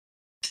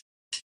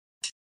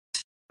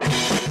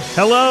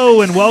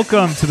Hello and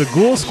welcome to the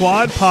Ghoul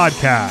Squad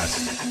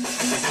podcast.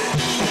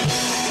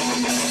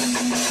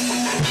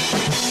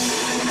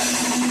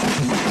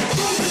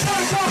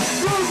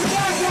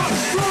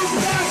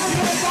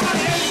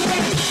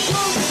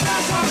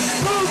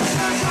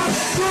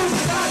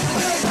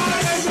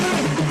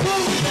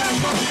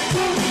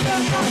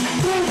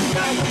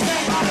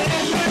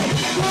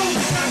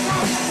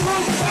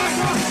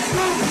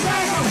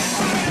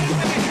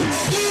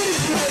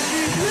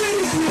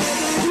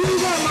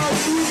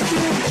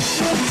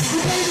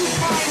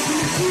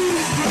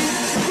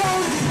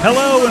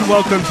 Hello and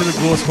welcome to the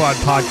Ghoul Squad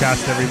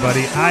podcast,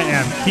 everybody. I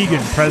am Keegan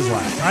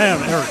Preslak. I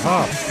am Eric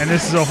Hoff. And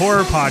this is a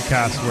horror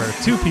podcast where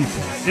two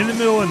people in the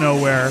middle of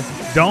nowhere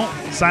don't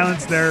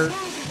silence their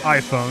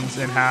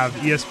iPhones and have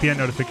ESPN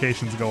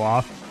notifications go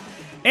off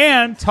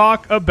and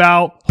talk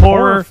about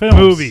horror films.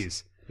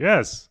 movies.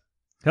 Yes.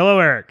 Hello,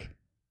 Eric.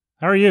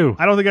 How are you?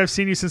 I don't think I've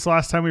seen you since the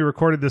last time we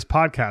recorded this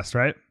podcast,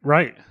 right?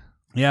 Right.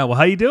 Yeah, well,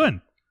 how you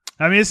doing?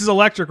 I mean, this is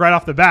electric right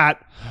off the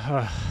bat.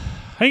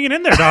 Hanging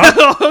in there,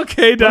 dog.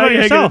 Okay, Doug. What about Hanging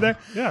in yourself? there.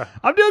 Yeah.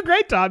 I'm doing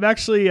great, Doug.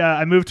 Actually,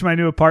 I moved to my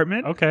new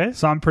apartment. Okay.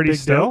 So I'm pretty Big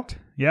stoked.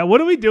 Yeah. What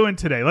are we doing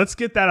today? Let's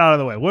get that out of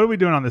the way. What are we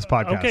doing on this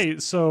podcast? Okay,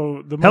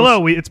 so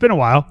It's been a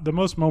while. the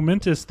most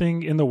momentous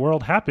thing in the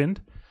world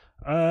happened.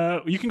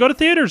 You can go to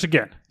theaters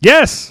again.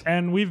 Yes.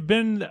 And we've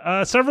been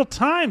several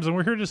times, and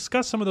we're here to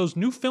discuss some of those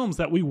new films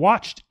that we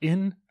watched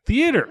in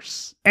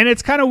theaters. And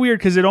it's kind of weird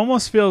because it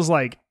almost feels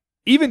like,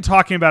 even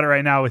talking about it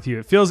right now with you,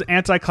 it feels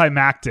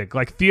anticlimactic.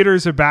 Like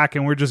theaters are back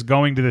and we're just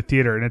going to the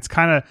theater. And it's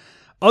kind of,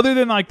 other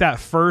than like that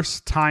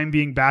first time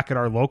being back at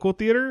our local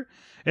theater,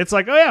 it's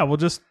like, oh yeah, we'll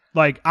just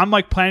like, I'm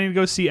like planning to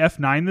go see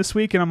F9 this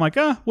week. And I'm like,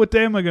 what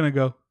day am I going to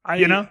go?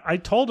 I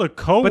told a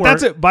coworker. But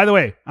that's it. By the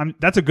way,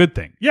 that's a good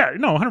thing. Yeah,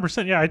 no,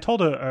 100%. Yeah, I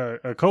told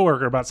a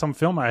coworker about some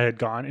film I had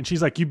gone, and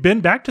she's like, "You've been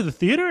back to the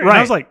theater?" And Right.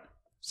 I was like,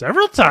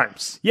 several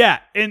times. Yeah,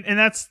 and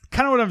that's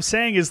kind of what I'm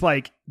saying is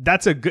like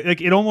that's a good, like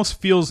it almost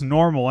feels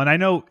normal. And I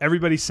know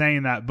everybody's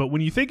saying that, but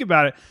when you think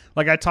about it,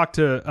 like I talked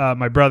to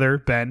my brother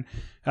Ben,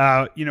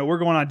 we're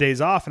going on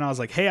days off, and I was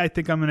like, hey, I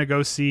think I'm gonna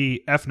go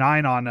see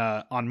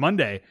F9 on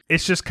Monday.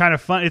 It's just kind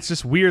of fun. It's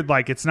just weird,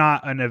 like it's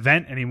not an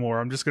event anymore.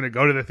 I'm just gonna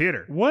go to the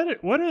theater. What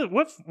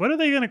are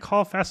they going to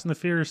call Fast and the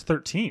Furious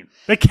 13?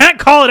 They can't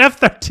call it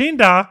F13,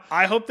 da.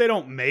 I hope they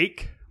don't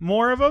make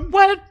more of them.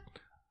 What?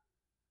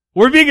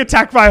 We're being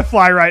attacked by a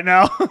fly right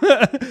now. What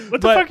the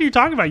fuck are you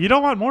talking about? You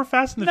don't want more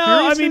Fast and the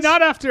Furious? No, I mean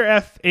not after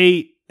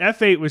F8.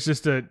 F8 was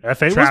just a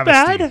F8 was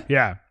travesty. bad?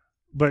 Yeah.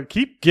 But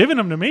keep giving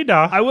them to me,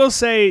 da. I will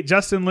say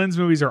Justin Lin's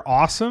movies are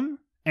awesome,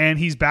 and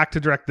he's back to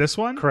direct this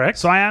one. Correct.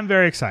 So I am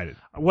very excited.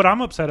 What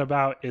I'm upset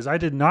about is I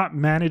did not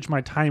manage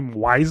my time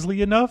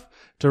wisely enough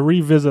to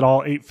revisit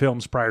all 8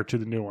 films prior to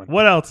the new one.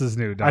 What else is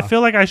new, Doc? I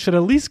feel like I should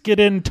at least get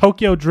in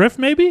Tokyo Drift,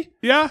 maybe?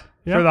 Yeah,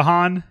 Yeah. for the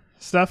Han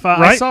stuff. I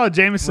Right. saw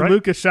Jameson Right.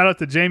 Lucas. Shout out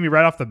to Jamie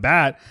right off the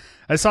bat.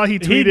 I saw he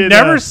tweeted. He'd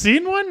never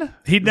seen one?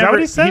 He'd Is that never. what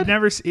he said? He'd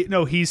never.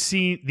 No, he's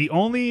seen the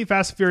only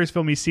Fast and Furious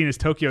film he's seen is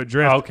Tokyo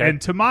Drift. Oh, okay. And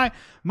to my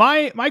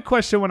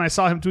question when I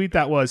saw him tweet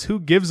that was,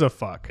 who gives a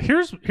fuck?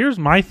 Here's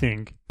my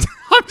thing.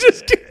 I'm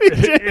just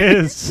kidding. Jamie.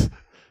 Is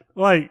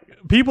like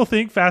people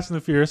think Fast and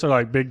the Furious are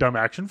like big dumb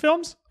action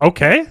films.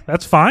 Okay,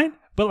 that's fine.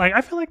 But like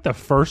I feel like the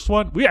first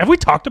one, have we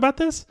talked about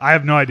this? I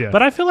have no idea.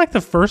 But I feel like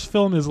the first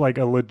film is like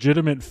a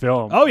legitimate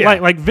film. Oh, yeah.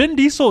 Like Vin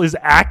Diesel is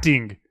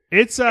acting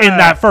it's in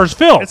that first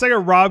film. It's like a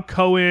Rob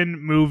Cohen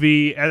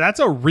movie, and that's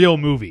a real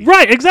movie.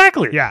 Right,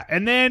 exactly. Yeah,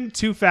 and then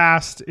Too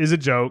Fast is a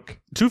joke,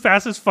 Too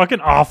Fast is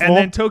fucking awful. and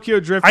then Tokyo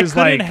Drift I is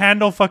couldn't like.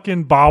 handle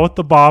fucking Ba with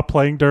the Ba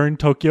playing during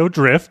Tokyo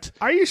Drift.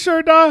 Are you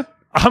sure, Duh?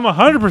 I'm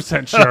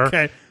 100% sure.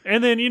 Okay.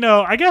 And then,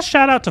 I guess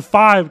shout out to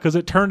 5 because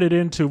it turned it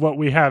into what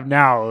we have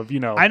now of,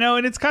 I know,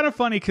 and it's kind of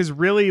funny because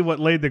really what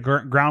laid the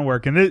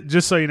groundwork, and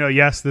just so you know,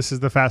 yes, this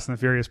is the Fast and the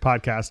Furious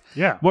podcast.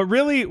 Yeah. What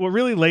really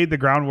laid the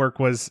groundwork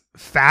was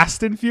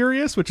Fast and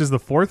Furious, which is the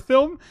 4th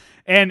film,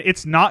 and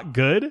it's not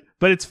good,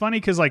 but it's funny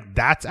because like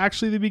that's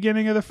actually the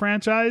beginning of the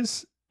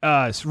franchise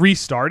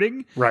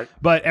restarting. Right.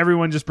 But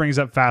everyone just brings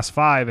up Fast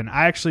 5, and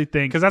I actually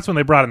think Because that's when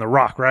they brought in The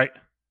Rock, right?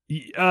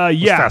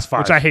 yeah, Fast 5.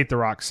 which I hate The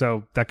Rock,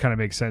 so that kind of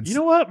makes sense. You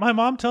know what? My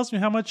mom tells me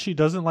how much she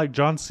doesn't like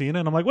John Cena,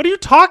 and I'm like, what are you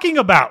talking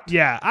about?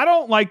 Yeah, I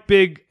don't like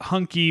big,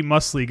 hunky,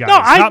 muscly guys. No,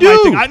 I Not do. my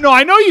thing.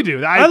 I know you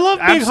do. I love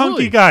big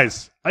absolutely. hunky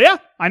guys. Oh, yeah,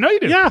 I know you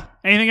do. Yeah.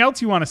 Anything else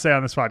you want to say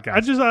on this podcast? I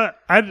just,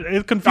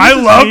 it confuses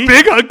me. I love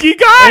big hunky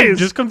guys. It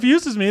just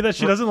confuses me that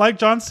she doesn't like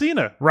John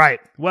Cena.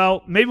 Right.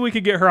 Well, maybe we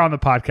could get her on the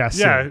podcast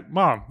Yeah, soon.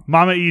 Mom.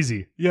 Mama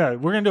Easy. Yeah,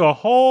 we're going to do a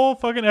whole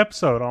fucking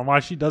episode on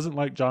why she doesn't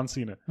like John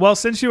Cena. Well,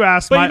 since you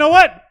asked, But you know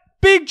what?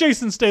 Big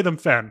Jason Statham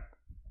fan.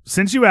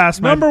 since you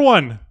asked, Number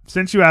 1.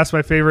 since you asked,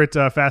 my favorite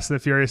Fast and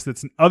the Furious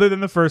that's other than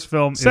the first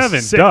film 7,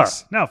 is 6. duh.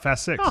 No,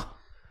 Fast 6. Oh.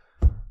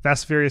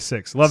 Fast and Furious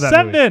 6. Love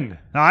that movie. 7.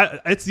 No,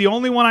 it's the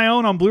only one I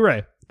own on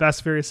Blu-ray.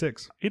 Fast and Furious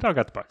 6. He dog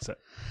got the box set.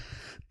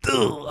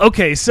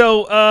 Okay,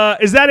 so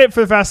is that it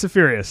for the Fast and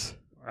Furious?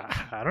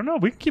 I don't know.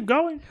 We can keep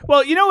going.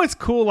 Well, you know it's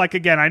cool. Like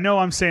again, I know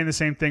I'm saying the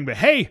same thing, but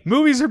hey,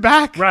 movies are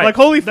back. Right. Like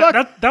holy fuck.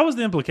 That was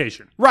the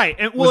implication. Right.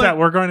 And Was that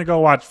we're going to go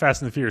watch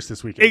Fast and the Furious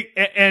this weekend.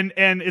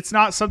 and it's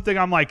not something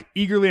I'm like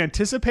eagerly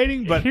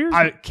anticipating, but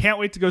I can't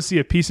wait to go see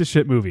a piece of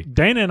shit movie.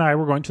 Dana and I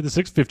were going to the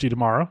 650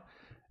 tomorrow.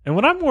 And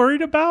what I'm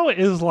worried about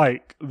is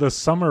like the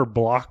summer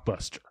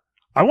blockbuster.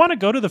 I want to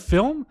go to the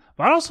film,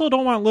 but I also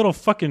don't want little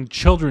fucking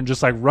children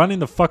just like running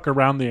the fuck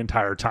around the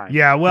entire time.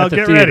 Yeah, well, at the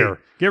get theater.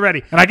 ready. Get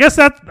ready. And I guess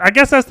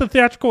that's the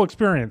theatrical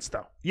experience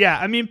though. Yeah,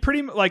 I mean,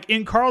 pretty like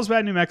in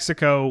Carlsbad, New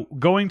Mexico,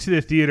 going to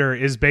the theater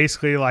is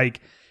basically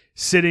like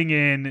sitting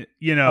in,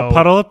 A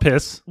puddle of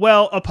piss.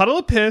 Well, a puddle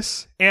of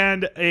piss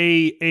and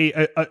a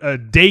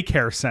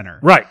daycare center.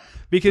 Right.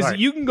 Because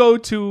you can go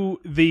to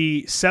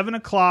the 7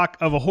 o'clock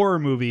of a horror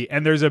movie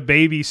and there's a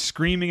baby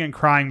screaming and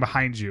crying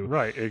behind you.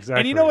 Right, exactly.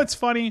 And you know what's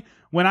funny?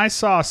 When I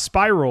saw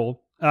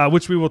Spiral,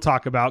 which we will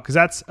talk about, because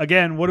that's,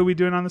 again, what are we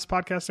doing on this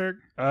podcast,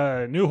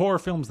 Eric? New horror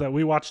films that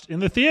we watched in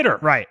the theater.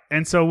 Right.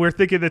 And so we're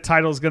thinking the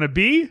title is going to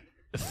be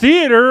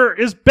Theater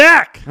is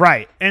Back.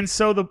 Right. And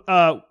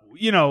so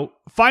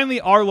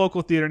finally our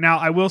local theater. Now,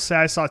 I will say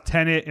I saw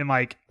Tenet in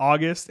like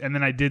August, and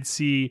then I did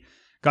see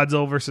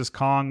Godzilla vs.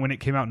 Kong when it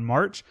came out in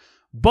March.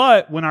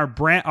 But when our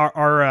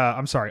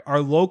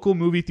local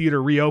movie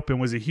theater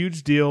reopened was a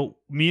huge deal.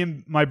 Me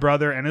and my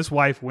brother and his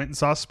wife went and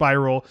saw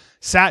Spiral,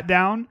 sat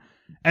down,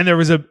 and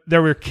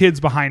there were kids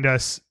behind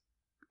us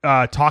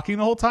talking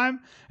the whole time.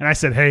 And I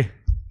said, "Hey,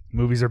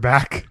 movies are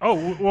back."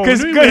 Oh, well,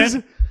 because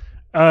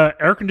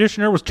air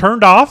conditioner was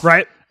turned off,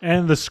 right?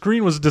 And the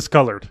screen was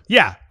discolored.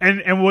 Yeah.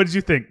 And what did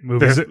you think?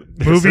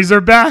 Movies are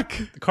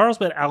back. The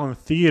Carlsbad Allen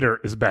Theater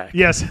is back.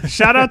 Yes.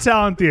 Shout out to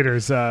Allen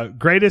Theaters.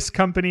 Greatest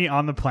company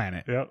on the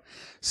planet. Yep.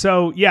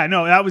 So, yeah,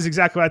 no, that was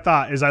exactly what I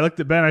thought. As I looked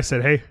at Ben, I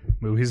said, hey,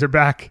 movies are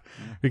back.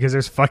 Because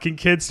there's fucking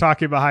kids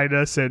talking behind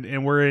us.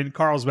 And we're in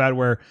Carlsbad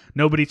where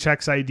nobody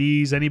checks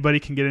IDs.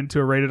 Anybody can get into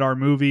a rated R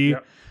movie.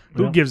 Yep.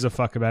 Who gives a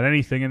fuck about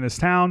anything in this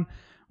town?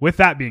 With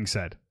that being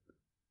said.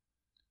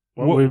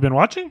 What we've been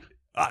watching?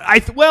 I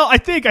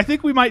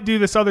think we might do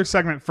this other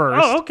segment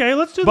first. Oh, okay.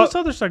 Let's do this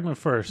other segment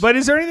first. But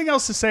is there anything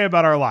else to say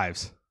about our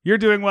lives? You're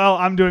doing well.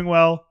 I'm doing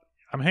well.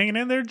 I'm hanging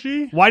in there,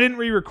 G. Why didn't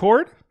we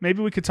record?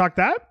 Maybe we could talk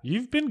that.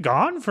 You've been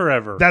gone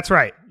forever. That's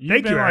right.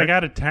 Thank you. Like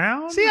out of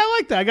town. See, I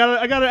like that.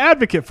 I got an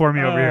advocate for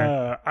me over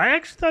here. I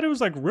actually thought it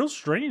was like real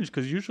strange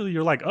because usually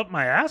you're like up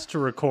my ass to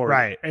record,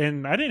 right?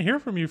 And I didn't hear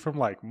from you from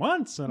like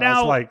months, and now,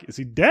 I was like, "Is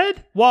he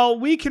dead?" While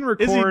we can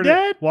record, is he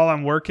dead? While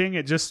I'm working,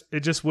 it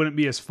just wouldn't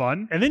be as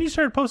fun. And then you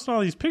started posting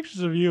all these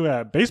pictures of you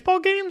at baseball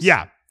games.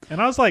 Yeah,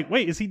 and I was like,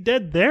 "Wait, is he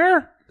dead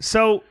there?"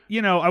 So,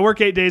 I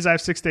work 8 days. I have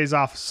 6 days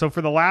off. So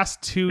for the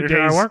last 2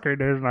 days, I work 8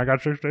 days and I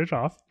got 6 days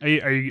off. Are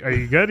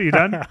you good? Are you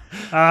done?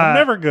 I'm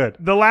never good.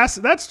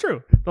 That's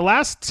true. The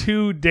last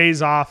 2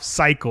 days off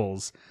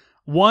cycles.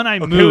 One, I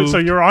moved. So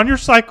you're on your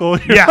cycle.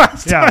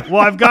 Yeah.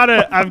 Well, I've got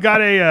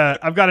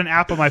an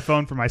app on my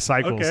phone for my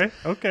cycles.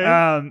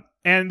 Okay.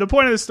 And the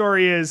point of the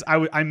story is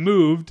I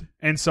moved,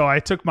 and so I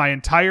took my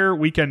entire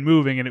weekend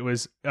moving, and it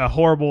was a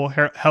horrible,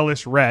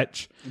 hellish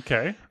wretch.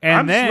 Okay.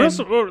 And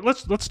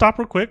let's stop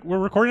real quick. We're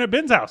recording at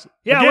Ben's house.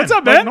 Yeah, again, what's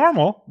up, Ben? Like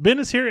normal. Ben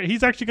is here.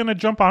 He's actually going to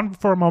jump on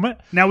for a moment.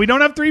 Now, we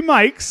don't have 3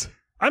 mics.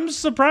 I'm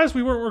surprised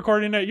we weren't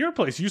recording at your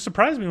place. You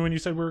surprised me when you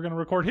said we were going to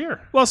record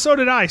here. Well, so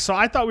did I. So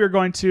I thought we were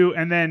going to,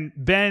 and then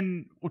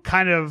Ben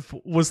kind of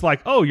was like,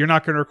 "Oh, you're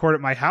not going to record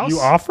at my house?" You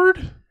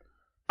offered?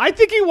 I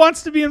think he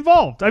wants to be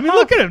involved. I mean,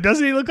 look at him.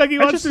 Doesn't he look like he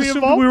wants to be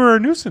involved? We were a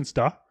nuisance,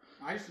 duh.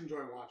 I just enjoy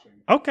watching.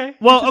 Okay.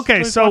 Well,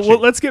 okay. So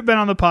let's get Ben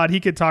on the pod. He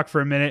could talk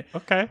for a minute.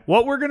 Okay.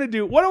 What are we going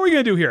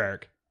to do here,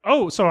 Eric?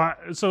 Oh,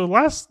 so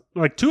last,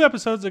 like 2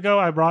 episodes ago,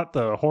 I brought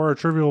the horror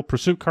Trivial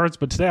Pursuit cards,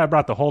 but today I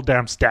brought the whole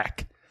damn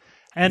stack.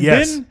 And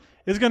Ben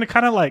is going to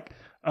kind of like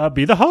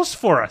be the host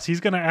for us. He's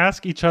going to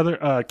ask each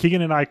other,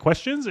 Keegan and I,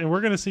 questions, and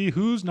we're going to see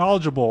who's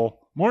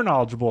more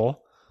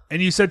knowledgeable.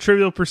 And you said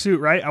Trivial Pursuit,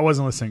 right? I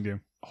wasn't listening to you.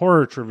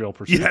 Horror Trivial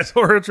Pursuit. Yes,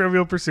 Horror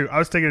Trivial Pursuit. I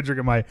was taking a drink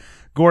of my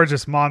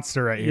gorgeous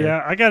Monster right here.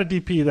 Yeah, I got a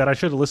DP that I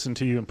should have listened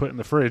to you and put in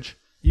the fridge.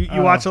 You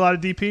watch a lot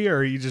of DP,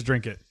 or you just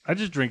drink it? I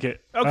just drink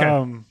it. Okay.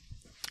 And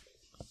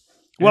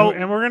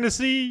we're going to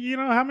see,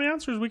 how many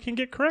answers we can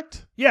get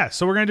correct. Yeah,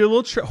 so we're going to do a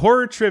little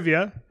horror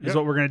trivia is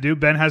what we're going to do.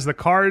 Ben has the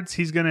cards.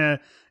 He's going to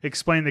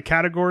explain the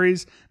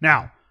categories.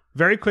 Now,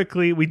 very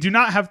quickly, we do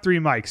not have 3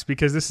 mics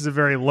because this is a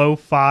very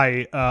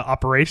lo-fi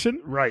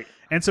operation. Right.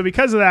 And so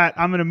because of that,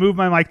 I'm going to move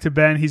my mic to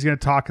Ben. He's going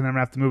to talk, and then I'm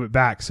going to have to move it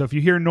back. So if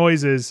you hear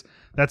noises,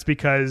 that's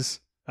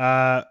because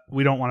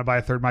we don't want to buy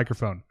a 3rd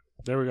microphone.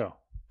 There we go.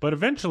 But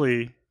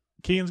eventually,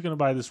 Keegan's going to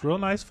buy this real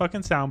nice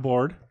fucking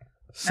soundboard.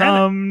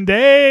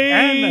 Someday.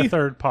 And a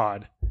 3rd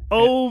pod.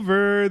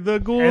 Over the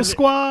Ghoul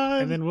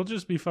Squad. And then we'll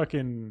just be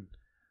fucking...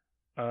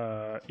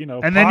 and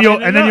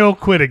then you'll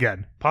quit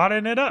again.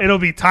 Potting it up. It'll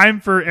be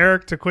time for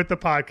Eric to quit the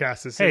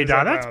podcast. Hey,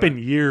 Don, that's been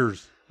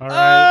years. All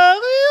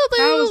right,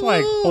 that was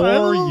like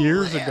 4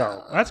 years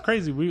ago. That's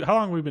crazy. How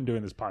long have we been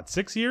doing this pod?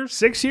 6 years?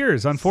 6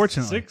 years,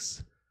 unfortunately.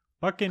 6.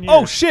 Fucking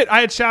Oh shit! I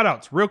had shout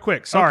outs real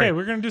quick. Sorry. Okay,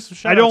 we're gonna do some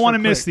shout outs. I don't want to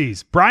miss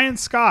these. Brian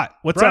Scott,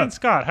 what's up? Brian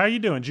Scott, how you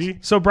doing, G?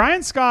 So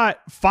Brian Scott,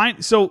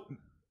 so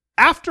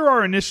after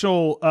our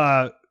initial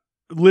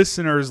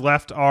listeners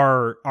left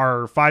our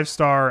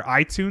 5-star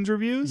iTunes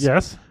reviews,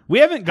 Yes. we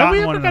haven't gotten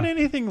Have we one. ever got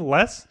anything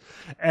less?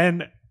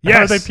 And Yes.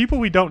 are they people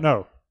we don't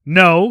know?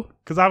 No,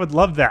 Because I would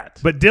love that.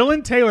 but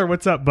Dylan Taylor,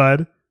 what's up,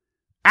 bud?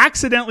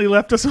 Accidentally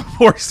left us a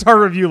 4-star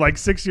review like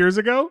 6 years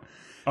ago,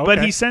 but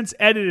Okay. he since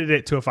edited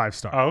it to a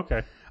 5-star. Oh,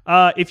 okay.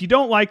 If you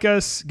don't like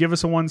us, give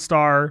us a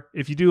 1-star.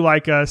 If you do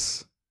like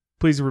us,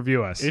 please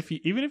review us.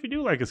 Even if you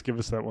do like us, give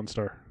us that 1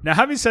 star. Now,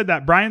 having said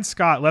that, Brian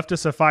Scott left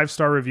us a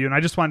 5-star review, and I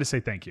just wanted to say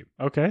thank you.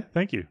 Okay,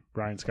 thank you,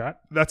 Brian Scott.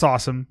 That's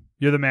awesome.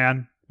 You're the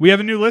man. We have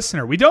a new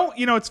listener. We don't,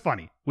 it's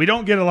funny. We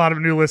don't get a lot of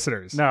new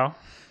listeners. No.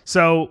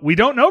 So we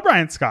don't know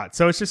Brian Scott.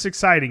 So it's just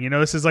exciting.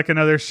 this is like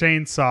another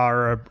Shane Saw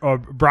or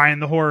Brian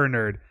the Horror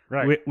Nerd.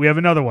 Right. We have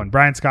another one.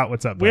 Brian Scott,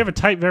 what's up? We have a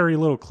tight, very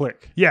little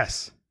click.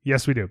 Yes,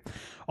 we do.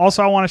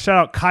 Also, I want to shout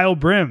out Kyle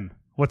Brim.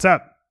 What's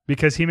up?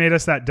 Because he made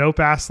us that dope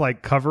ass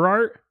like cover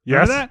art.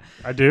 Yes, Remember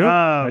that? I do.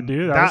 I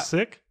do. That was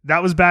sick.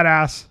 That was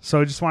badass. So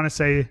I just want to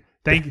say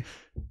thank you.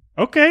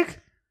 Okay.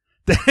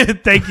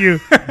 Thank you.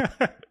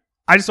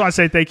 I just want to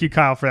say thank you,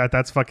 Kyle, for that.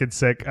 That's fucking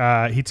sick.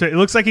 It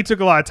looks like he took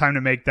a lot of time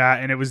to make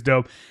that, and it was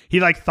dope. He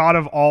thought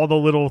of all the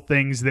little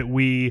things that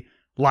we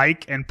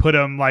like and put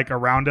them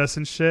around us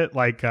and shit,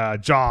 like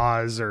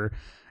Jaws or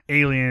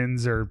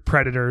Aliens or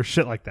Predator,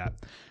 shit like that.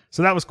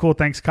 So that was cool.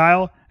 Thanks,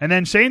 Kyle. And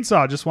then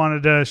Chainsaw, just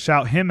wanted to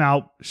shout him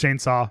out,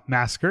 Chainsaw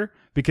Massacre,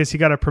 because he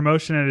got a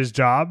promotion at his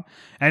job.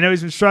 I know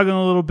he's been struggling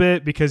a little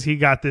bit because he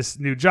got this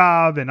new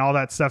job and all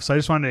that stuff. So I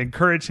just wanted to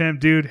encourage him,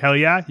 dude, hell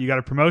yeah, you got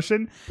a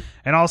promotion.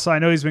 And also I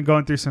know he's been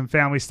going through some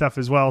family stuff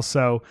as well.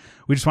 So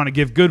we just want to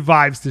give good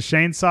vibes to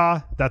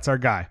Chainsaw. That's our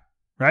guy,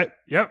 right?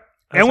 Yep.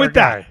 And with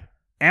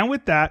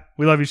that,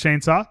 we love you,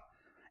 Chainsaw.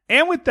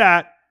 And with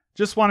that,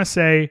 just want to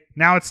say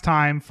now it's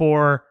time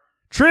for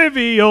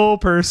Trivial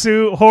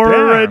Pursuit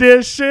Horror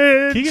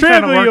Edition. Keegan's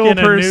trying to work Trivial in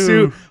a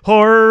Pursuit new-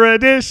 Horror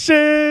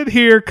Edition.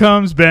 Here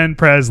comes Ben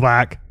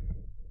Preslak.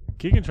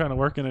 Keegan trying to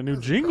work in a new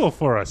jingle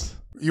for us.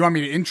 You want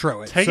me to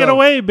intro it? Take it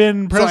away,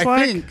 Ben So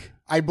Preslak.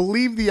 I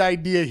believe the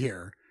idea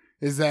here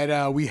is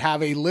that we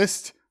have a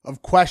list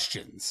of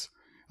questions.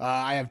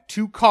 I have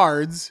 2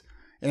 cards,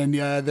 and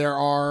there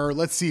are,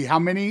 let's see, how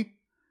many?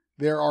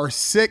 There are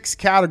 6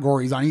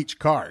 categories on each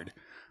card.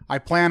 I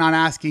plan on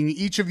asking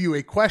each of you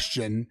a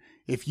question.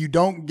 If you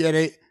don't get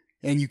it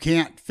and you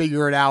can't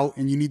figure it out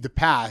and you need to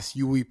pass,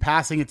 you will be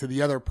passing it to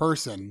the other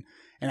person.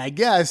 And I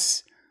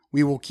guess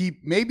we will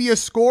keep maybe a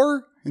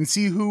score and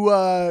see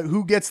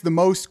who gets the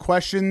most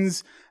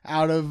questions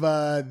out of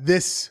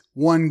this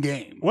one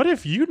game. What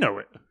if you know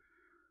it?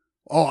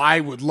 Oh, I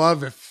would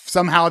love if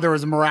somehow there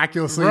was a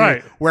miraculously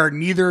Right. where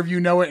neither of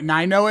you know it and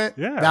I know it.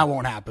 Yeah. That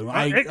won't happen. Never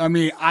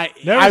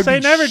I'd say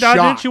be never, dog.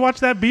 shocked. Didn't you watch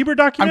that Bieber I'm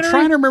documentary?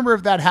 trying to remember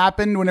if that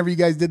happened whenever you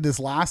guys did this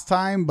last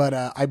time, but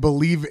I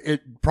believe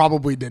it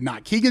probably did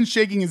not. Keegan's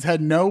shaking his head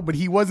no, but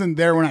he wasn't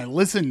there when I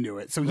listened to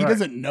it. So he Right.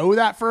 doesn't know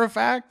that for a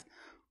fact,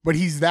 but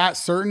he's that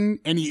certain,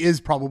 and he is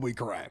probably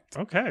correct.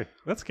 Okay,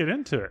 let's get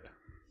into it.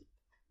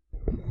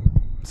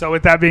 So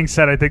with that being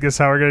said, I think this is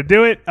how we're going to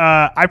do it.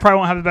 I probably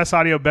won't have the best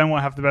audio. Ben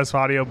won't have the best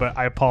audio, but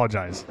I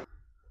apologize.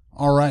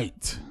 All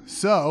right.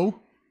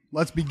 So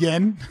let's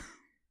begin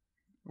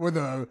with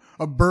a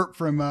burp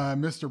from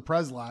Mr.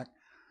 Preslak.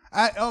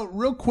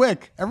 Real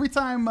quick, every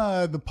time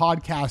the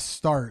podcast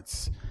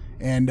starts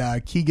and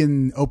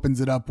Keegan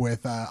opens it up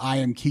with I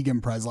am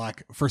Keegan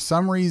Preslak, for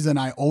some reason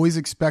I always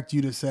expect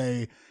you to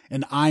say,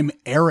 and I'm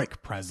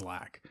Eric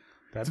Preslak.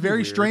 It's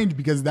very strange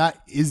because that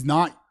is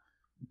not,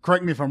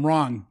 correct me if I'm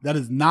wrong, that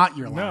is not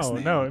your last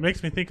name. No, it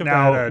makes me think of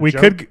Now that we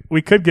joke,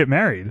 could get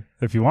married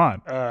if you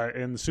want.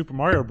 in Super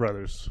Mario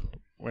Brothers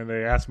when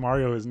they asked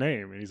Mario his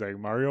name and he's like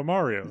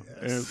Mario.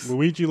 Yes. And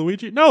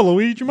Luigi. No,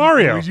 Luigi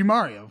Mario. Luigi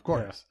Mario, of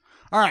course.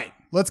 All right,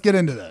 let's get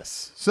into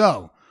this.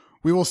 So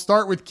we will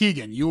start with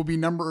Keegan. You'll be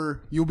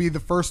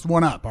the first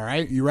one up. All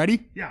right, you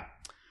ready? Yeah.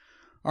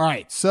 All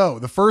right. So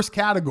the first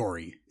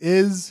category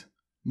is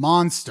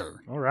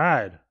monster. All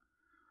right.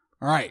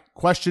 All right.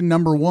 Question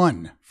number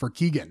 1 for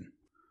Keegan.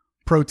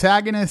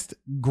 Protagonist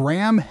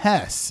Graham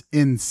Hess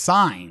in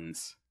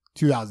Signs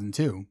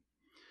 2002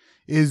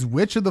 is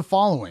which of the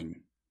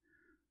following?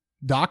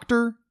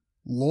 Doctor,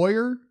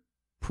 lawyer,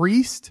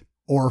 priest,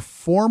 or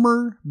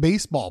former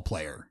baseball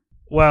player?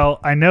 Well,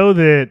 I know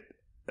that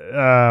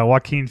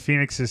Joaquin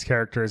Phoenix's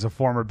character is a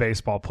former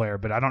baseball player,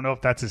 but I don't know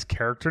if that's his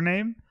character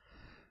name.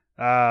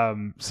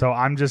 So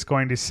I'm just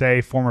going to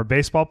say former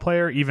baseball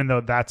player, even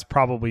though that's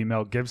probably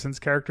Mel Gibson's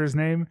character's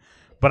name.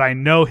 But I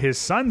know his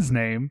son's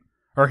name,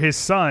 or his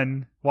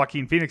son,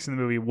 Joaquin Phoenix in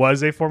the movie,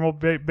 was a former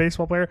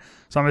baseball player.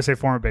 So I'm going to say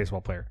former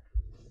baseball player.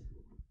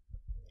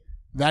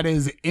 That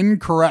is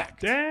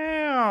incorrect.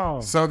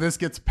 Damn. So this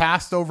gets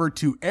passed over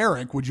to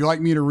Eric. Would you like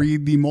me to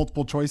read the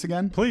multiple choice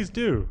again? Please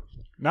do.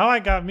 Now I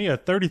got me a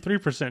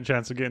 33%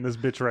 chance of getting this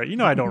bitch right. You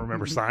know I don't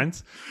remember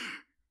signs.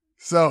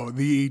 So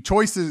the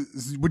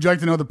choices. Would you like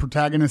to know the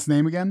protagonist's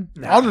name again?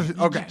 Nah.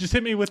 Okay. Just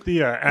hit me with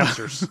the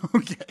answers.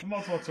 Okay.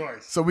 Multiple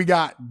choice. So we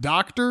got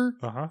doctor,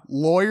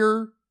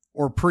 lawyer,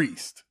 or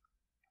priest.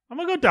 I'm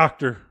gonna go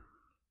doctor.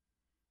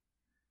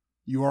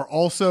 You are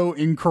also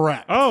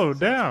incorrect. Oh,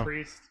 damn.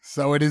 Priest.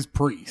 So it is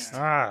priest.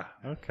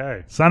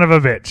 Okay. Son of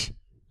a bitch.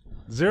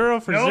 0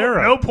 for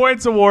 0. No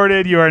points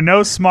awarded. You are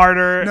no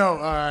smarter. No,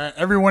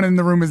 everyone in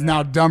the room is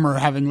now dumber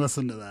having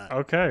listened to that.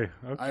 Okay.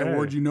 I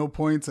award you no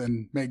points,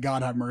 and may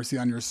God have mercy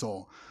on your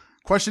soul.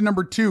 Question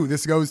number 2.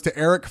 This goes to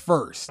Eric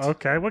first.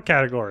 Okay. What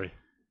category?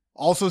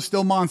 Also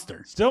still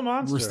monster. Still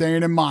monster. We're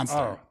staying in monster.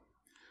 Oh,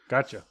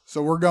 gotcha.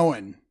 So we're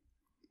going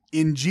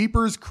in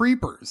Jeepers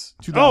Creepers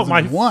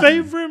 2001. 2001. My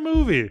favorite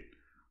movie.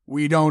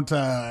 We don't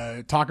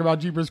talk about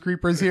Jeepers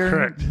Creepers here.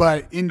 Correct.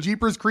 But in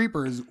Jeepers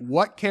Creepers,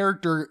 what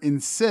character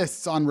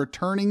insists on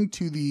returning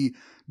to the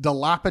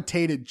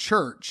dilapidated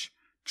church?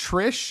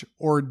 Trish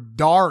or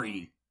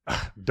Dari?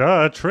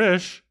 Duh,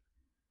 Trish.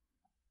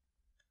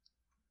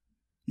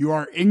 You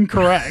are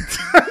incorrect.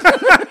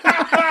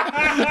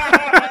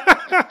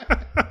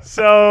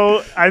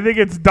 So I think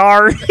it's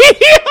Dari.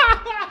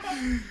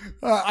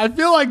 I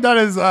feel like that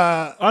is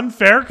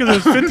Unfair because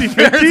it was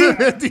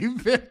 50-50. It's a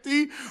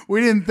 50-50. We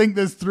didn't think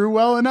this through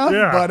well enough,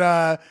 Yeah. but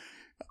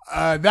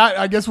that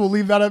I guess we'll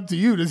leave that up to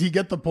you. Does he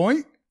get the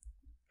point?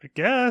 I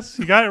guess.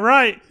 You got it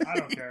right. I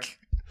don't care.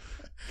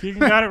 Keegan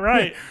got it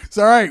right. It's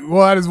all right.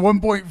 Well, that is 1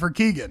 point for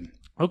Keegan.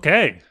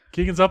 Okay.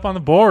 Keegan's up on the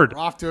board.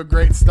 We're off to a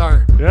great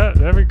start. Yeah,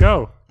 there we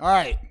go. All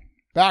right.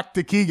 Back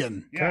to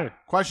Keegan. Yeah. Okay.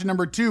 Question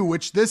number 2,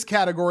 which this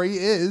category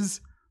is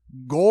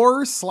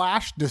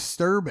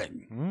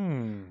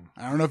gore/disturbing.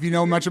 I don't know if you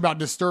know much about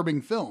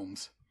disturbing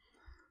films.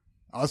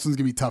 Oh, this one's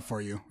going to be tough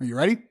for you. Are you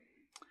ready?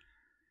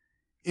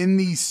 In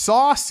the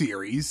Saw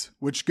series,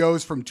 which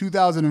goes from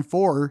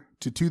 2004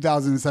 to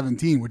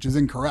 2017, which is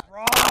incorrect.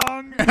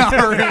 Wrong.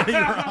 Already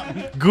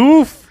wrong.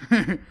 Goof.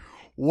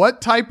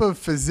 What type of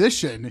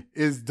physician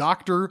is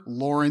Dr.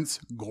 Lawrence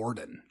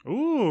Gordon?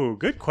 Ooh,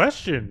 good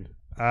question.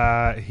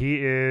 He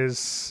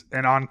is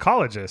an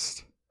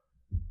oncologist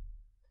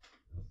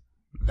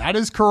That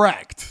is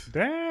correct.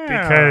 Damn.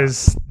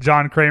 because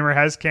John Kramer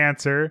has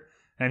cancer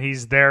and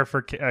he's there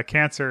for a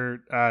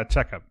cancer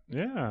checkup.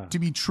 Yeah. To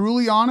be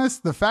truly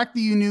honest, the fact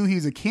that you knew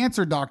he's a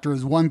cancer doctor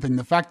is one thing.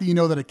 The fact that you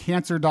know that a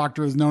cancer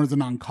doctor is known as an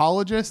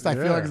oncologist, I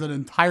feel Yeah. like is an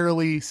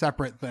entirely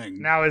separate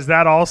thing. Now, is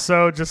that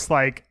also just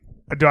like,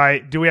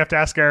 do we have to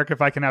ask Eric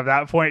if I can have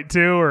that point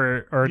too,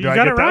 or You do I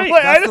got get it that right.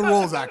 point? That's the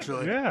rules,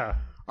 actually. Yeah.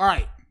 All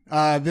right.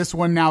 This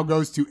one now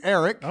goes to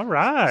Eric. All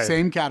right.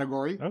 Same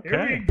category. Here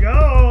Okay. we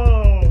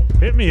go.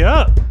 Hit me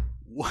up.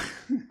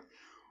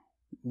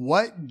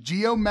 What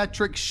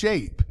geometric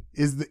shape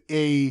is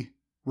a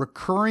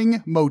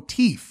recurring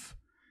motif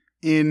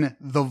in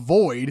The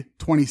Void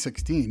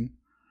 2016?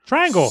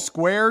 Triangle.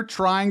 Square,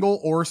 triangle,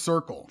 or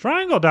circle?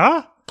 Triangle,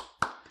 da.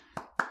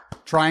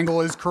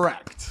 Triangle is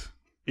correct.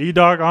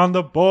 E-Dog on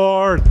the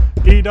board.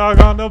 E-Dog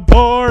on the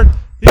board.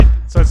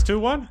 So it's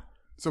 2-1?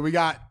 So we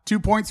got 2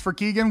 points for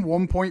Keegan,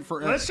 1 point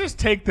for Eric. Let's just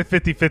take the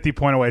 50-50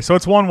 point away. So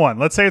it's 1-1.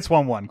 Let's say it's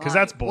 1-1 because All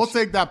right, that's bullshit.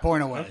 We'll take that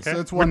point away. Okay. So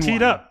it's We're 1-1.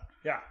 teed up.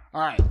 Yeah.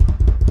 All right.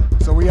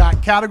 So we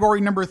got category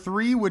number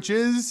 3, which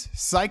is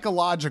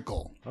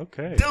psychological.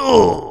 Okay.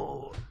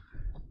 All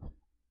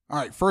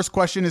right. First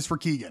question is for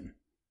Keegan.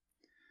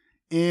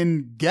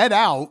 In Get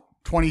Out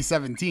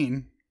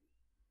 2017,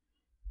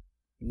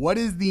 what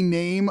is the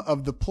name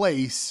of the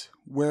place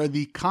where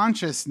the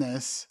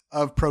consciousness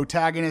of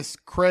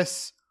protagonist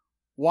Chris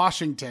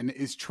Washington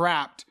is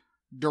trapped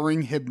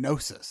during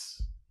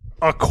hypnosis?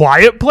 A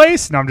quiet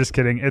place? No, I'm just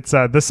kidding. It's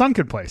the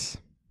sunken place.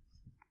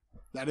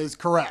 That is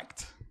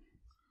correct.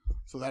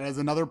 So that is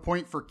another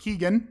point for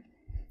Keegan.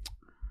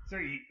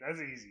 That's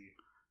easy.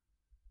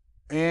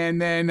 And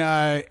then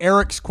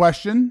Eric's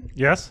question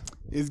Yes.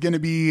 is going to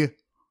be,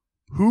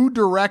 who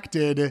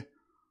directed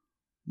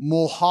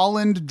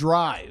Mulholland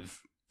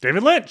Drive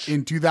David Lynch.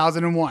 in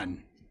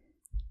 2001?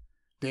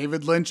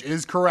 David Lynch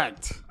is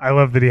correct. I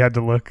love that he had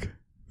to look.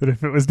 That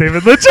if it was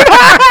David Lynch.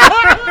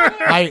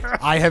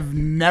 I have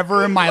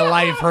never in my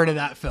life heard of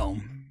that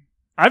film.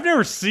 I've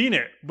never seen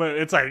it, but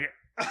it's like,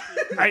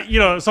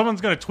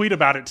 someone's going to tweet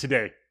about it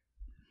today.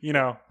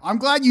 I'm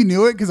glad you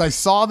knew it because I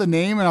saw the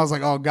name and I was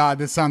like, oh God,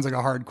 this sounds like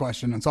a hard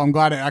question. And so I'm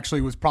glad it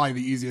actually was probably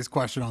the easiest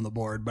question on the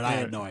board, but I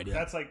had no idea.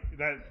 That's like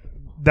that.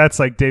 That's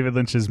like David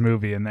Lynch's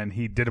movie, and then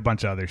he did a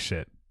bunch of other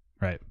shit.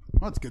 Right.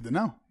 Well, it's good to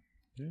know.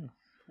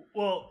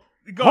 Well,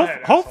 go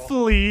ahead.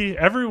 Hopefully,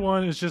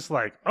 everyone is just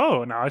like,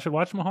 oh, now I should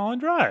watch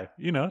Mulholland Drive.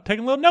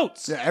 Taking little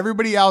notes. Yeah,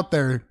 everybody out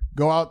there,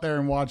 go out there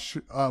and watch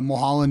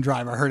Mulholland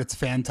Drive. I heard it's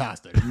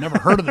fantastic. I've never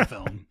heard of the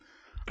film.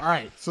 All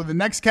right. So the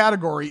next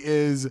category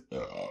is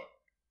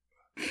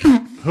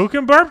Who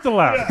can burp the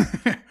loudest?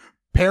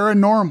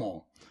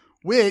 paranormal,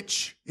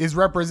 which is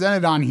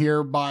represented on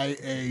here by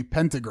a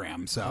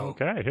pentagram. So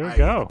Okay, here we I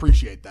go.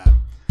 appreciate that.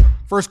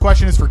 First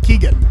question is for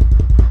Keegan.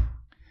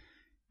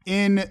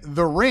 In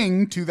The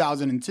Ring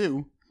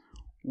 2002,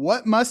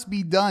 what must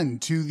be done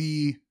to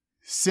the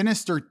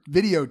sinister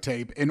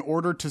videotape in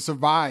order to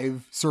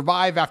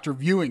survive after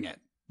viewing it?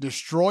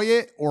 Destroy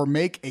it or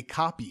make a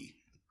copy?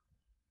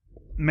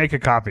 Make a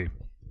copy.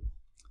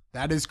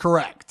 That is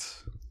correct.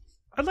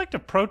 I'd like to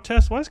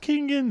protest. Why is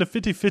Keegan getting the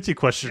 50-50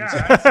 questions?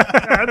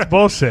 That's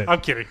bullshit.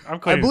 I'm kidding. I'm I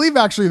kidding. believe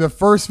actually the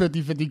first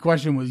 50-50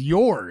 question was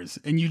yours,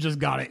 and you just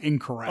got it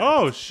incorrect.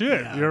 Oh,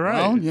 shit. Yeah, You're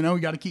right. Well, we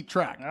got to keep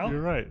track.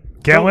 You're right.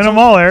 Can't win them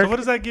all, Eric. So what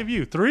does that give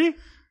you? 3?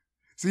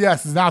 So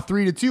yes, it's now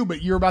 3-2,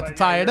 but you're about to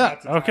tie it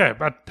up. Okay,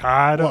 about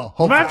tied up.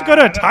 Well, I'm going to have to go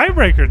to a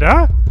tiebreaker,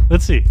 duh?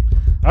 Let's see.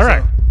 All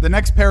right. So, the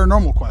next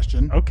paranormal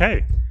question,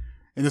 Okay.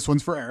 and this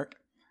one's for Eric.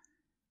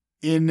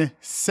 In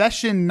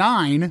session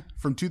 9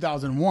 from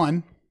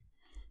 2001,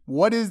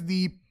 what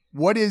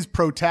is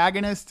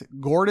protagonist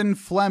Gordon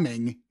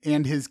Fleming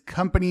and his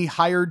company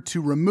hired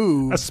to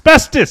remove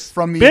Asbestos.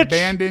 from the bitch.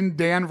 abandoned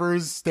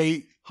Danvers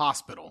State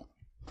Hospital?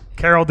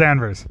 Carol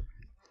Danvers.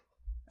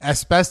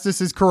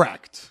 Asbestos is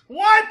correct.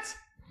 What?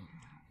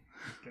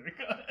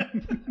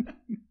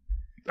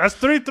 That's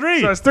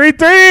 3-3. So it's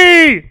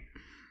 3-3.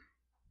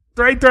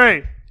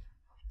 3-3.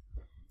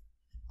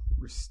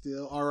 We're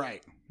still all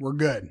right. We're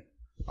good.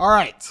 All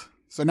right.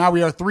 So now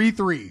we are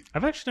 3-3.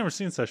 I've actually never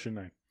seen Session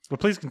 9. But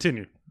please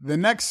continue. The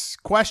next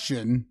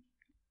question,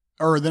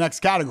 or the next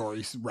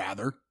category,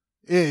 rather,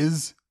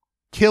 is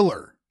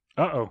killer.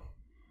 Uh-oh.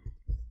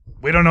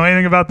 We don't know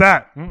anything about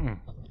that. Mm-mm.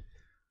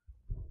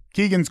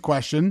 Keegan's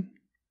question: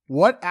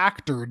 what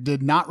actor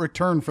did not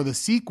return for the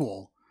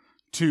sequel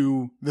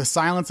to The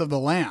Silence of the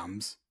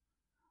Lambs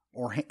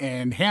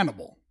and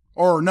Hannibal?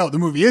 Or no, the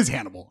movie is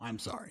Hannibal. I'm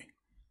sorry.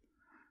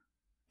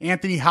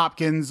 Anthony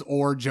Hopkins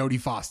or Jodie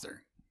Foster?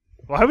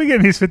 Why are we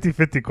getting these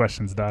 50-50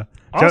 questions, Don?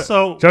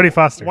 Also, Jodie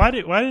Foster. Why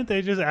didn't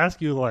they just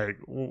ask you, like,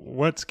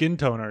 what skin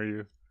tone are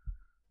you?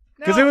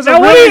 Because it was now,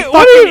 a really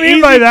what do you fucking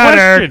mean by easy that,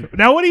 question. Eric?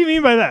 Now, what do you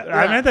mean by that?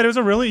 I meant that it was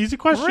a really easy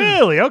question.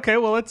 Really? Okay,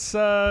 well, let's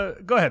go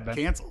ahead, Ben.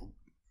 Canceled.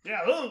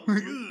 Yeah,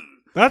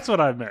 That's what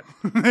I meant.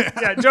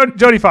 yeah,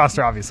 Jodie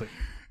Foster, obviously.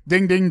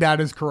 Ding ding, that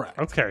is correct.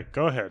 Okay,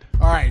 go ahead.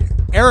 All right,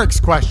 Eric's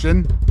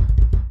question: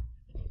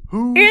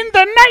 who In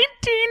the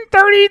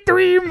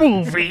 1933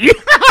 movie.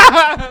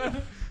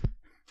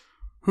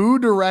 who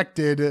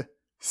directed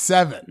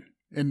Seven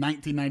in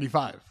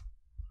 1995?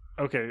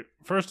 Okay,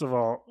 first of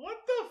all, What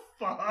the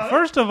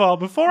fuck?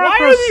 before Why I are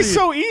proceed, these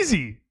so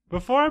easy?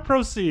 before I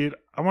proceed,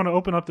 I want to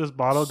open up this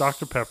bottle of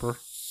Dr. Pepper.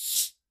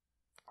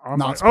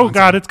 Not Oh sponsored.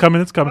 God, it's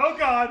coming! It's coming. Oh,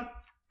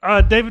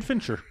 God. David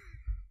Fincher.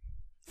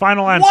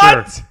 Final answer.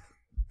 What?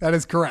 That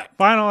is correct.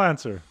 Final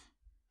answer.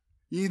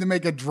 You either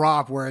make a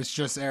drop where it's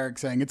just Eric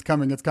saying it's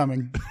coming, it's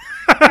coming.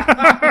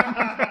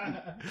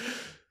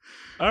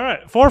 All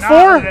right,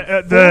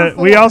 4-4.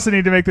 We also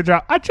need to make the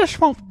drop. I just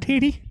want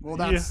titty. Well,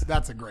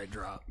 that's a great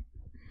drop.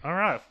 All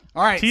right.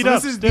 All right, Teed so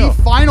up this is still.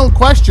 the final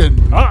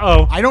question.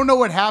 Uh-oh. I don't know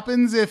what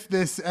happens if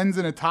this ends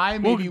in a tie.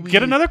 We'll Maybe we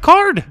get another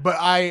card. But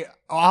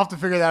I'll have to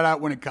figure that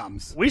out when it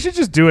comes. We should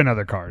just do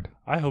another card.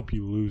 I hope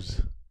you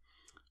lose.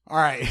 All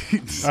right.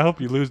 I hope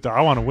you lose.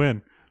 I want to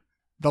win.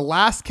 The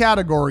last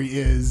category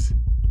is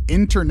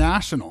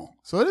international.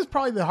 So it is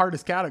probably the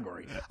hardest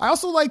category. I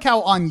also like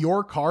how on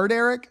your card,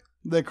 Eric,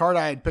 the card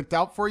I had picked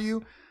out for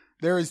you,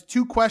 there is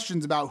 2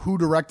 questions about who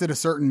directed a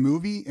certain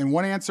movie, and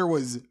one answer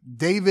was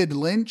David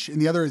Lynch, and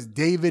the other is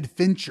David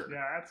Fincher.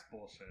 Yeah, that's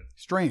bullshit.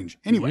 Strange.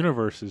 The Anyway,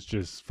 universe is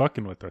just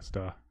fucking with us,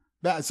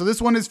 duh. so this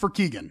one is for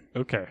Keegan.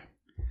 Okay.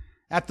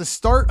 At the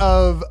start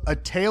of A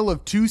Tale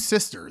of Two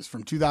Sisters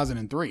from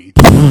 2003,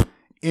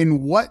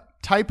 in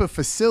what type of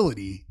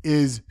facility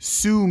is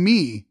Sue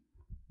Me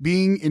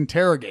being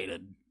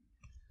interrogated?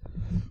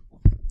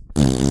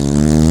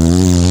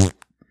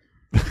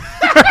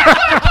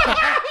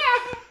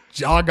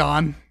 Jog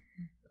on.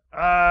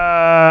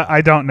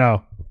 I don't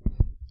know.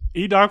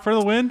 E-Dog for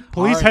the win.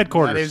 Police All right,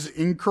 headquarters. That is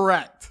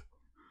incorrect.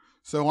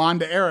 So on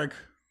to Eric.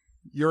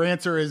 Your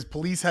answer is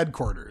police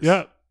headquarters.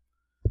 Yep.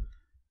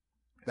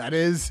 That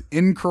is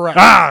incorrect.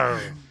 Ah!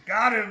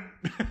 Got him.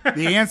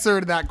 The answer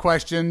to that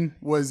question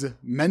was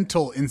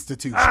mental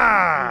institution.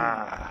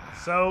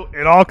 So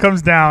it all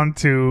comes down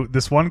to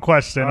this one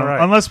question, All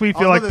right. unless we I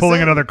feel was like about to pulling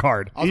say- another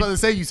card. I was about to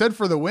say, you said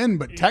for the win,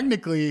 but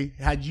technically,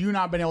 had you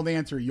not been able to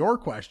answer your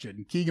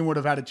question, Keegan would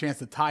have had a chance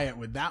to tie it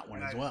with that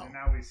one as well.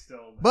 Now we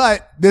still.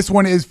 But this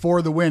one is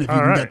for the win if you All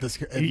can right. get this.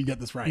 If you get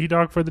this right,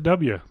 E-Dog for the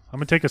W. I'm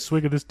going to take a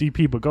swig of this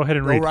DP, but go ahead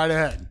and go read. right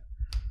ahead.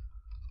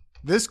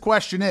 This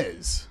question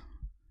is: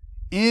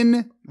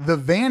 in The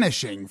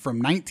Vanishing from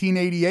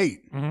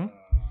 1988,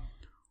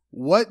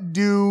 what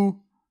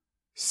do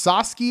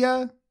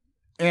Saskia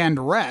and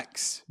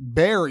Rex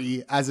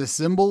bury as a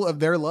symbol of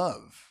their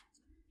love?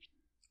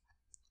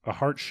 A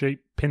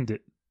heart-shaped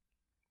pendant.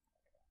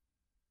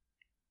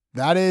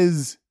 That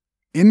is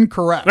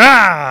incorrect.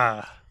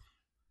 Ah!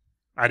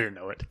 I didn't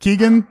know it.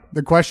 Keegan,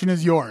 the question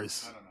is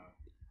yours.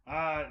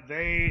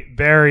 They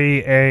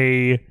bury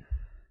a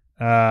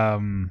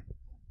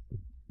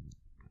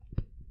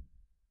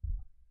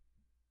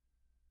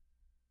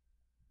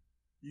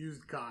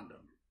Used condom.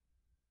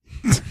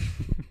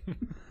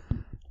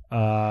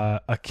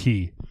 a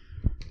key.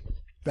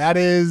 That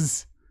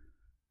is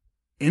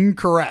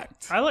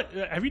Incorrect.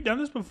 Have you done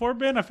this before,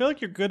 Ben? I feel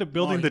like you're good at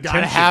building You the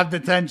gotta tension. have the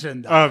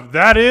tension.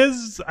 That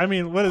is, I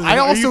mean, what is it? I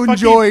Are also you fucking-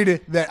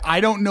 enjoyed that.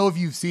 I don't know if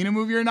you've seen a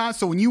movie or not.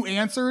 So when you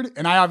answered,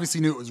 and I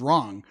obviously knew it was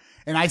wrong,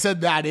 and I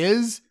said that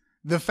is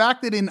the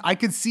fact that I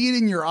could see it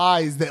in your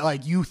eyes that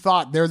like you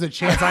thought there's a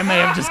chance I may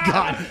have just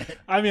gotten it.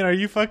 I mean, are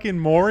you fucking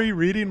Maury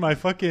reading my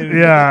fucking?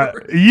 Yeah,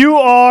 you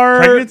are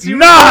Pregnancy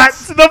not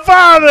reports? the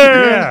father.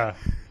 Yeah.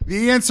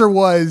 The answer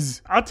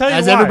was, I'll tell you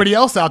as why. everybody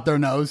else out there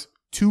knows,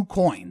 2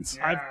 coins.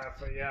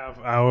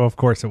 Oh, of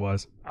course it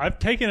was. I've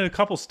taken a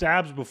couple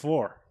stabs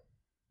before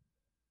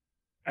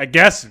at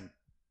guessing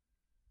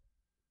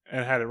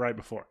and had it right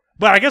before.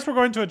 But I guess we're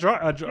going to a draw.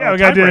 Yeah, we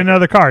got to do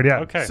another card. Yeah.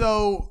 Okay.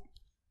 So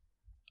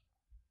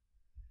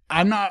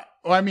I'm not.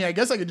 Well, I mean, I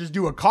guess I could just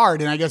do a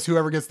card, and I guess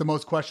whoever gets the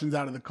most questions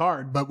out of the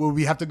card. But will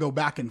we have to go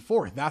back and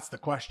forth? That's the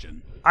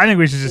question. I think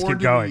we should just Or keep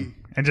do going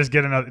and just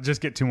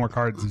get 2 more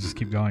cards and just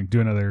keep going.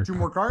 Do another. 2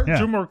 more cards. Yeah.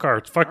 2 more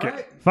cards. Fuck All it.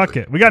 right. Fuck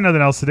it. We got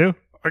nothing else to do.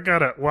 I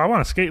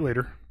want to skate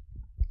later.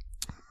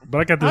 But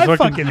I got this I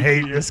fucking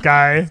hate this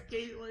guy.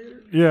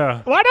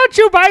 Yeah. Why don't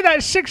you buy that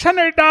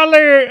 $600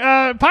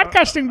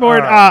 podcasting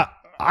board?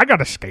 I got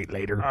to skate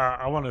later.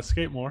 I want to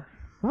skate more.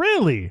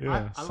 Really?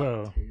 Yeah.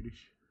 So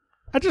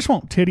I just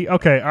won't titty.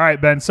 Okay. All right,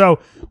 Ben. So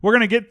we're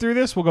going to get through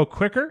this. We'll go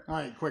quicker. All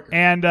right, quicker.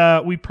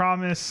 And we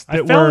promise I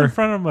that fell in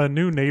front of a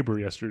new neighbor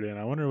yesterday, and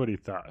I wonder what he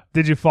thought.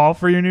 Did you fall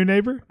for your new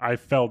neighbor? I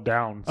fell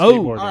down. Oh.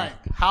 skateboarding. All right.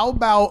 How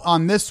about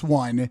on this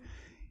one?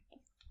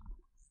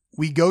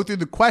 We go through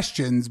the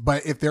questions,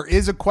 but if there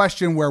is a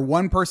question where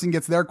one person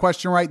gets their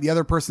question right, the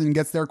other person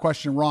gets their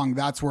question wrong,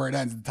 that's where it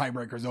ends. The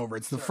tiebreaker's over.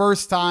 It's the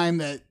first time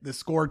that the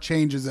score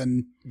changes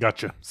and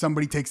Gotcha.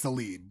 somebody takes the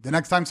lead. The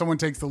next time someone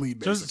takes the lead,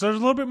 basically. So there's a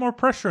little bit more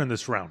pressure in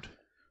this round.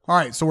 All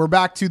right, so we're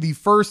back to the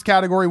first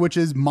category, which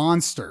is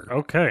monster.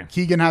 Okay.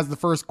 Keegan has the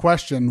first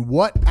question.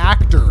 What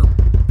actor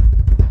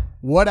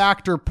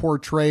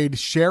portrayed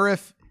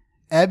Sheriff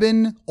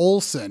Eben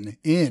Olson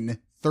in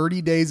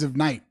 30 Days of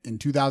Night in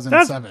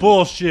 2007? That's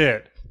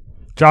bullshit.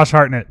 Josh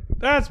Hartnett.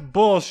 That's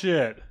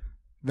bullshit.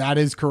 That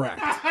is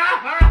correct.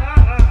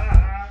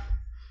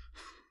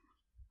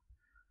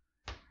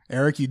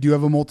 Eric, you do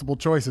have a multiple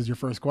choice as your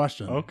first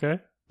question. Okay.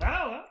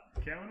 Can't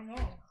win them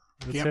all.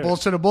 Can't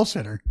bullshit a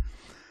bullshitter.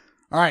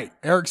 All right,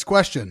 Eric's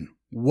question.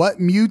 What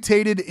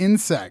mutated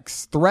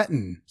insects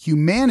threaten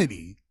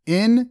humanity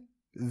in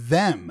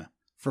Them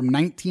from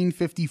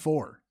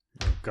 1954?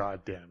 Oh,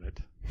 God damn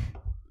it.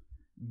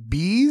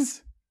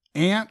 Bees,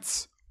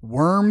 ants,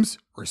 worms,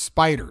 or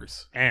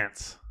spiders?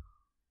 Ants.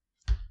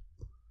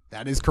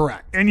 That is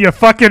correct. In your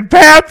fucking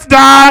pants,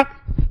 da!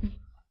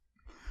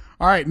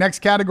 All right, next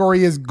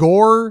category is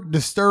gore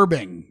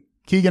disturbing.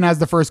 Keegan has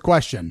the first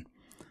question.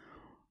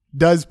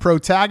 Does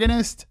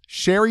protagonist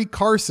Sherry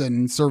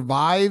Carson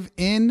survive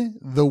in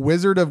The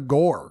Wizard of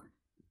Gore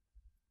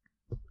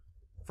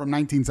from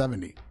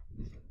 1970?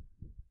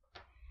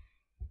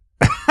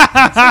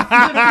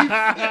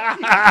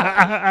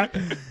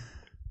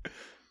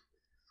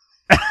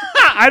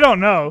 I don't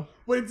know.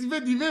 Wait, it's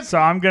 50-50. So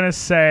I'm going to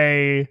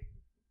say,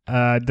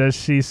 does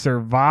she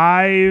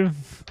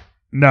survive?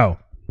 No.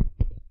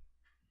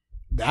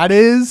 That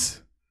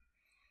is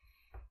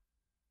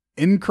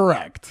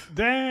incorrect.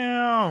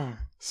 Damn.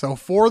 So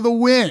for the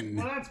win,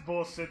 that's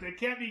bullshit. It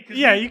can't be.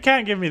 Yeah, you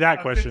can't give me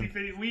that question.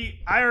 50-50.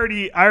 I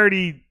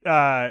already.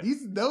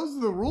 those are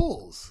the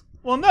rules.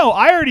 Well, no,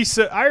 I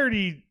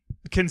already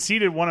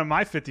conceded one of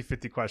my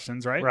 50-50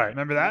 questions, right? Right.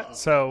 Remember that?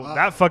 So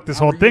that fucked this now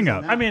whole we're thing using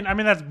up. that. I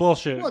mean that's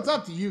bullshit. Well, it's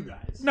up to you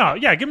guys. No,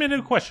 yeah, give me a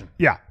new question.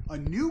 Yeah. A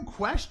new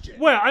question.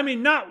 Well, I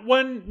mean not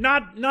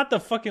the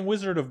fucking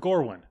Wizard of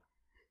Gore one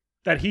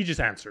that he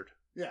just answered.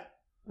 Yeah.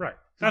 Right.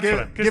 That's Give-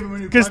 what I give him a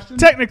new Because question.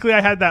 technically I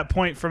had that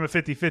point from a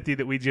 50-50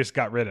 that we just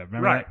got rid of.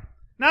 Remember Right. that?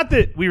 Not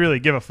that we really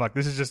give a fuck.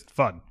 This is just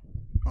fun.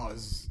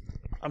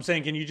 I'm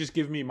saying, can you just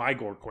give me my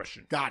Gore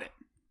question? Got it.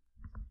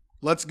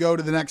 Let's go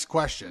to the next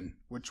question.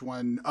 Which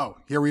one? Oh,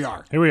 here we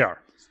are. Here we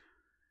are.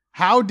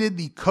 How did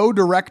the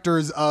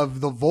co-directors of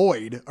The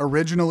Void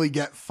originally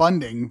get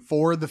funding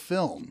for the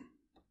film?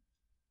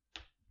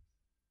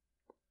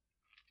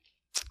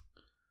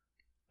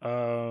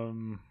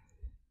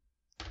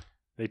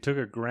 They took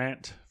a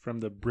grant from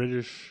the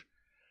British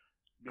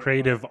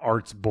Creative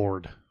Arts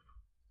Board.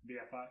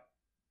 BFI.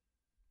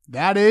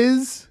 That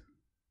is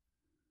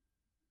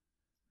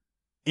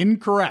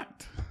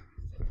incorrect.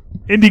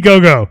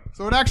 Indiegogo.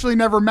 So it actually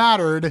never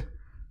mattered.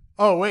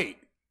 Oh, wait.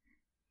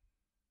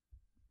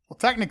 Well,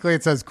 technically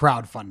it says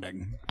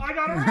crowdfunding. I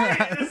got it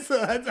right. So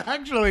that's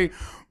actually,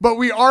 but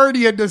we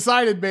already had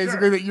decided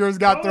basically that yours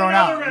got Go thrown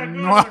another out. round,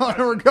 go Well,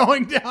 another we're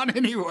going down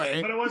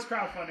anyway. But it was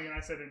crowdfunding, and I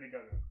said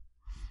Indiegogo.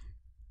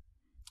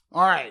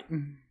 All right.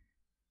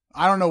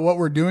 I don't know what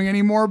we're doing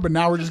anymore, but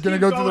now we're just going to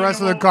go through the rest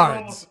of the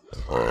cards.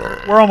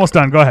 We're almost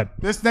done. Go ahead.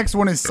 This next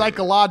one is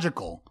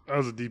psychological. That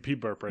was a DP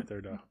burp right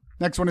there, though.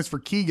 Next one is for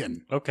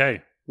Keegan.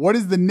 Okay. What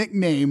is the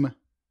nickname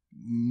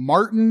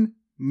Martin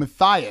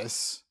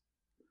Matthias?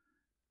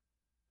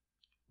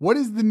 What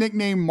is the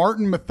nickname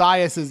Martin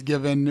Matthias is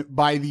given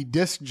by the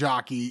disc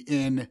jockey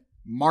in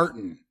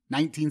Martin,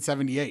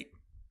 1978?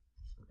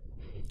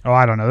 Oh,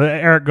 I don't know.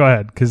 Eric, go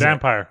ahead.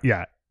 Vampire.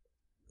 Yeah.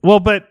 Well,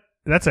 but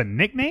that's a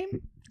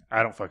nickname?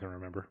 I don't fucking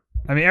remember.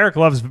 I mean, Eric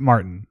loves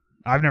Martin.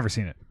 I've never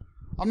seen it.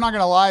 I'm not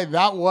gonna lie,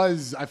 that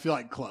was, I feel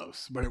like,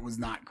 close, but it was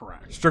not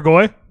correct.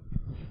 Strigoi?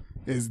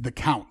 Is the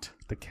Count.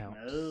 The Count.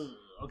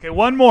 Okay,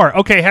 one more.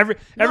 Okay,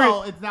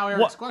 No, it's now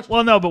Eric's question.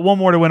 Well, no, but one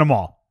more to win them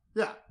all.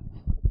 Yeah.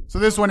 So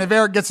this one, if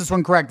Eric gets this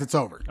one correct, it's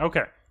over.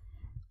 Okay.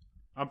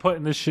 I'm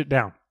putting this shit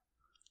down.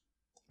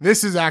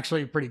 This is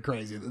actually pretty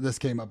crazy that this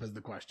came up as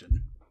the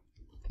question.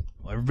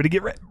 Well, everybody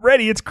get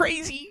ready. It's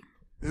crazy.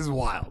 This is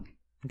wild.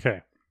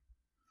 Okay.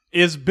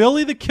 Is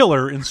Billy the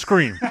Killer in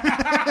Scream?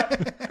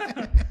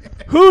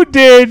 Who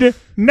did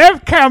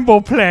Nev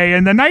Campbell play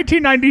in the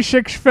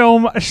 1996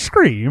 film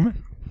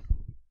Scream?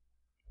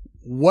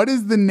 What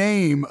is the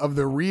name of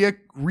the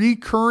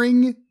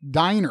recurring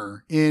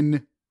diner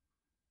in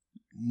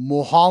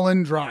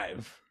Mulholland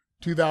Drive,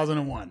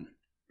 2001?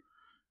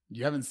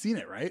 You haven't seen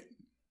it, right?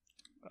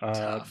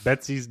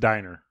 Betsy's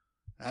Diner.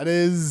 That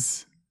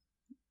is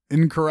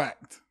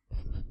incorrect.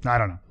 I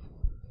don't know.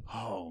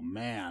 Oh,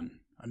 man.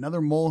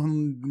 Another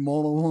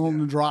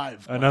Mulholland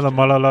Drive. Another question.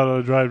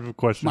 Mulholland Drive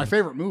question. My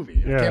favorite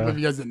movie. I Yeah. can't believe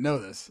you guys didn't know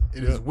this.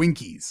 It is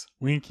Winkies.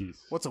 Winkies.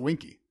 What's a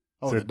Winky?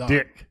 Oh, It's the a dog.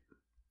 dick.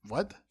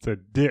 What? It's a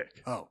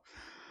dick. Oh.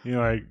 You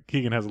know, like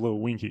Keegan has a little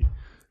winky.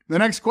 The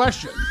next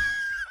question.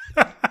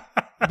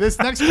 This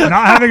next question.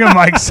 Not having a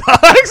mic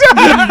sucks.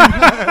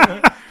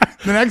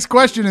 The next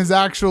question is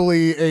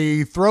actually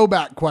a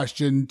throwback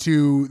question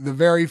to the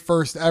very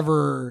first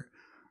ever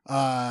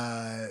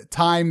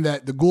time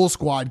that the Ghoul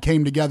Squad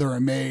came together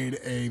and made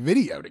a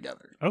video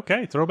together.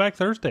 Okay, Throwback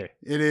Thursday.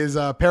 It is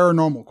a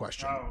paranormal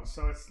question. Oh,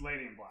 so it's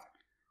Lady in Black.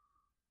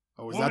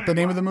 Oh, is Woman that the in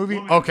name of the Black. movie?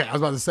 Woman in Okay, I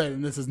was about to say,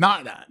 and this is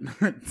not that.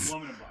 Woman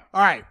in Black.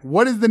 All right.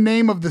 What is the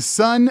name of the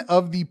son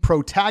of the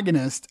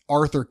protagonist,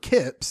 Arthur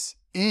Kipps,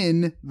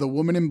 in The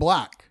Woman in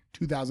Black,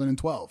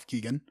 2012,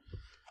 Keegan?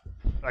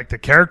 Like the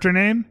character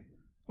name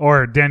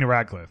or Daniel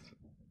Radcliffe?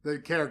 The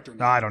character name.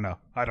 No, I don't know.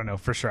 I don't know.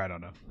 For sure, I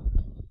don't know.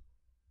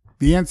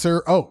 The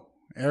answer,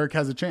 Eric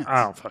has a chance.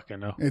 I don't fucking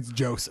know. It's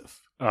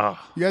Joseph. Oh.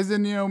 You guys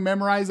didn't,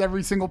 memorize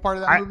every single part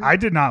of that movie? I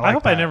did not like I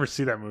hope that. I never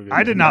see that movie.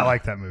 I did not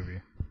like that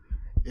movie.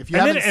 If you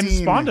And haven't then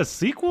seen, spawned a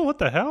sequel? What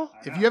the hell?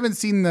 if you haven't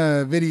seen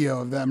the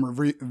video of them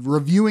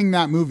reviewing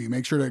that movie,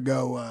 make sure to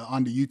go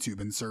onto YouTube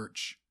and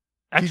search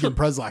Keegan Actually,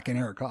 Preslak and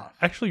Eric Hoff.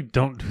 actually,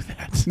 don't do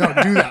that. No,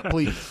 do that,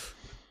 please.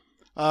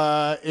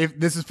 If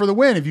this is for the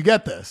win, if you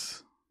get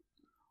this,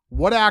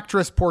 what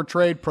actress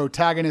portrayed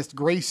protagonist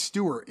Grace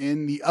Stewart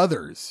in The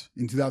Others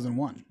in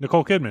 2001?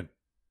 Nicole Kidman.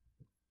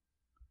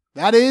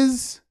 That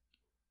is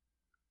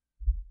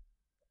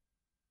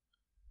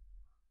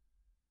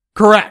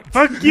correct.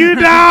 Fuck you,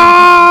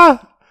 da!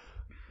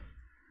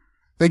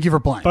 Thank you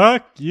for playing.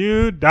 Fuck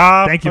you,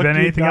 da. Thank you, Fuck Ben.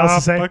 Anything else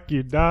to say? Fuck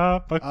you,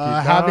 da. Fuck you,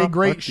 da. Have a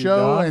great Fuck you, show,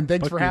 da. and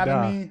thanks Fuck for you, having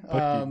da. me.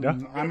 Fuck you, da.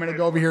 I'm going to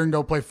go over here and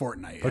go play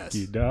Fortnite. Fuck Yes.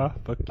 you, da.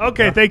 Fuck you,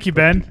 Okay, da. thank you,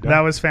 Ben. Fuck you, da. That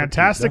was Fuck you,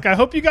 fantastic. da. I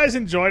hope you guys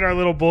enjoyed our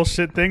little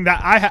bullshit thing.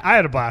 That I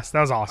had a blast. That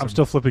was awesome. I'm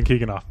still flipping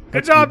Keegan off.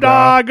 Good Fuck job, you,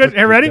 da. dog. Good. Fuck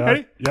Hey, you, ready? da.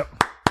 Ready? Yep.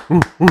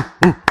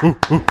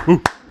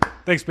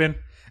 Thanks, Ben.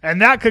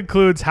 And that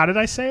concludes. How did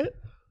I say it?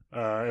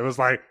 It was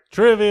like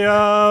trivia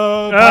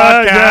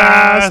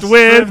Podcast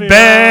with trivia,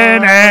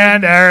 Ben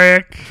and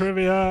Eric.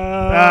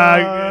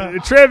 Trivia.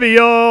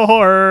 Trivial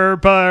horror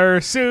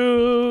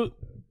pursuit.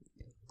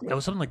 It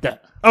was something like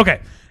that.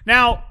 Okay.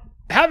 Now,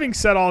 having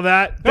said all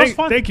that, was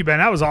fun. thank you, Ben.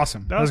 That was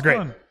awesome. That was great.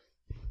 fun.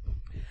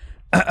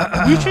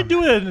 We should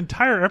do an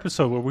entire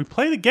episode where we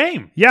play the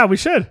game Yeah, we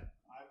should.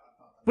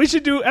 We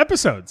should do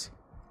episodes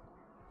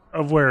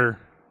of where.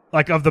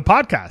 like of the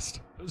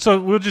podcast.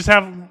 So we'll just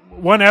have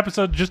one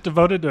episode just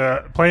devoted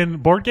to playing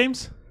board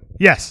games.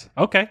 Yes.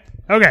 Okay.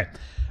 Okay.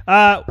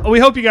 We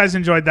hope you guys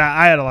enjoyed that.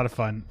 I had a lot of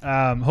fun.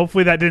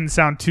 Hopefully that didn't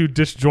sound too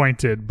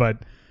disjointed, but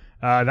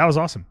that was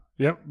awesome.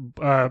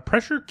 Yep.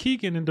 Pressure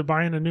Keegan into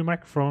buying a new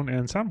microphone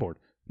and soundboard.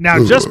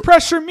 Now just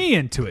pressure me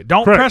into it.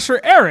 Don't Correct. pressure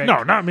Eric.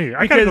 No, not me.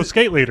 I gotta go Because-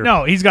 skate later.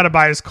 No, he's got to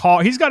buy his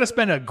car. He's got to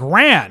spend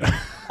 $1,000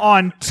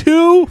 on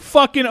 2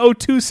 fucking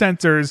O2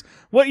 sensors.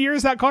 What year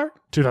is that car?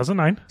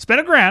 2009.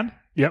 Spend $1,000.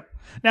 Yep.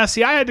 Now,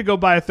 see, I had to go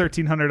buy a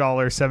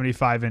 $1,300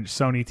 75-inch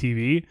Sony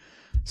TV.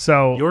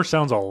 So, Yours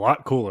sounds a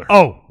lot cooler.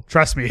 oh,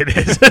 trust me, it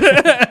is.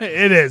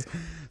 It is.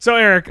 So,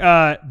 Eric,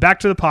 back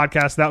to the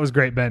podcast. That was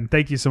great, Ben.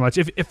 Thank you so much.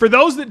 If for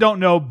those that don't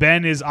know,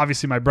 Ben is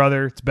obviously my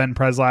brother. It's Ben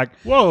Preslak.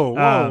 Whoa,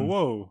 whoa, Um,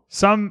 whoa.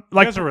 Some You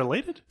like guys are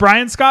related?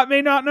 Brian Scott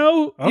may not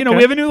know. You know, Okay.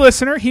 we have a new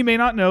listener. He may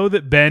not know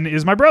that Ben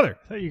is my brother.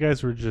 I thought you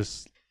guys were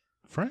just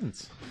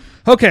friends.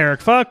 Okay,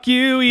 Eric. Fuck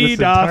you, This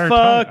E-Dog. entire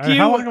Fuck time? you.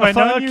 How long have I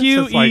known Fuck you? you,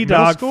 Since, like, middle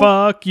E-Dog. school?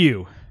 Fuck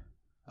you.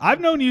 I've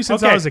known you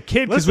since I was a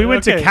kid because we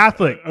went to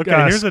Catholic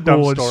here's a dumb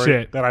school and story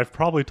shit. that I've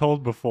probably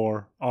told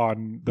before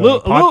on the A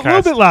podcast.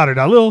 little bit louder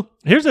now.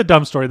 Here's a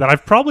dumb story that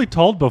I've probably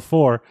told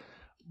before,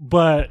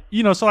 but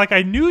so like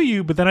I knew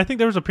you, but then I think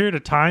there was a period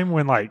of time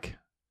when like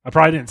I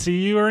probably didn't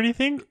see you or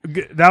anything.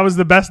 That was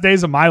the best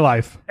days of my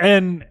life.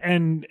 And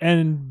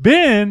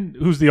Ben,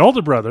 who's the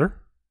older brother,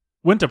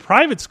 went to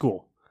private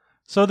school.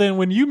 So then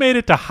when you made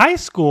it to high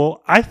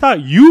school, I thought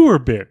you were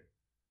Ben.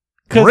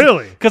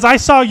 Really? Because I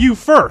saw you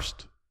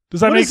first.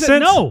 Does that make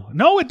sense?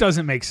 No, it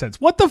doesn't make sense.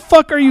 What the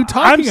fuck are you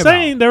talking about? I'm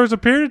saying there was a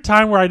period of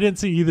time where I didn't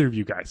see either of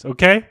you guys,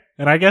 okay?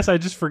 And I guess I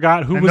just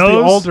forgot who was the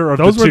older of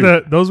the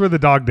two. Those were the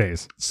dog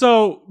days.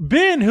 So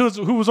Ben,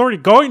 who was already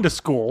going to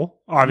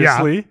school,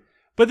 obviously,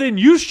 but then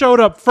you showed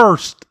up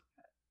first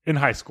in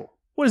high school.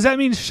 What does that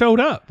mean, showed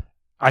up?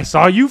 I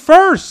saw you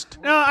first.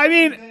 No, I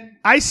mean,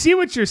 I see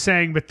what you're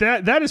saying, but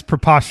that is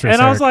preposterous.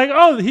 And Eric. I was like,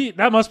 oh,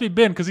 that must be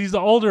Ben because he's the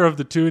older of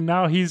the two, and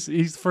now he's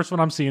the first one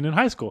I'm seeing in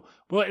high school.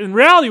 Well, in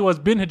reality, was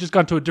Ben had just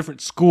gone to a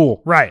different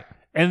school, right?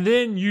 And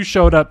then you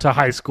showed up to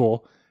high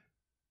school.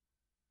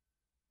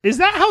 Is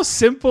that how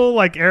simple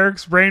like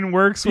Eric's brain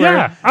works? Where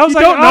yeah, I was you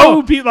like, don't know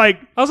who people like.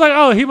 I was like,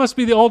 oh, he must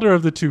be the older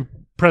of the two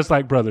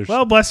Preslike brothers.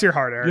 Well, bless your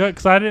heart, Eric. Yeah,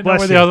 because I didn't know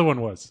where the other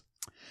one was.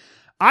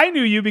 I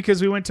knew you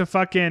because we went to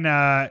fucking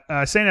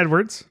St.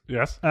 Edward's.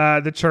 Yes.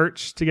 The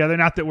church together.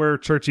 Not that we're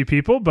churchy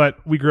people,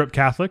 but we grew up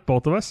Catholic,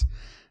 both of us.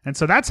 And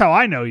so that's how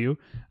I know you.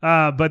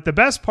 But the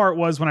best part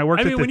was when I worked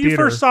at the theater. When you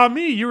first saw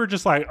me, you were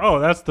just like, oh,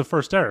 that's the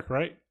first Eric,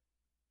 right?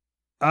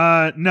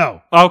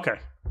 No. Okay.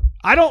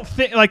 I don't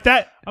think like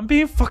that. I'm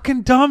being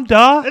fucking dumb,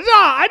 duh. No,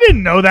 I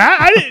didn't know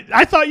that.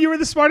 I thought you were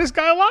the smartest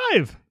guy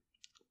alive.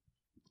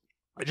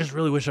 I just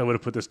really wish I would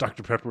have put this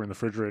Dr. Pepper in the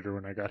refrigerator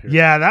when I got here.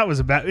 Yeah, that was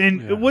a bad.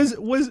 And it was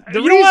the you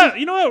reason. Know what?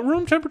 You know what?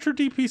 Room temperature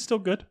DP is still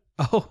good.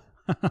 Oh,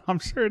 I'm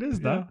sure it is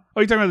though. Yeah.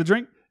 Oh, you talking about the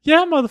drink?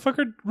 Yeah,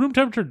 motherfucker. Room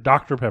temperature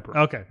Dr. Pepper.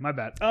 Okay, my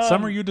bad.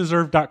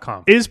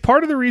 SummerYouDeserve.com. Is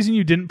part of the reason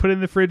you didn't put it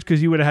in the fridge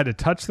because you would have had to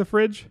touch the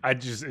fridge? It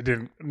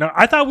didn't. No,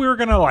 I thought we were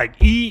gonna like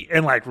eat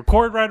and like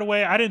record right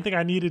away. I didn't think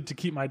I needed to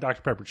keep my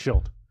Dr. Pepper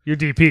chilled. Your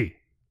DP.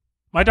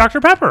 My Dr.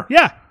 Pepper.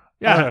 Yeah,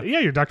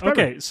 your Dr.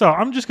 Pepper. Okay, so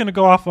I'm just gonna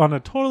go off on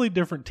a totally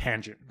different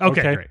tangent.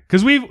 Okay, great.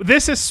 Because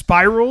this has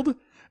spiraled.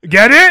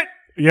 Get it?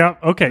 Yeah.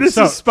 Okay. This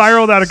has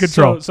spiraled out of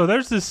control. So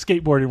there's this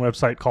skateboarding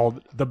website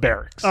called The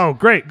Barracks. Oh,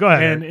 great. Go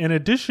ahead. And in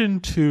addition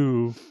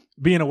to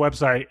being a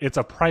website, it's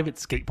a private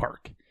skate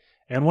park.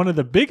 And one of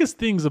the biggest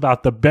things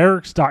about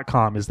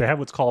thebarracks.com is they have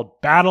what's called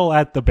Battle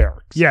at the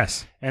Barracks.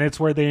 Yes. And it's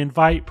where they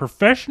invite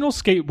professional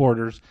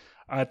skateboarders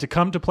to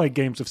come to play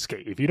games of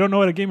skate. If you don't know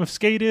what a game of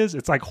skate is,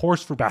 it's like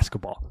horse for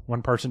basketball.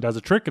 One person does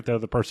a trick. If the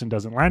other person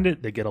doesn't land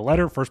it, they get a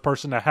letter. First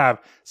person to have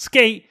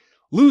skate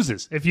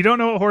loses. If you don't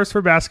know what horse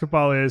for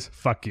basketball is,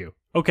 fuck you.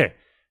 Okay.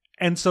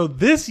 And so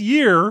this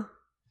year,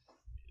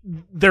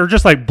 they're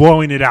just like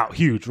blowing it out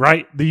huge,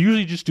 right? They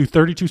usually just do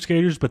 32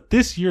 skaters, but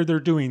this year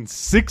they're doing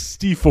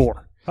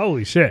 64.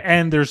 Holy shit.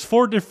 And there's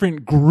 4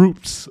 different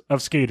groups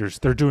of skaters.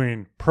 They're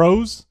doing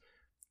pros,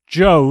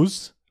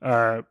 Joes,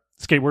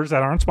 skateboarders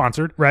that aren't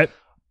sponsored. Right.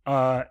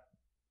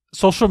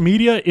 Social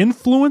media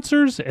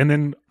influencers, and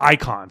then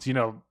icons,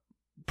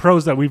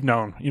 pros that we've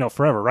known,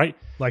 forever, right?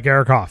 Like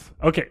Eric Hoff.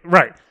 Okay,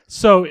 right.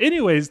 So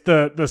anyways,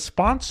 the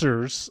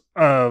sponsors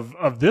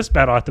of this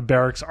Battle at the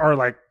Barracks are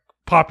like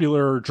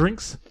popular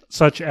drinks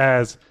such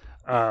as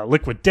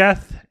Liquid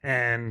Death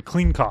and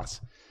Clean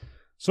Cost.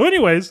 So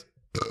anyways,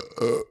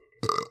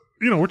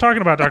 we're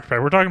talking about Dr.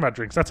 Pepper. We're talking about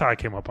drinks. That's how I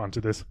came up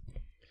onto this.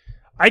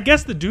 I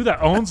guess the dude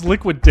that owns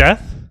Liquid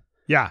Death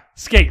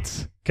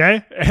skates.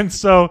 Okay. And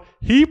so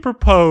he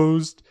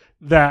proposed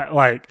that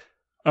like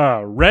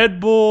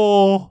Red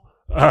Bull,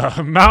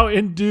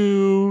 Mountain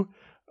Dew,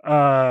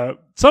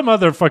 some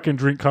other fucking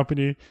drink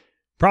company.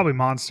 Probably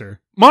Monster,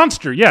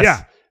 yes.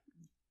 Yeah.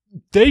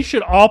 They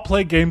should all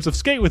play games of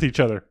skate with each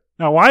other.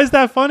 Now, why is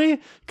that funny?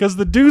 Because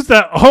the dudes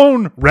that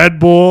own Red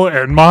Bull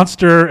and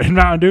Monster and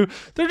Mountain Dew,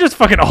 they're just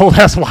fucking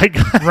old-ass white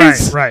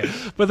guys. Right.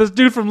 But this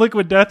dude from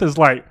Liquid Death is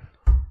like,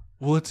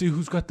 well, let's see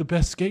who's got the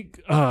best skate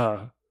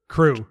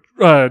crew.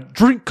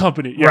 Drink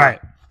company. Yeah. Right.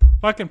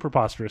 Fucking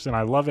preposterous, and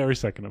I love every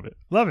second of it.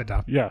 Love it,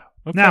 Dom. Yeah.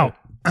 Okay. Now,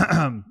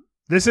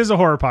 this is a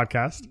horror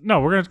podcast.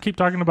 No, we're going to keep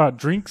talking about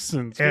drinks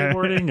and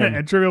skateboarding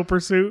and Trivial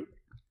Pursuit.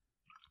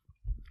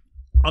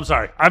 I'm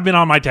sorry. I've been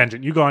on my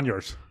tangent. You go on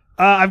yours.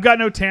 I've got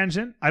no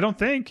tangent, I don't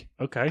think.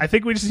 Okay. I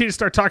think we just need to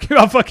start talking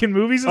about fucking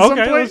movies at some point.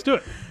 Okay, let's do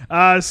it.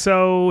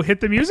 So hit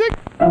the music.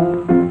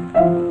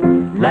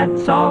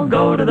 Let's all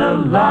go to the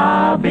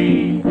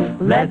lobby.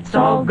 Let's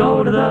all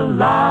go to the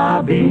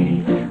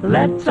lobby.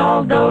 Let's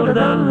all go to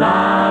the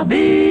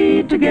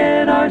lobby to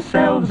get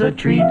ourselves a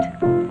treat.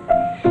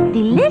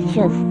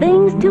 Delicious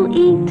things to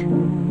eat.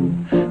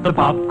 The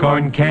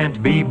popcorn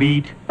can't be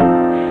beat.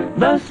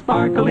 The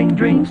sparkling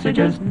drinks are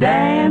just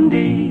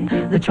dandy.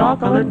 The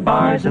chocolate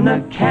bars and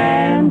the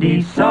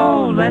candy.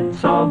 So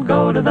let's all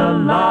go to the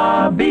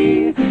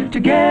lobby to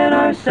get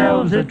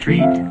ourselves a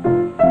treat.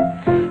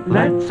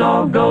 Let's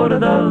all go to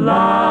the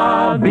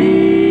lobby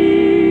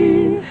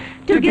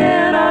to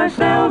get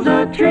ourselves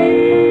a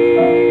treat.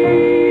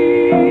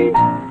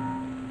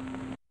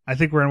 I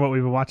think we're in what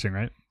we've been watching,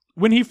 right?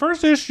 When he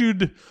first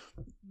issued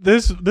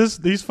this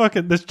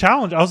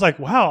challenge, I was like,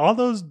 wow, all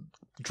those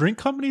drink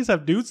companies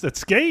have dudes that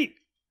skate,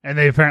 and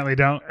they apparently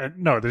don't.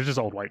 No, they're just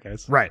old white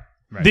guys. Right.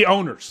 The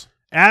owners,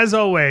 as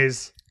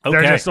always,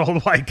 they're just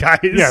old white guys.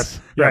 Yes.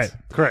 Right.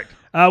 Correct.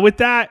 With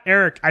that,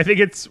 Eric, I think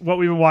it's what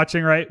we've been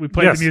watching. Right. We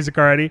played the music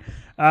already.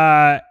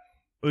 Do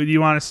you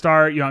want to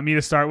start? You want me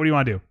to start? What do you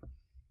want to do?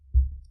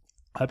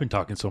 I've been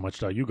talking so much,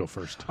 Dot. You go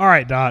first. All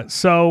right, Dot.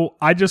 So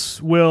I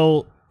just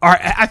will. All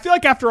right. I feel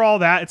like after all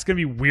that, it's going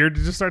to be weird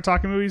to just start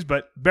talking movies,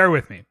 but bear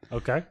with me.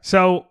 Okay.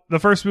 So the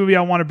first movie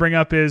I want to bring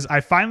up is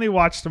I finally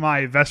watched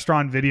my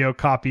Vestron video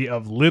copy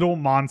of Little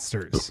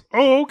Monsters.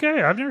 Oh,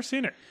 okay. I've never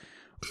seen it.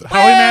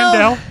 Howie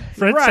Mandel,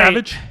 Fred Right.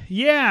 Savage,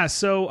 Yeah.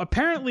 So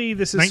apparently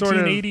this is sort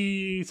of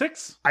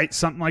 1986.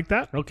 something like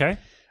that. Okay.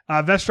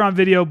 Vestron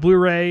video,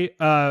 Blu-ray.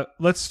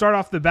 Let's start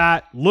off the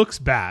bat. Looks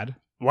bad,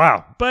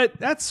 Wow. but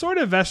that's sort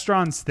of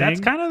Vestron's thing. That's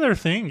kind of their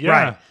thing. Yeah.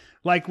 Right.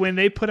 Like when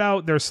they put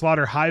out their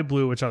Slaughter High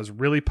Blue, which I was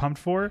really pumped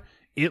for,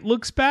 it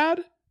looks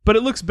bad, but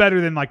it looks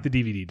better than like the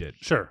DVD did.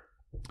 Sure.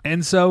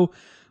 And so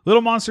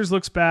Little Monsters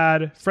looks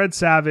bad. Fred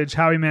Savage,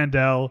 Howie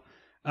Mandel.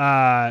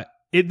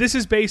 This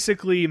is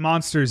basically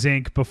Monsters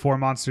Inc. before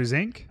Monsters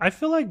Inc. I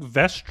feel like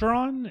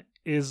Vestron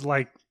is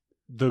like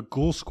the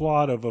Ghoul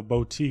Squad of a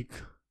boutique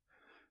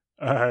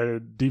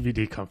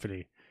DVD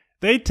company.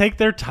 They take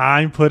their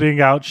time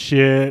putting out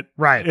shit.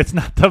 Right. It's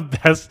not the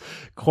best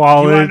You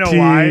quality. want to know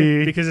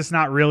why? Because it's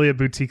not really a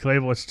boutique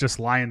label. It's just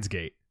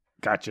Lionsgate.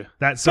 Gotcha.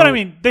 That's But I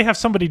mean, they have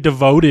somebody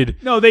devoted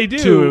no, they do.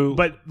 to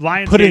But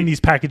Lionsgate, putting these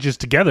packages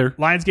together.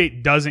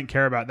 Lionsgate doesn't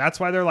care about it. That's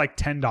why they're like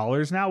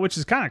 $10 now, which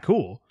is kind of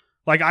cool.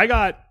 Like I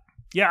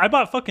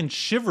bought fucking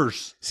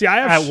Shivers I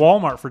have at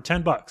Walmart for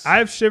 $10. I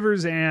have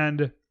Shivers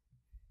and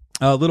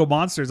Little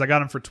Monsters. I got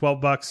them for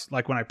 $12,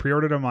 like when I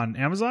pre-ordered them on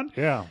Amazon.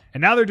 Yeah.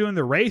 And now they're doing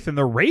the Wraith, and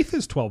the Wraith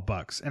is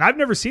 $12. And I've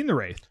never seen the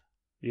Wraith.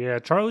 Yeah,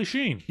 Charlie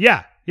Sheen.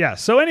 Yeah.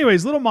 So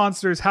anyways, Little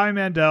Monsters, Howie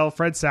Mandel,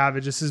 Fred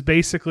Savage. This is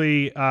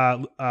basically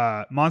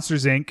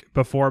Monsters Inc.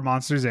 before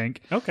Monsters Inc.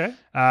 Okay.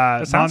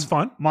 That sounds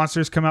fun.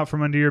 Monsters come out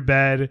from under your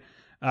bed.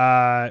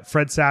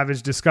 Fred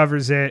Savage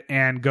discovers it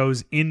and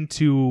goes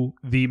into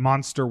the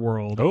monster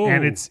world. Oh.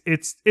 And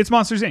it's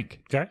Monsters Inc.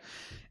 Okay.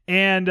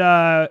 And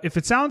if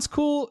it sounds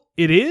cool,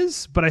 it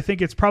is, but I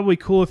think it's probably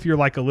cool if you're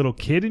like a little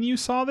kid and you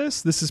saw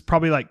this. This is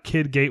probably like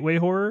kid gateway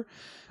horror.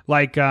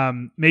 Like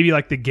maybe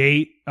like The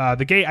Gate.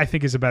 The Gate I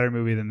think is a better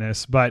movie than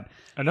this, but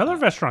Another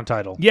Vestron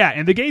title. yeah,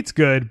 and The Gate's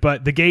good,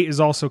 but The Gate is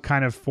also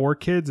kind of for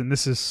kids and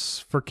this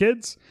is for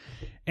kids.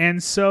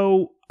 And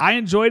so I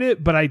enjoyed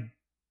it, but I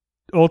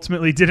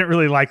ultimately didn't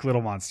really like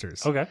Little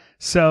Monsters. Okay.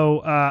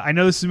 So I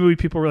know this is a movie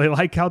people really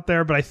like out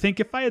there, but I think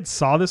if I had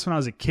saw this when I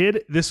was a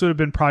kid, this would have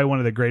been probably one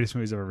of the greatest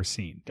movies I've ever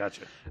seen.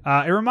 Gotcha.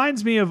 It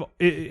reminds me of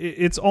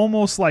it's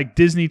almost like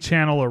Disney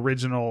Channel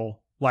original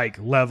like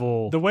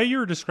level. The way you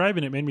were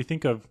describing it made me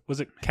think of, was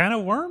it Can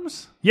of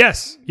Worms?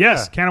 Yes,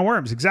 Yeah. Can of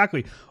Worms,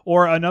 exactly.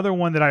 Or another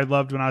one that I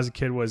loved when I was a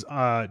kid was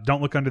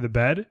Don't Look Under the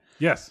Bed.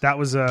 Yes. That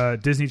was a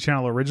Disney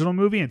Channel original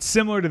movie, and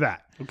similar to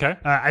that. Okay.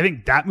 I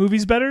think that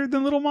movie's better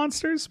than Little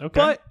Monsters. Okay.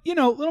 But,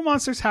 Little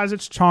Monsters has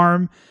its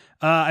charm.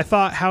 I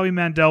thought Howie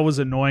Mandel was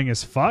annoying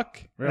as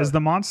fuck Really? as the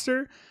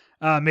monster.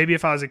 Maybe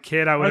if I was a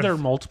kid, I would Are there have...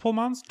 multiple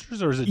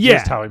monsters, or is it Yeah.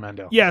 just Howie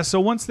Mandel? Yeah,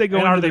 so once they go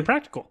And into are they the-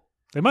 practical?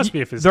 They must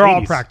be if it's They're all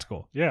 80s.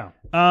 practical. Yeah.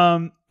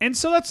 And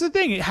so that's the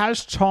thing. It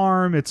has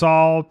charm. It's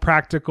all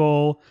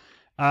practical.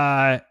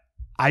 I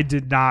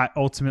did not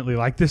ultimately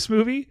like this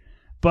movie,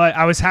 but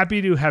I was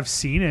happy to have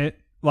seen it.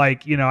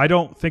 Like, I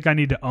don't think I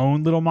need to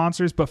own Little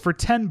Monsters, but for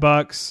 $10,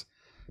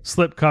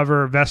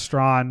 slipcover,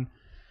 Vestron,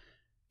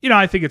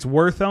 I think it's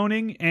worth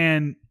owning.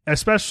 And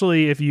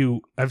especially if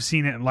you have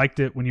seen it and liked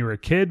it when you were a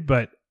kid,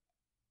 but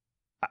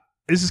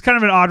this is kind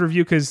of an odd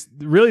review because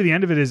really the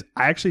end of it is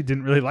I actually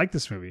didn't really like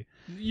this movie.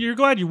 You're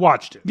glad you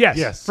watched it.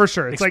 Yes, for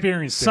sure. It's like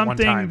Experienced it one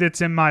something time.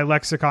 that's in my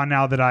lexicon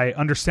now that I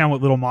understand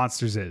what Little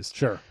Monsters is,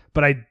 Sure.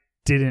 but I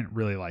didn't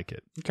really like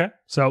it. Okay.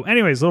 So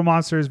anyways, Little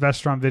Monsters,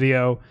 Vestron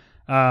video,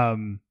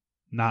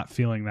 not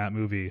feeling that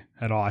movie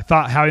at all. I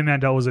thought Howie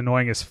Mandel was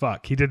annoying as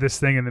fuck. He did this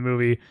thing in the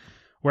movie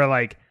where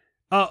like,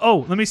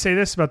 let me say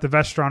this about the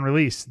Vestron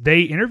release.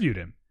 They interviewed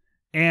him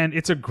and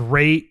it's a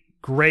great,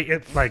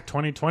 Like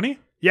 2020?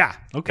 yeah.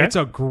 Okay. It's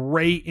a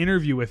great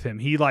interview with him.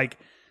 He like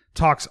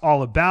talks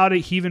all about it.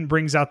 He even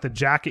brings out the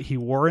jacket he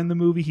wore in the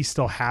movie. He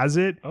still has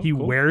it. Oh, He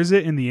cool. wears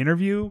it in the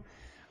interview.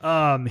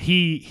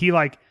 He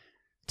like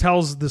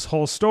tells this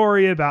whole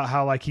story about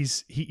how like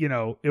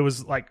it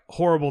was like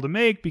horrible to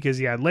make because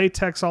he had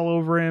latex all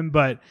over him,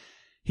 but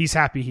he's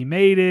happy he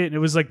made it. And it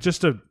was like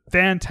just a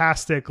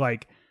fantastic,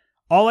 like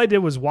all I did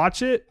was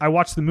watch it. I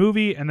watched the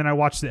movie and then I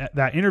watched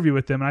that interview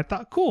with them and I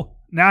thought, cool.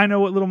 Now I know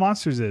what Little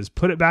Monsters is.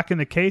 Put it back in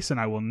the case and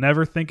I will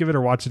never think of it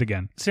or watch it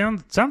again.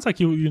 Sounds like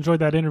you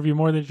enjoyed that interview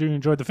more than you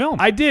enjoyed the film.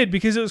 I did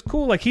because it was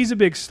cool. Like he's a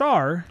big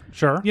star,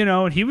 Sure.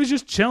 and he was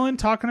just chilling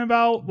talking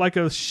about like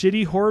a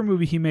shitty horror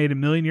movie he made a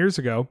million years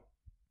ago.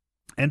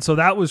 And so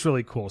that was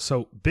really cool.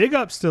 So big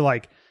ups to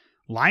like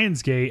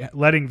Lionsgate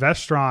letting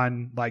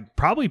Vestron like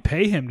probably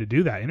pay him to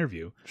do that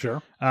interview.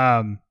 Sure.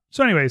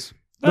 So anyways,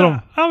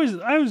 I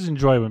always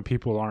enjoy when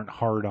people aren't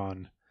hard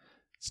on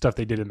stuff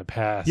they did in the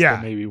past Yeah.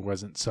 that maybe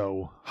wasn't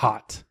so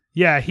hot.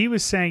 yeah, he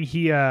was saying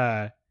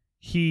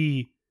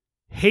he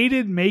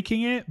hated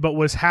making it, but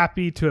was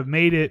happy to have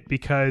made it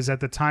because at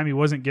the time he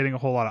wasn't getting a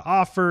whole lot of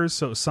offers.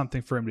 So it was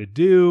something for him to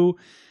do.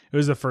 It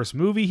was the first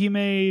movie he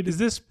made. Is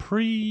this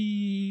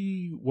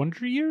pre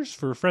Wonder Years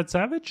for Fred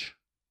Savage?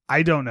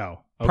 I don't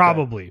know.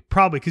 Okay.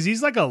 Probably because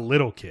he's like a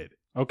little kid.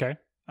 Okay.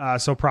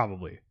 So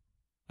probably.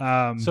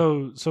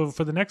 So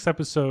for the next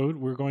episode,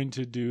 we're going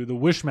to do the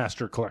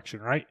Wishmaster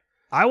collection, right?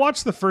 I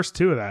watched the first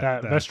 2 of that.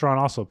 That Vestron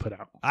also put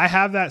out. I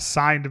have that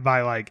signed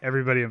by like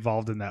every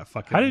involved in that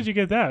fucking. How did you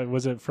get that?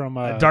 Was it from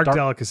Dark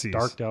Delicacies?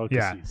 Dark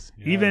Delicacies.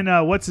 Yeah. Even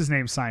what's his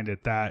name signed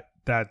it? That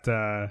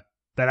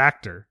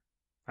actor.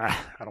 I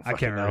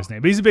can't remember his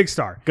name, but he's a big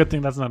star. Good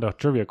thing that's not a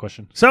trivia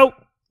question. So,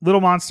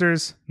 Little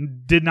Monsters,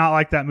 did not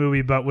like that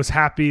movie, but was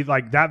happy.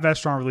 Like that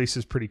Vestron release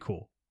is pretty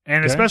cool,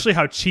 and especially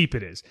how cheap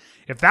it is.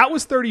 If that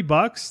was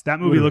 $30, that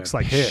movie looks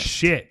like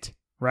shit,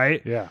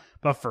 right? Yeah.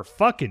 But for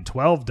fucking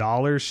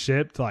 $12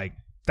 shipped, like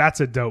that's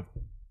a dope.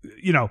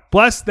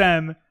 Bless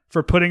them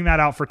for putting that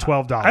out for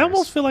 $12. I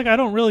almost feel like I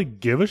don't really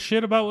give a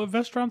shit about what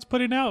Vestron's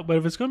putting out, but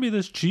if it's going to be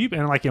this cheap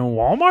and like in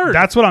Walmart,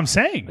 that's what I'm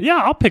saying. Yeah,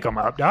 I'll pick them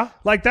up, yeah.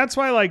 Like that's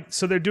why,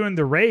 so they're doing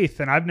The Wraith,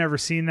 and I've never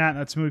seen that. And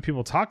that's a movie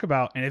people talk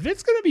about. And if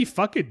it's going to be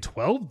fucking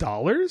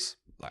 $12,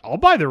 I'll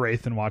buy The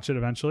Wraith and watch it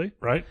eventually.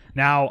 Right.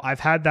 Now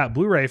I've had that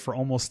Blu-ray for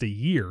almost a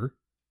year,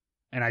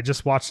 and I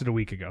just watched it a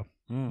week ago.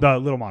 The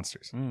Little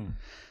Monsters.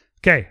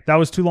 Okay, that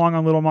was too long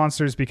on Little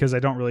Monsters because I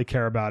don't really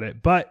care about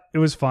it, but it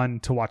was fun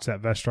to watch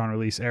that Vestron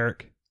release,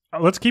 Eric.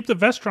 Let's keep the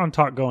Vestron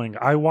talk going.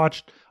 I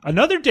watched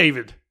another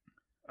David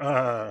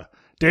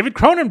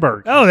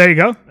Cronenberg. Oh, there you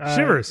go.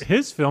 Shivers.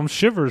 His film,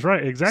 Shivers,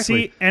 right,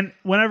 exactly. See, and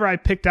whenever I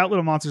picked out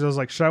Little Monsters, I was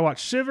like, should I watch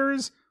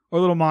Shivers or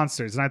Little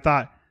Monsters? And I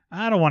thought,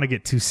 I don't want to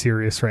get too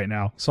serious right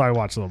now, so I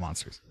watched Little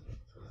Monsters.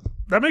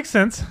 That makes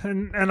sense,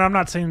 and I'm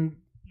not saying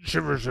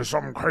Shivers is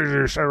some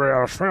crazy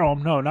serious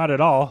film. No, not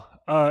at all.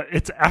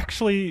 It's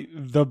actually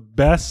the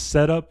best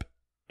setup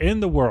in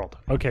the world.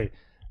 Okay,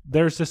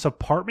 there's this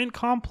apartment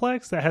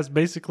complex that has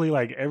basically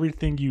like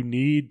everything you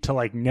need to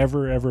like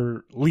never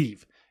ever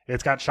leave.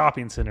 It's got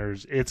shopping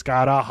centers. It's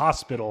got a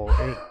hospital.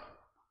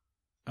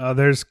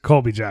 There's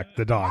Colby Jack,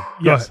 the dog.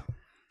 Yes.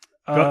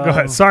 Go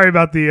ahead. Sorry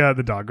about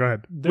the dog. Go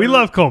ahead. We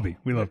love Colby.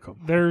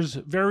 There's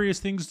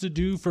various things to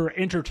do for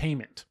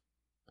entertainment.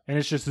 And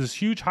it's just this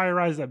huge high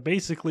rise that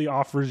basically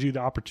offers you the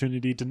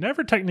opportunity to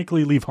never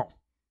technically leave home.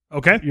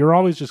 Okay. You're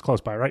always just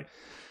close by, right?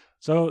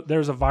 So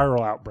there's a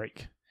viral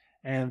outbreak.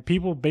 And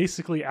people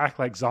basically act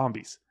like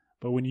zombies.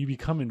 But when you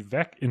become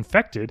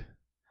infected,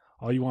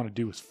 all you want to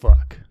do is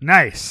fuck.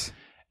 Nice.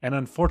 And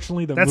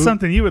unfortunately, that's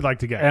something you would like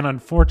to get. And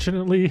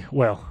unfortunately,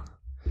 well,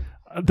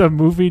 the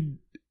movie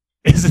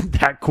isn't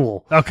that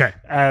cool. Okay.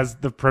 As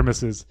the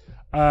premises.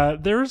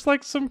 There's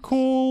like some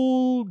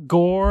cool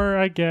gore,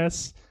 I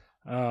guess.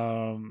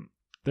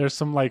 There's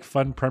some like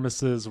fun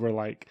premises where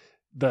like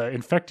the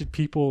infected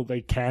people,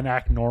 they can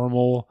act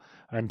normal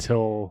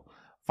until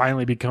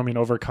finally becoming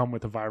overcome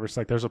with the virus.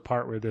 Like there's a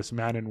part where this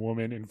man and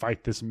woman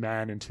invite this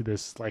man into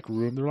this like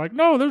room. They're like,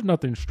 no, there's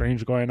nothing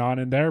strange going on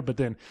in there. But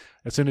then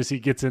as soon as he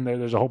gets in there,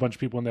 there's a whole bunch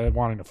of people in there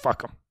wanting to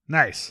fuck him.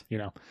 Nice.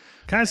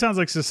 Kind of sounds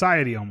like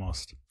Society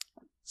almost.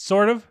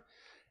 Sort of.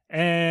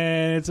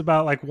 And it's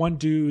about like one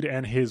dude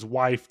and his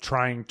wife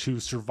trying to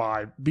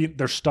survive.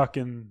 They're stuck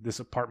in this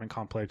apartment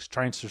complex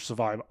trying to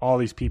survive. All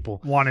these people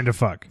wanting to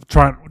fuck,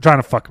 trying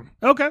to fuck him.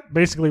 Okay,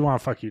 basically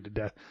want to fuck you to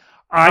death.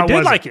 I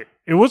did like it.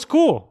 It was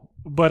cool,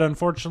 but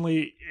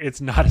unfortunately,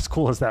 it's not as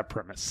cool as that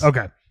premise.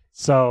 Okay,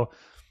 so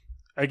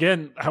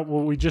again,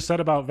 what we just said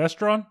about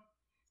Vestron,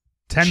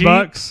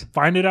 $10.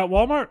 Find it at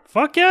Walmart.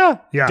 Fuck yeah,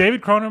 yeah.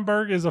 David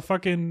Cronenberg is a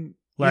fucking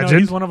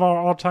legend. He's one of our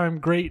all-time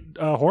great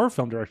horror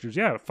film directors.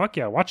 Yeah, fuck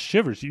yeah. Watch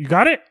Shivers. You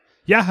got it?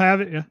 Yeah, I have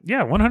it.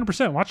 Yeah,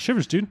 100%. Watch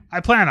Shivers, dude. I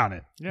plan on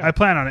it. Yeah. I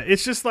plan on it.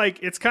 It's just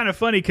like, it's kind of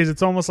funny because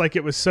it's almost like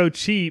it was so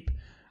cheap.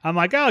 I'm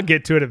like, I'll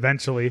get to it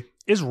eventually.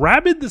 Is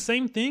Rabid the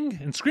same thing?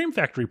 And Scream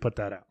Factory put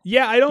that out.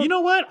 Yeah, I don't. You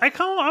know what? I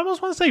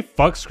almost want to say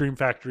fuck Scream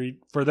Factory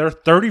for their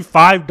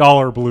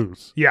 $35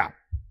 blues. Yeah.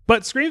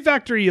 But Scream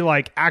Factory,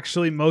 like,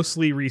 actually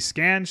mostly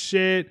rescan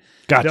shit.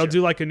 Gotcha. They'll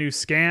do, like, a new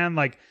scan.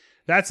 Like,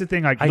 that's the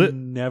thing. Like, I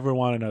never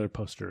want another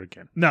poster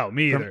again. No,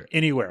 me either. From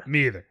anywhere.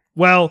 Me either.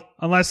 Well,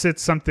 unless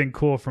it's something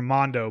cool from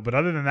Mondo. But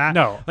other than that,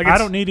 no. Like, I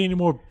don't need any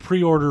more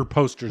pre-order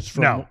posters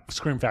from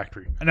Scream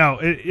Factory. No,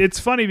 it's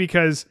funny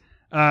because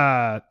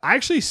I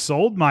actually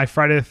sold my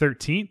Friday the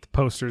 13th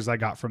posters I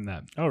got from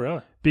them. Oh,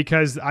 really?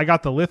 Because I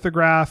got the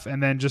lithograph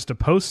and then just a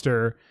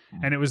poster,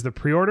 and it was the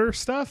pre-order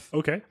stuff.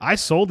 Okay. I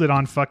sold it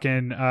on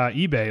fucking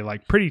eBay,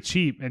 like pretty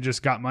cheap, and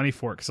just got money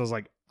for it because I was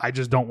like, I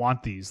just don't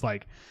want these.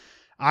 Like,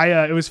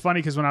 it was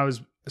funny because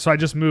I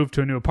just moved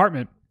to a new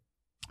apartment,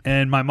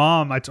 and my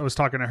mom, I was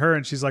talking to her,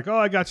 and she's like, oh,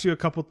 I got you a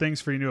couple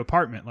things for your new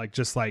apartment, like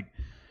just like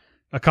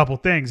a couple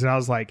things. And I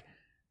was like,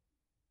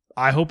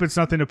 I hope it's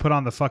nothing to put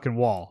on the fucking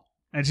wall.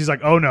 And she's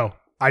like, oh no,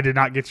 I did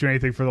not get you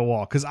anything for the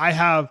wall. Cause I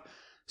have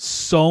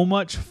so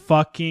much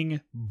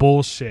fucking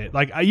bullshit.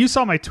 Like you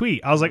saw my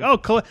tweet. I was like,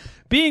 oh,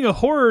 being a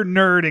horror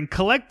nerd and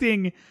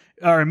collecting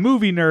or a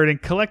movie nerd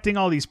and collecting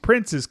all these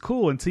prints is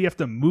cool until you have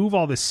to move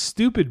all this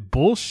stupid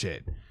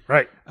bullshit.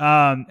 Right.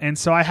 And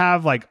so I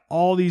have like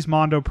all these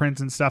Mondo prints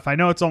and stuff. I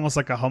know it's almost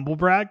like a humble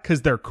brag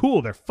because they're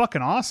cool. They're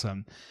fucking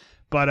awesome.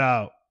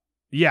 But,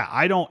 yeah,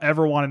 I don't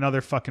ever want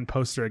another fucking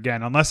poster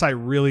again unless I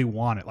really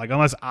want it. Like,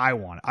 unless I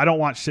want it. I don't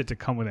want shit to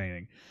come with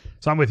anything.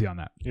 So I'm with you on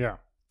that. Yeah.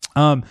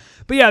 But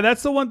yeah,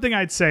 that's the one thing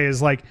I'd say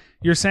is like,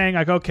 you're saying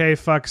like, okay,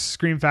 fuck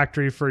Scream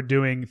Factory for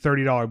doing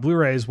 $30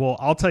 Blu-rays. Well,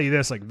 I'll tell you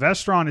this, like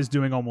Vestron is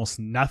doing almost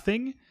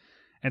nothing.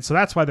 And so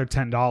that's why they're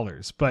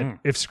 $10. But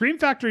if Scream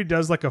Factory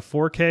does like a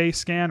 4K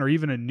scan or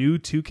even a new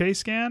 2K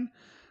scan,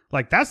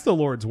 like that's the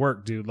Lord's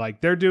work, dude.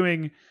 Like they're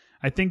doing,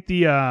 I think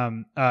the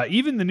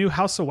even the new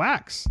House of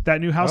Wax,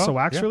 that new House of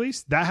Wax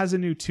release, that has a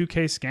new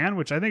 2K scan,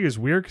 which I think is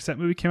weird because that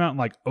movie came out in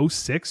like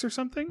 06 or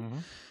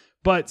something.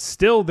 But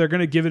still, they're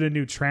going to give it a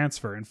new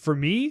transfer. And for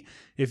me,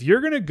 if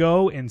you're going to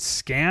go and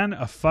scan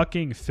a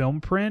fucking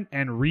film print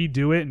and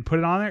redo it and put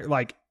it on there,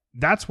 like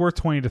that's worth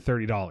 $20 to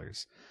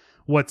 $30.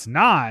 What's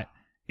not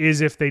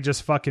is if they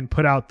just fucking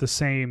put out the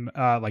same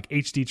like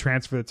HD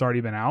transfer that's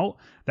already been out.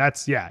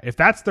 That's, yeah, if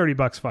that's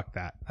 $30, fuck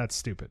that. That's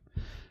stupid.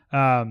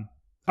 All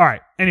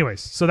right.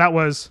 Anyways, so that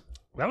was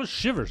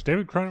Shivers.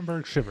 David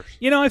Cronenberg Shivers.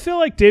 You know, I feel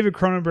like David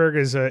Cronenberg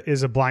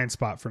is a blind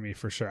spot for me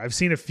for sure. I've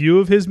seen a few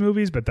of his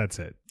movies, but that's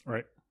it.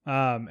 Right.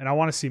 And I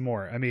want to see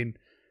more. I mean,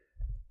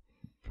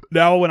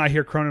 now when I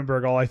hear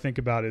Cronenberg, all I think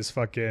about is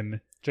fucking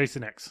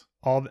Jason X.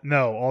 All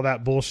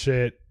that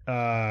bullshit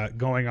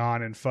going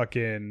on in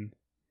fucking,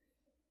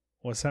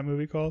 what's that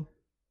movie called?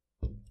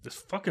 This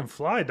fucking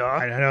fly,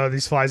 dog. I know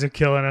these flies are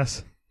killing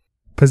us.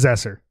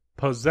 Possessor.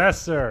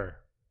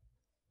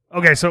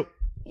 Okay, so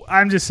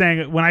I'm just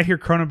saying when I hear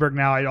Cronenberg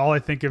now, all I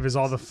think of is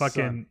all the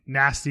fucking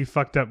nasty,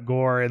 fucked up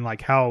gore and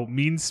like how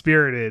mean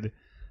spirited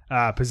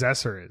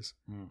Possessor is,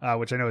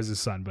 which I know is his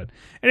son. But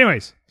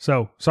anyways,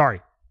 so sorry,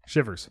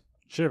 Shivers,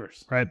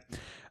 right?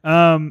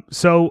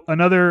 So I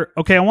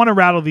want to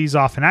rattle these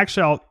off, and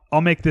actually, I'll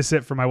make this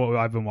it for what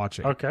I've been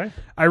watching. Okay.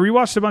 I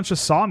rewatched a bunch of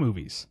Saw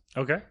movies.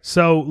 Okay.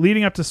 So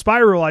leading up to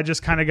Spiral, I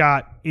just kind of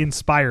got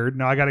inspired.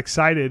 No, I got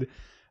excited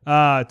to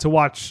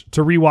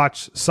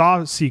rewatch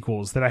Saw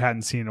sequels that I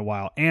hadn't seen in a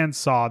while, and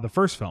Saw the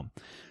first film.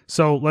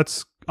 So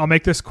I'll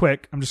make this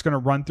quick. I'm just going to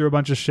run through a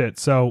bunch of shit.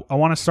 So I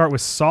want to start with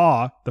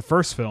Saw, the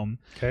first film.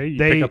 Okay,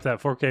 pick up that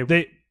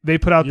 4K. They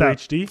put out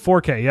UHD? that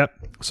 4K, yep.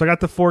 So I got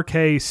the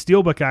 4K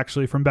Steelbook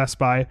actually from Best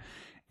Buy.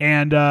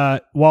 And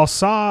while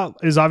Saw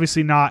is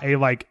obviously not a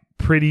like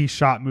pretty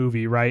shot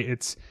movie, right?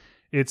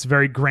 It's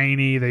very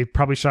grainy. They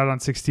probably shot it on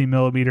 16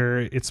 millimeter.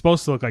 It's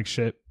supposed to look like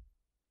shit.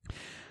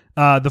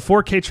 The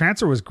 4K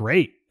transfer was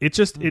great. It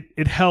just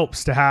it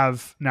helps to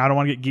have, now I don't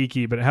want to get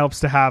geeky, but it helps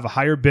to have a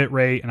higher bit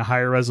rate and a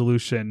higher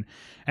resolution.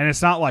 And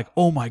it's not like,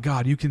 oh my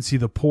God, you can see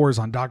the pores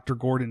on Dr.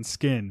 Gordon's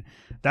skin.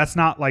 That's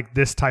not like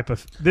this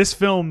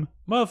film.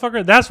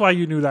 Motherfucker, that's why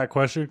you knew that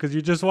question, because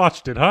you just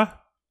watched it, huh?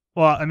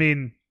 Well, I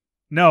mean,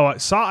 no,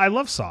 I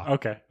love Saw.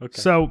 Okay.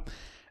 So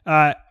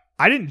I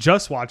didn't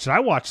just watch it. I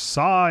watched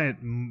Saw at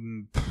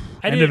end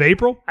of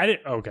April.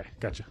 Okay,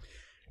 gotcha.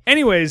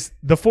 Anyways,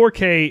 the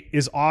 4K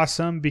is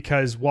awesome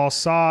because while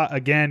Saw,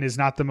 again, is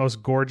not the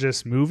most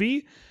gorgeous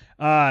movie,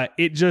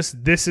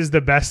 this is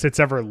the best it's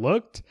ever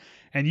looked.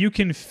 And you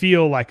can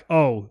feel like,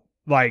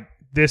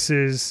 this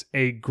is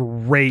a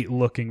great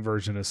looking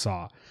version of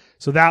Saw.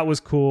 So that was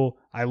cool.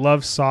 I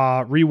love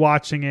Saw.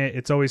 Rewatching it,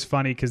 it's always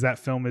funny because that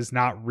film is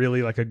not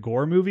really like a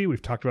gore movie.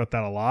 We've talked about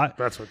that a lot.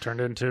 That's what it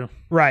turned into.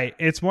 Right.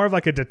 It's more of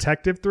like a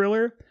detective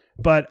thriller.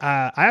 But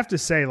I have to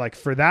say, like,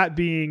 for that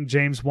being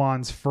James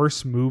Wan's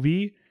first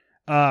movie,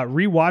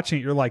 rewatching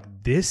it, you're like,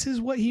 this is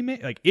what he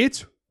made. Like,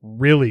 it's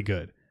really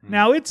good.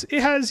 Now it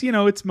has,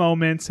 its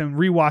moments, and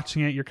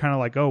rewatching it, you're kind of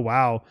like, oh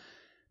wow,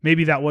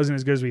 maybe that wasn't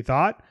as good as we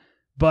thought.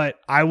 But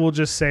I will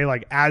just say,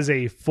 like, as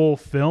a full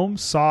film,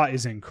 Saw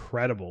is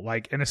incredible.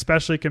 Like, and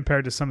especially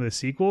compared to some of the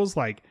sequels,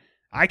 like,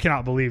 I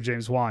cannot believe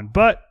James Wan.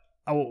 But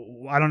I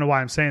don't know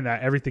why I'm saying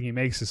that. Everything he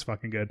makes is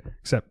fucking good,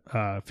 except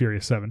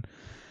Furious 7.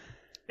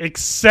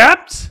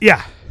 Except?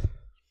 Yeah.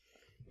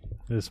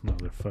 This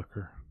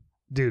motherfucker.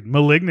 Dude,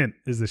 Malignant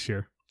is this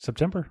year.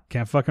 September.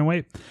 Can't fucking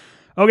wait.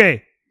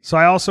 Okay, so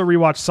I also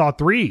rewatched Saw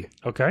 3.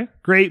 Okay.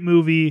 Great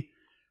movie.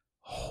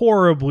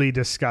 Horribly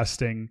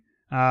disgusting.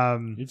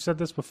 You've said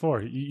this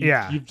before.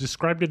 You've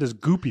described it as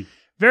goopy.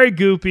 Very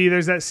goopy.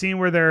 There's that scene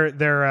where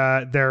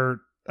they're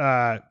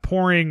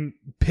pouring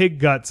pig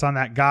guts on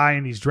that guy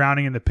and he's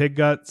drowning in the pig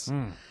guts.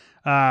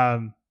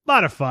 A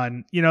lot of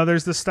fun.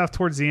 There's the stuff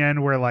towards the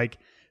end where like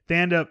they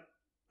end up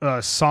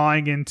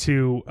sawing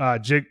into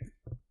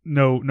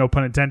no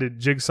pun intended,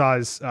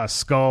 Jigsaw's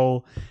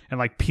skull and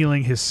like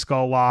peeling his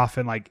skull off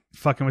and like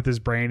fucking with his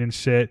brain and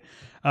shit.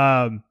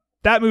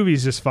 That movie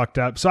is just fucked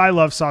up. So I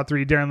love Saw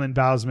 3. Darren Lynn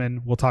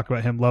Bousman, we'll talk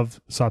about him.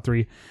 Love Saw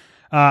 3.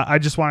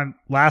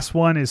 Last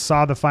one is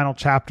Saw the Final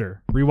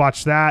Chapter.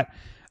 Rewatch that.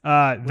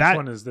 Which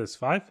one is this?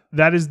 5?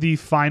 That is the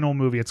final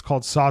movie. It's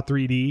called Saw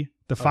 3D.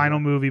 The final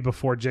movie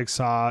before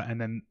Jigsaw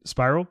and then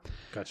Spiral.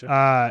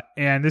 Gotcha.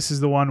 And this is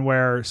the one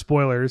where,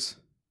 spoilers.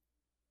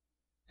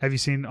 Have you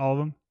seen all of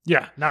them?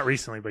 Yeah, not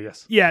recently, but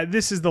yes. Yeah,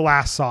 this is the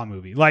last Saw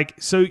movie. Like,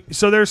 so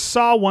there's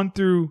Saw 1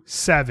 through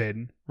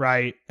 7,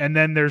 right? And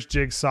then there's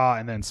Jigsaw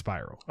and then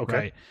Spiral. Okay.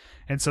 Right?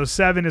 And so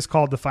 7 is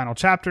called The Final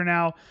Chapter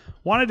now.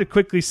 Wanted to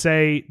quickly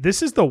say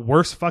this is the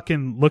worst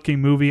fucking looking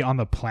movie on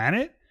the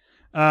planet.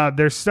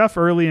 There's stuff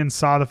early in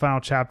Saw The Final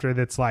Chapter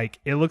that's like,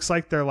 it looks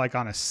like they're like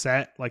on a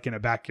set, like in a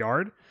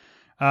backyard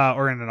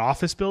or in an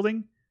office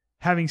building.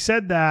 Having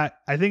said that,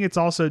 I think it's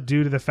also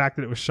due to the fact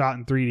that it was shot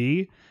in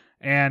 3D.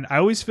 And I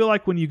always feel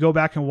like when you go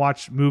back and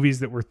watch movies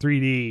that were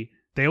 3D,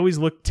 they always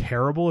look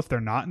terrible if they're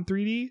not in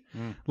 3D.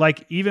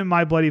 Like even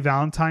My Bloody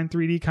Valentine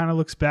 3D kind of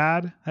looks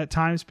bad at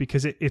times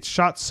because it's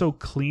shot so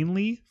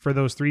cleanly for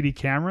those 3D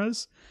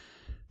cameras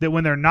that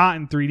when they're not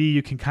in 3D,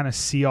 you can kind of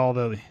see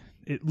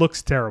it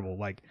looks terrible.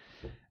 Like,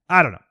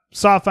 I don't know.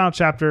 Saw Final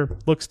Chapter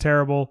looks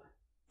terrible.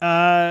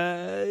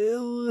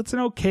 It's an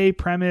okay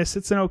premise.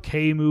 It's an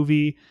okay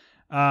movie.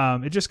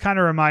 It just kind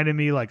of reminded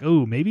me like,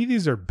 oh, maybe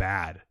these are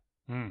bad.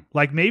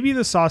 Like maybe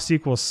the Saw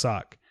sequels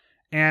suck.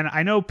 And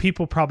I know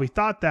people probably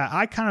thought that.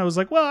 I kind of was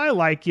like, well, I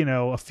like,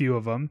 a few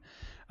of them.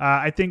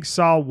 I think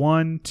Saw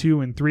 1,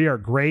 2, and 3 are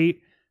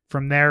great.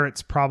 From there,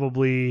 that's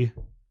probably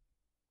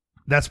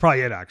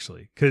it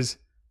actually. Because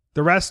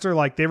the rest are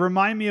like, they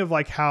remind me of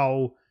like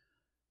how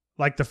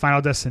like the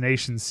Final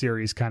Destination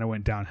series kind of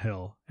went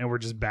downhill and were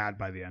just bad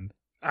by the end.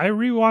 I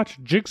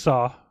rewatched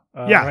Jigsaw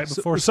right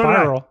before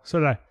Spiral. So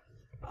did I.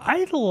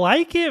 I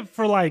like it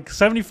for like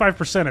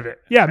 75% of it.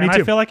 Yeah, me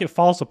too. I feel like it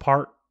falls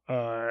apart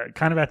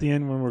kind of at the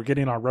end when we're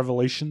getting our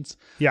revelations.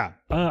 Yeah.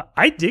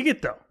 I dig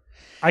it though.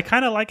 I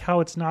kind of like how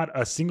it's not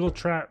a single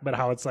trap, but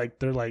how it's like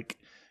they're like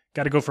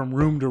got to go from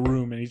room to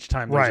room, and each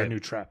time there's a new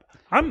trap.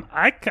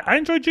 I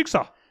enjoy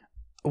Jigsaw.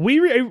 We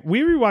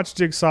rewatched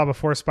Jigsaw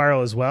before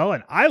Spiral as well,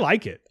 and I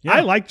like it. Yeah.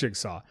 I like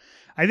Jigsaw.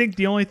 I think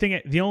the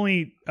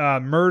only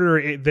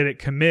murder that it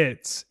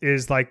commits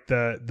is like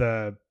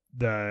the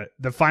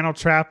final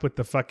trap with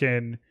the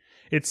fucking,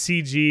 it's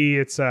CG,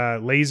 it's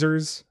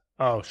lasers.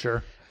 Oh,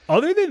 sure.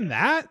 Other than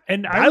that,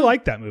 and I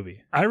like that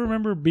movie. I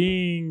remember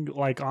being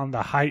like on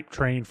the hype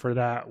train for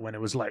that when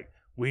it was like,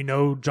 we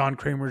know John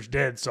Kramer's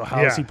dead, so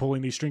how is he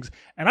pulling these strings?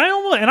 And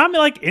I'm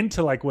like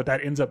into like what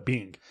that ends up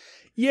being.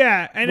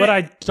 Yeah, and what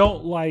I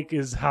don't like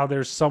is how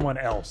there's someone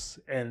else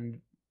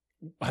and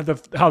how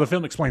the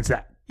film explains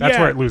that. That's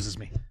where it loses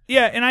me.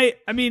 Yeah, and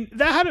I mean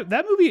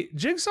that movie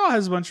Jigsaw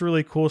has a bunch of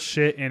really cool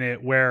shit in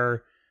it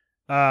where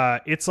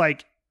it's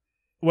like,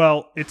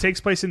 well, it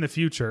takes place in the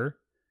future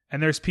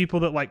and there's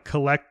people that like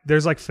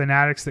there's like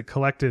fanatics that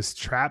collect his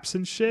traps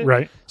and shit.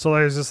 Right. So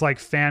there's this like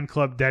fan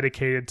club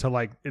dedicated to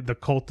like the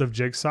cult of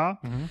Jigsaw.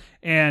 Mm-hmm.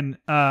 And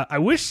I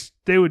wish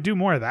they would do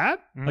more of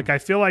that. Like I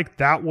feel like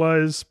that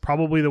was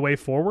probably the way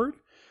forward.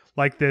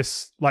 Like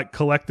this like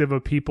collective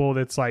of people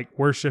that's like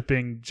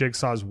worshiping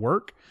Jigsaw's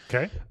work.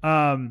 Okay.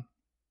 And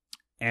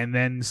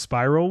then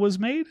Spiral was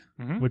made,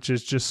 which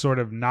is just sort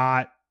of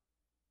not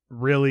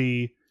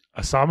really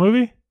a Saw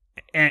movie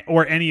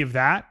or any of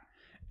that.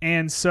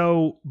 And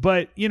so,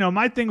 but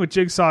my thing with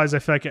Jigsaw is I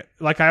feel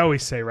like I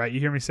always say, right? You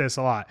hear me say this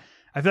a lot.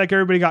 I feel like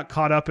everybody got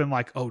caught up in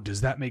like, oh,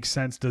 does that make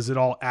sense? Does it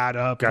all add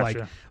up?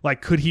 Gotcha.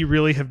 Like, could he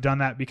really have done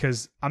that?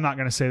 Because I'm not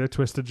going to say the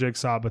twist of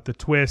Jigsaw, but the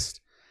twist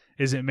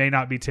is it may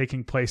not be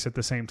taking place at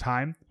the same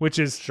time, which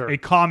is a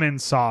common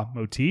Saw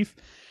motif.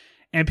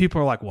 And people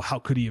are like, well, how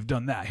could he have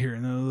done that here?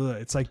 And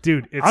it's like,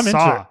 dude, it's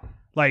Saw.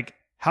 Like,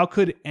 how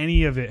could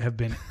any of it have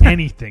been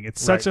anything?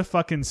 It's such a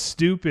fucking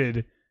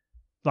stupid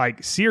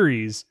like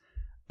series.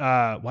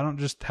 Why don't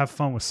just have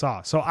fun with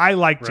Saw? So I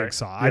like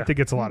Jigsaw. I think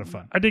it's a lot of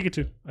fun. I dig it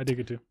too.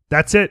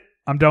 That's it.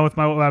 I'm done with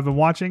what I've been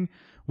watching.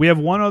 We have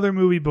one other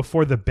movie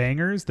before the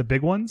bangers, the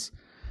big ones,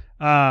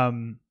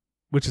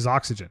 which is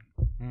Oxygen.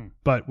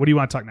 But what do you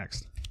want to talk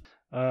next?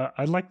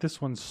 I like this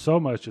one so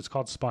much. It's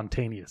called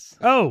Spontaneous.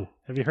 Oh,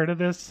 have you heard of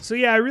this? So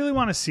yeah, I really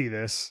want to see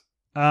this.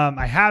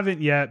 I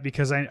haven't yet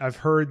because I've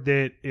heard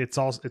that it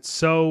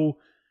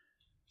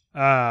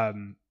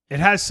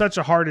has such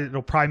a heart.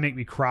 It'll probably make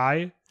me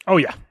cry. Oh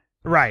yeah.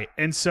 Right.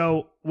 And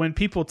so when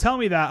people tell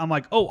me that, I'm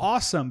like, oh,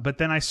 awesome. But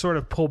then I sort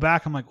of pull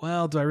back. I'm like,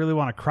 well, do I really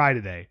want to cry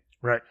today?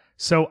 Right.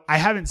 So I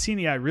haven't seen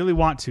it. I really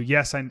want to.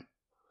 Yes,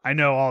 I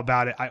know all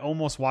about it. I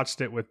almost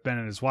watched it with Ben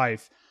and his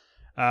wife.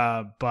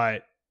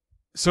 But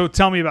so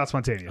tell me about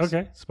Spontaneous.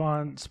 Okay.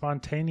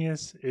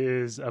 Spontaneous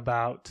is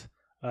about,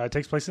 it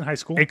takes place in high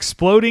school.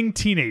 Exploding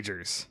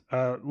teenagers.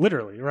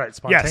 Literally, right.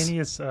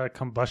 Spontaneous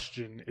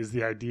combustion is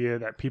the idea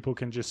that people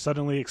can just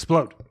suddenly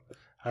explode.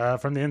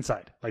 From the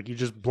inside, like you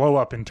just blow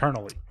up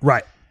internally,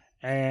 right?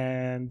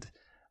 And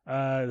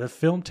the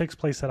film takes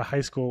place at a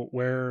high school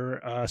where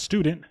a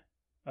student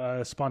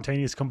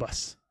spontaneous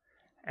combusts,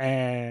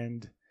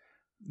 and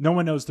no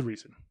one knows the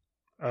reason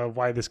of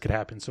why this could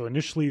happen. So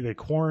initially, they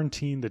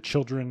quarantine the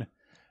children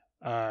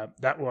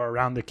that were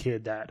around the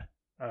kid that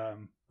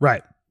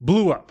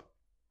blew up.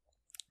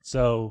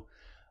 So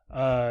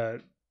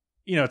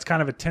it's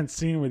kind of a tense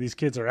scene where these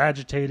kids are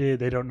agitated.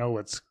 They don't know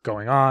what's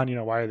going on.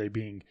 Why are they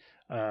being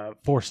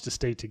forced to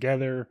stay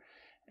together?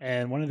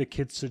 And one of the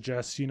kids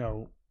suggests,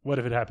 what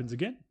if it happens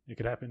again? It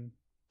could happen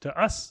to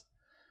us.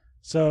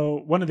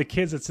 So one of the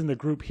kids that's in the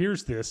group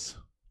hears this,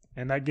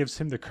 and that gives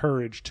him the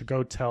courage to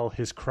go tell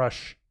his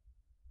crush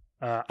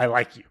I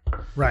like you.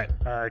 Right.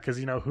 Because,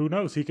 who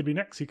knows? He could be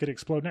next. He could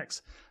explode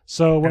next.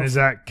 So And is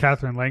that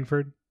Catherine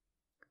Langford?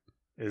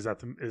 is that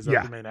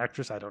the main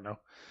actress? I don't know.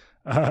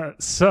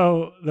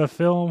 So the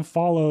film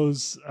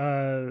follows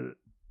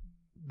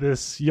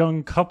this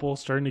young couple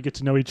starting to get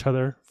to know each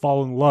other,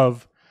 fall in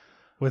love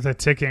With a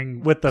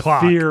ticking with the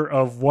clock. fear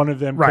of one of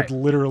them Right. could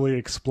literally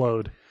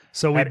explode.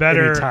 So we at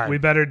any time.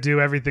 better do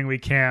everything we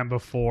can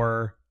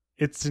before.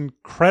 It's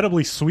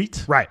incredibly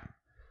sweet. Right.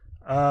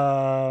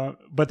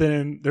 But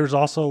then there's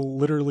also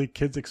literally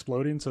kids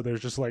exploding, so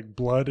there's just like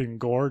blood and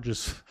gore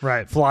just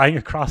Right. flying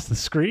across the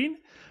screen.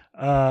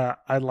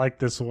 I like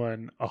this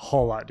one a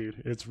whole lot,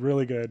 dude. It's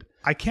really good.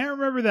 I can't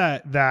remember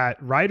that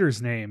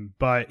writer's name,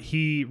 but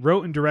he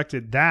wrote and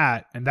directed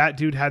that, and that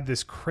dude had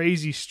this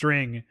crazy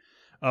string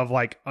of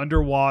like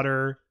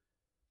Underwater,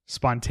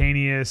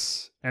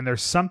 Spontaneous, and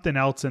there's something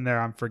else in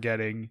there I'm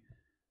forgetting.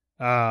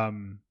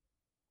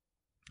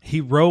 He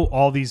wrote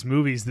all these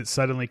movies that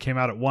suddenly came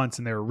out at once,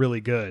 and they were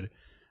really good.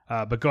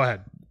 But go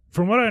ahead.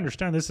 From what I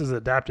understand, this is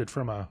adapted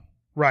from a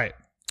Right.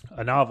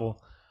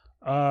 novel.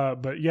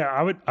 But yeah,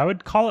 I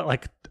would call it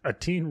like a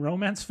teen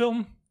romance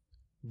film.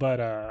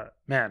 But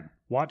man,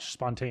 watch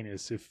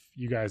Spontaneous if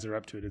you guys are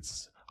up to it.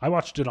 I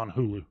watched it on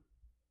Hulu.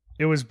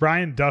 It was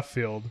Brian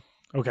Duffield,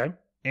 Okay.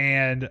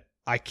 and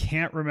I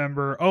can't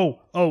remember.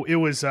 Oh, it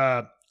was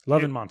Love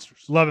and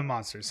Monsters. Love and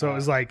Monsters. So it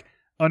was like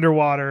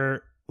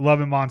Underwater, Love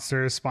and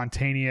Monsters,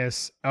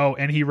 Spontaneous. Oh,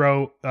 and he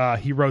wrote The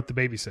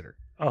Babysitter.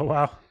 Oh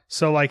wow.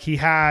 So like he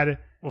had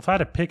Well, if I had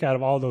to pick out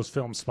of all those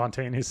films,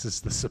 Spontaneous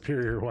is the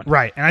superior one.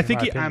 right, and I in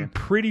think my I'm opinion.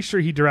 pretty sure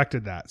he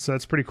directed that. So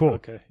that's pretty cool.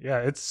 Okay. Yeah,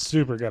 it's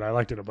super good. I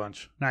liked it a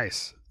bunch.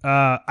 Nice.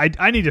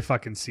 I need to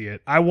fucking see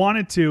it. I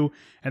wanted to,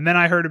 and then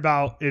I heard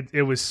about it.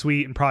 It was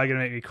sweet and probably gonna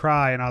make me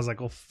cry, and I was like,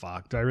 "Well,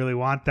 fuck. Do I really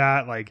want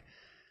that?" Like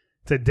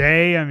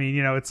today, I mean,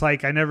 it's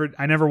like I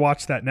never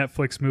watched that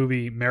Netflix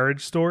movie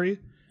Marriage Story,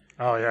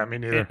 Oh yeah, me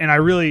neither. and I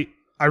really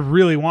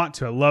want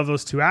to. I love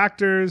those two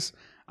actors.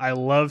 I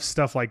love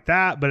stuff like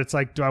that, but it's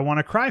like, do I want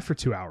to cry for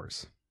 2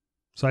 hours?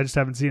 So I just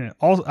haven't seen it.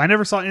 Also, I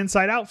never saw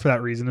Inside Out for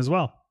that reason as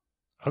well.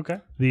 Okay.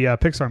 The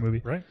Pixar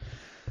movie. Right.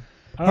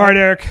 All right,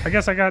 Eric. I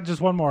guess I got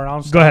just one more.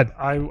 Go ahead.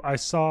 I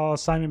saw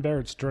Simon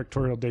Barrett's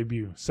directorial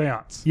debut,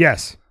 Seance.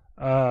 Yes.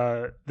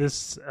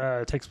 This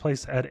takes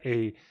place at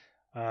a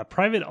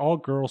private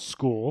all-girls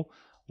school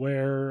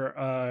where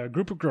a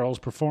group of girls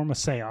perform a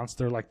seance.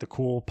 They're like the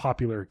cool,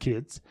 popular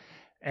kids,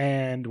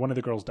 and one of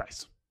the girls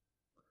dies.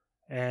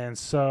 And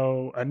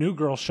so a new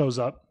girl shows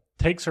up,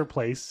 takes her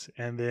place,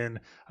 and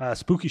then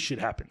spooky shit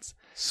happens.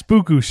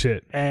 Spooku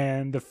shit.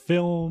 And the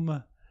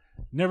film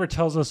never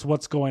tells us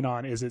what's going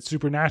on. Is it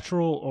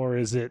supernatural or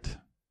is there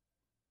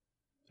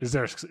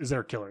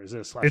a killer? Is it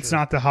a slasher? It's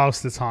not the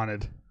house that's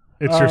haunted.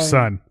 It's your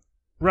son.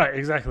 Right,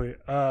 exactly.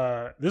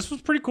 This was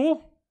pretty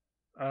cool.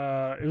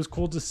 It was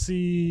cool to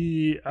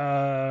see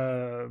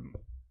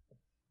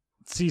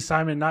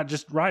Simon not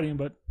just writing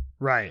but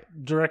Right.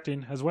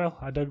 directing as well.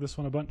 I dug this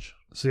one a bunch.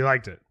 So you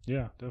liked it.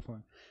 Yeah,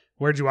 definitely.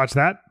 Where'd you watch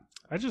that?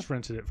 I just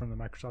rented it from the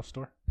Microsoft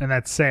Store. And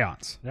that's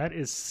Seance. That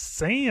is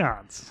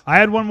Seance. I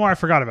had one more I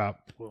forgot about.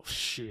 Well,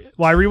 shit.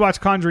 Well, I rewatched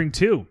Conjuring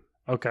 2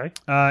 Okay.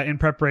 in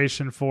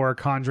preparation for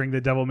Conjuring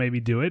the Devil Made Me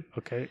Do It.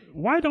 Okay.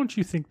 Why don't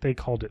you think they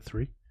called it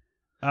 3?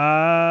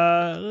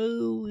 Are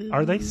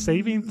Are they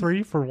saving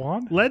 3 for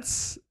 1?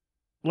 Let's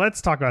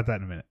talk about that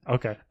in a minute.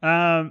 Okay.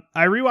 I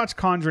rewatched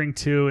Conjuring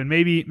 2, and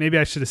maybe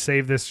I should have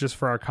saved this just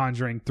for our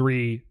Conjuring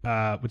 3,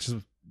 which is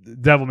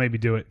Devil Made Me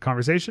Do It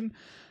conversation.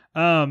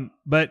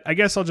 But I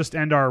guess I'll just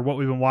end our what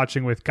we've been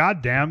watching with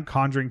goddamn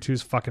Conjuring 2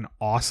 is fucking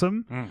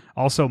awesome.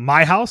 Also,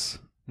 My House.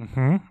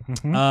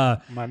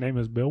 My name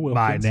is Bill Wilkins.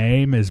 My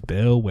name is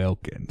Bill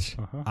Wilkins.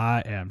 Uh-huh.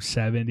 I am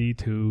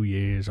 72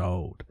 years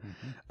old.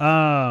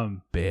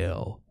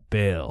 Bill.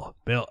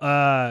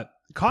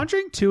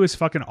 Conjuring 2 is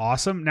fucking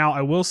awesome. Now,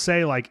 I will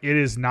say, like, it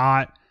is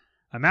not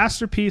a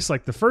masterpiece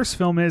like the first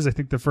film is. I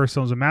think the first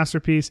film is a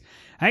masterpiece.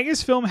 I think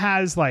this film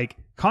has, like,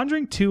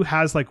 Conjuring 2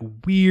 has, like,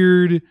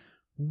 weird,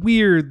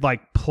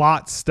 like,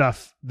 plot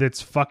stuff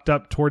that's fucked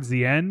up towards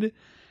the end.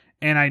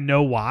 And I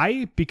know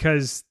why,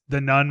 because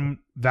the nun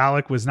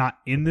Valak was not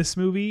in this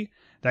movie.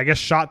 I guess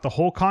shot the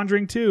whole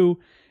Conjuring 2,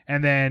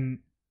 and then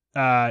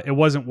it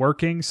wasn't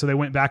working, so they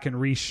went back and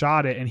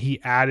reshot it, and he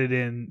added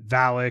in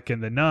Valak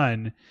and the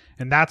nun,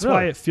 and that's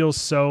why it feels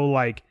so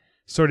like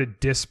sort of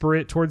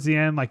disparate towards the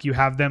end. Like you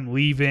have them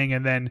leaving,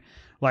 and then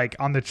like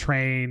on the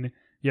train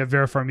you have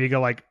Vera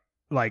Farmiga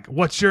like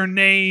what's your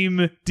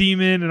name,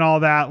 demon, and all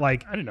that.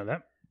 Like I didn't know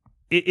that.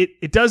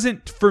 It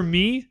doesn't, for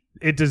me,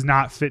 it does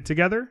not fit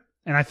together.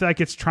 And I feel like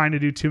it's trying to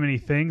do too many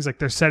things. Like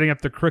they're setting up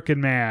the crooked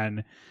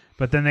man,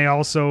 but then they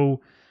also,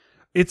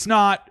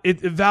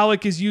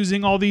 Valak is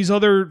using all these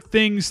other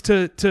things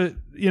to,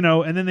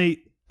 and then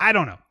I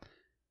don't know.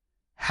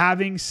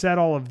 Having said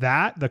all of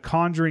that, The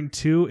Conjuring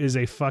 2 is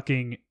a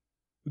fucking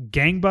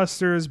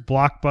gangbusters,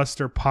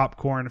 blockbuster,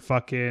 popcorn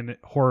fucking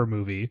horror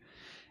movie.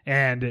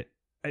 And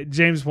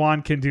James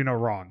Wan can do no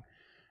wrong.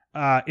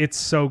 It's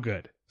so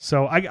good.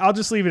 So I'll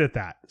just leave it at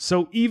that.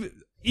 So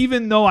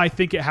even though I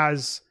think it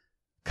has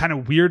kind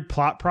of weird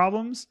plot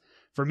problems,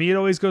 for me, it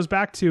always goes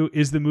back to,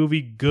 is the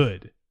movie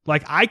good?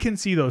 Like, I can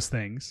see those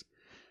things,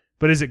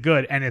 but is it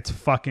good? And it's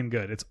fucking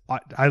good.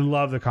 I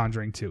love The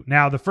Conjuring 2.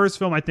 Now, the first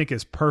film I think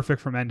is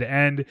perfect from end to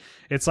end.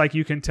 It's like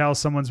you can tell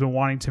someone's been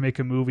wanting to make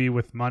a movie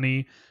with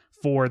money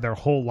for their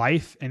whole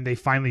life, and they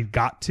finally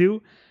got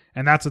to.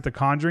 And that's what The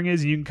Conjuring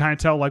is. You can kind of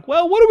tell, like,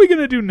 well, what are we going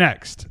to do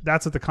next?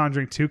 That's what The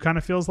Conjuring 2 kind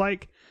of feels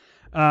like.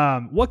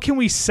 What can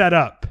we set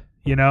up,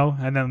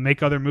 and then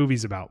make other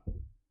movies about?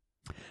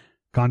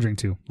 Conjuring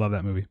 2. Love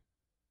that movie.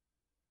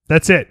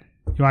 That's it.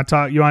 You want to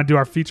talk? You want to do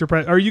our feature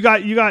press? Or you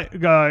got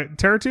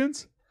Terror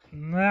Tunes?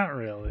 Not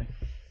really.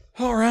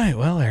 All right.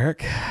 Well,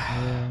 Eric,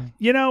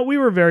 we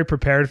were very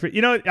prepared for.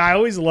 I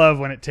always love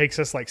when it takes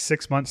us like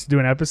 6 months to do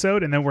an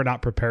episode, and then we're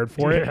not prepared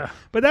for it.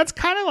 But that's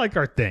kind of like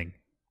our thing.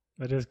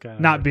 That is kind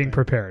of not being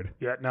prepared.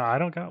 Yeah. No, I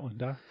don't got one.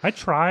 Duh. I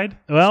tried.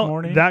 Well, this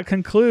morning. That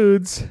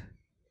concludes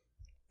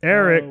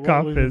Eric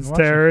Coffin's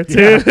Terror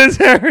Tunes.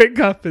 Eric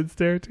Coffin's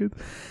Terror Tunes.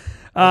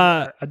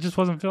 I just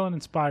wasn't feeling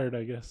inspired,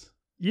 I guess.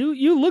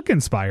 You look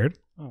inspired.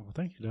 Oh, well,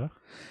 thank you,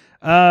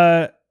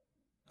 Duh.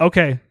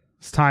 Okay.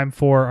 It's time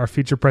for our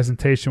feature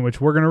presentation,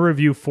 which we're going to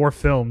review 4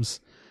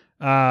 films,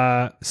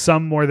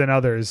 some more than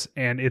others,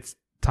 and it's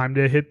time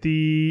to hit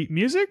the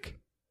music.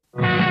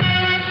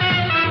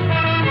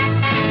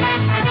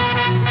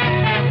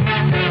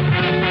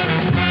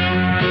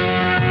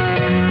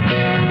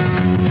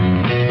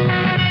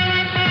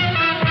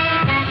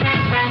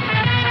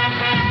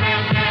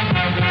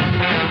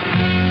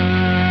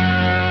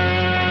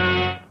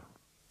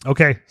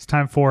 Okay, it's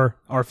time for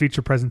our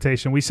feature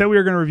presentation. We said we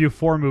were going to review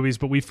 4 movies,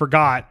 but we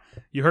forgot.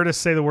 You heard us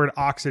say the word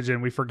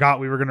Oxygen. We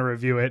forgot we were going to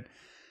review it.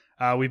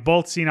 We've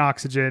both seen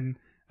Oxygen.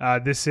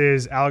 This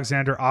is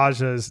Alexander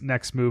Aja's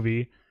next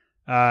movie.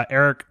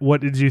 Eric,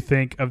 what did you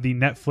think of the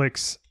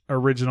Netflix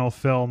original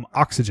film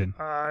Oxygen?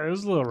 It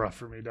was a little rough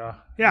for me, Duh.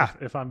 Yeah.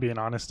 If I'm being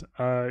honest.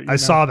 I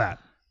saw that.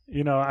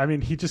 He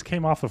just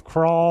came off of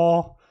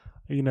Crawl.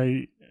 So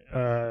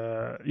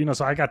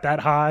I got that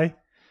high.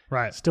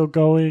 Right. Still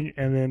going,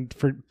 and then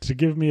to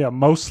give me a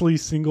mostly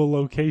single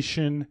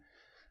location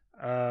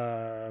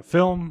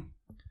film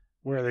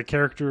where the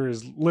character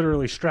is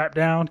literally strapped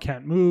down,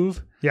 can't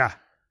move. Yeah.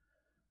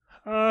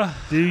 I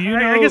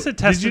guess it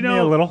tested me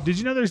a little. Did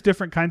you know there's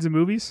different kinds of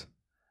movies?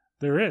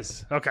 There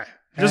is. Okay.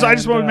 I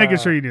just want to make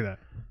sure you knew that.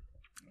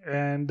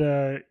 And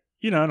and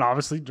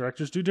obviously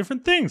directors do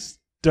different things.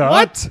 Duh.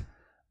 What?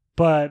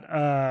 But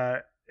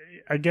I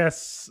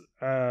guess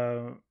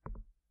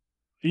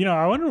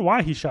I wonder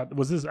why he shot.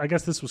 I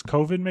guess this was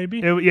COVID, maybe?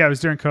 It was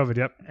during COVID,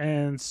 yep.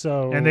 And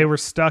they were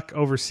stuck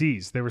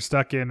overseas. They were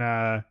stuck in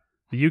the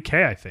UK,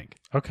 I think.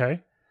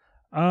 Okay.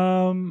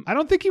 I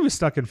don't think he was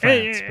stuck in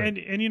France. And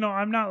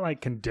I'm not like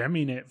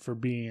condemning it for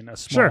being a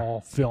small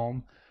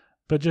film,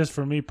 but just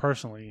for me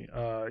personally,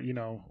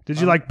 Did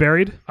you like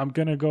Buried? I'm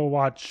going to go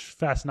watch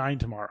Fast 9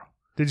 tomorrow.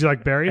 Did you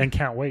like Buried? And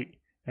can't wait.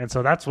 And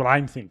so that's what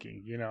I'm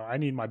thinking. I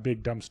need my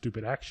big, dumb,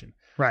 stupid action.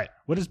 Right.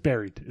 What is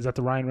Buried? Is that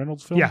the Ryan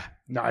Reynolds film? Yeah.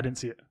 No, I didn't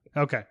see it.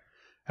 Okay.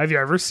 Have you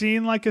ever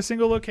seen like a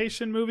single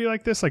location movie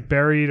like this, like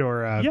Buried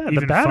or even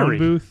The Battery.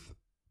 Phone Booth?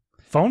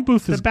 Phone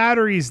Booth The is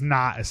Battery's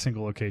not a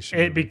single location.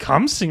 it movie.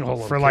 becomes single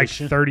location for like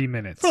 30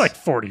 minutes. for like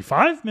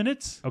 45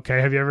 minutes.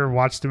 Okay. Have you ever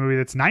watched a movie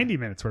that's 90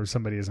 minutes where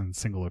somebody is in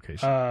single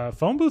location?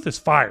 Phone Booth is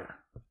fire.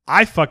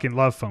 I fucking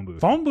love Phone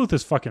Booth. Phone Booth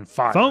is fucking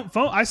fire.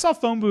 I saw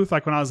Phone Booth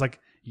like when I was like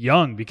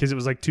young because it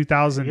was like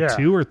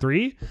 2002 or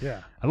 3.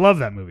 Yeah. I love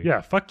that movie.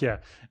 Yeah, fuck yeah.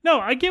 No,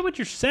 I get what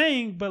you're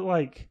saying, but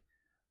like,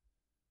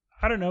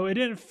 I don't know. It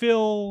didn't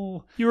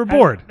feel You were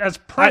bored. as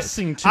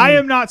pressing to me. I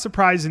am not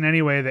surprised in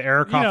any way that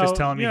Eric Hoff is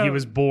telling me he you know,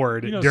 was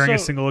bored you know, during a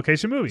so- single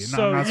location movie.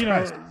 No, I'm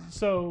not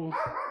surprised.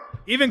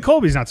 Even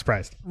Colby's not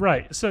surprised.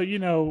 Right. So,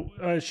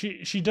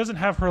 she doesn't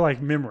have her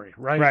like memory,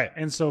 right? Right.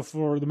 And so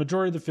for the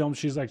majority of the film,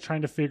 she's like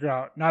trying to figure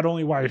out not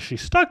only why is she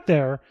stuck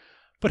there,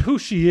 but who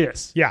she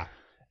is. Yeah.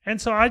 And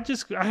so I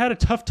had a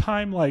tough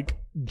time like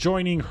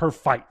joining her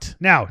fight.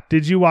 Now,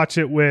 did you watch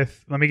it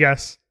with, let me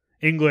guess,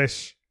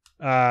 English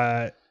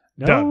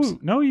dubs?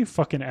 No, you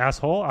fucking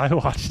asshole. I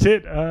watched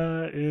it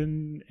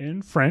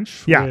in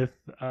French with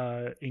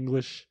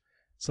English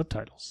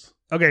subtitles.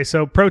 Okay,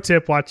 so pro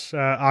tip, watch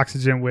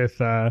Oxygen with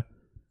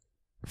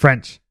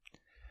French.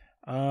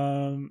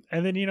 And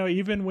then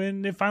even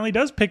when it finally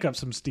does pick up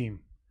some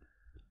steam,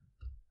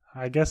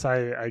 I guess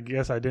I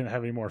didn't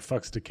have any more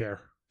fucks to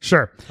care.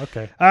 Sure.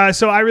 Okay.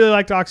 So I really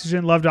liked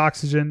Oxygen, loved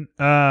Oxygen.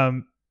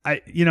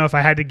 If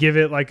I had to give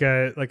it like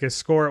a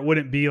score, it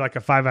wouldn't be like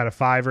a 5 out of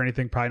 5 or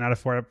anything. Probably not a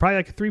 4. Probably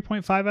like a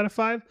 3.5 out of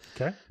 5.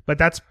 Okay. But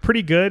that's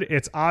pretty good.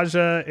 It's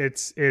Aja.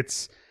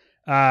 It's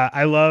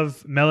I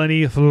love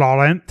Melanie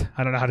Laurent.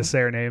 I don't know how to say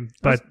her name,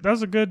 but that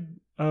was a good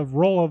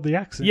role of the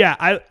accent. yeah,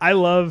 I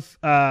love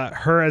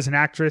her as an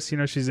actress.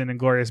 She's in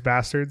Inglourious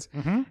Bastards,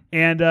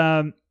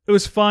 and it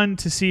was fun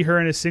to see her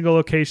in a single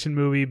location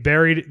movie.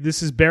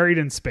 This is Buried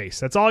in Space.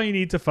 That's all you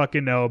need to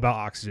fucking know about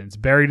Oxygen. It's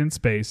Buried in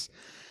Space.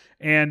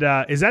 And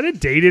is that a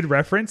dated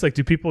reference? Like,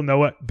 do people know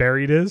what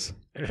Buried is?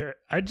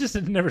 I just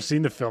had never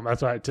seen the film.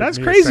 That's why it took That's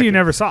me a crazy. You second.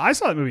 never saw. I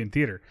saw that movie in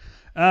theater.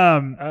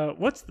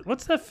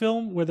 What's that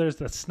film where there's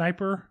the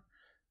sniper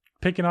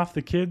picking off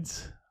the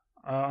kids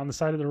on the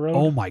side of the road?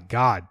 Oh my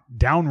God,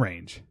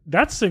 Downrange.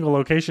 That's single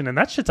location, and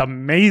that shit's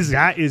amazing.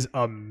 That is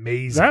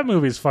amazing. That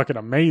movie's fucking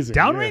amazing.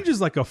 Downrange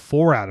is like a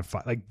 4 out of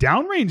 5. Like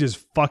Downrange is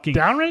fucking.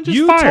 Downrange is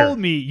you fire.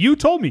 You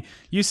told me.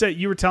 You said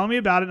you were telling me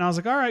about it, and I was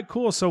like, all right,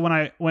 cool. So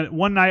when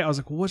one night I was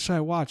like, well, what should I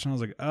watch? And I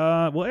was like,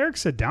 well, Eric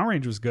said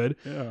Downrange was good.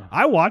 Yeah.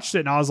 I watched it,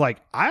 and I was like,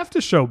 I have to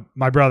show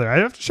my brother. I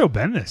have to show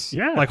Ben this.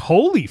 Yeah. Like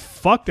holy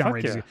fuck,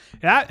 Downrange. Is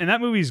yeah. good.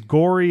 That movie's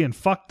gory and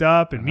fucked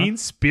up and mean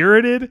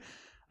spirited.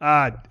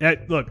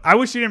 Look, I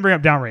wish you didn't bring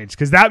up Downrange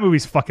because that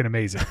movie's fucking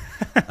amazing.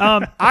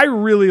 I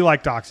really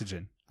liked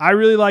Oxygen. I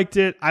really liked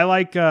it. I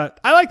like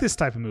this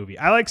type of movie.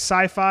 I like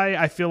sci-fi.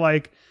 I feel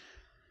like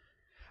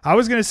I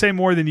was going to say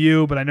more than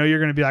you, but I know you're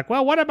going to be like,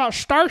 well, what about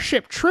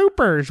Starship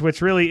Troopers?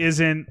 Which really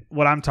isn't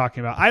what I'm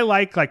talking about. I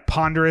like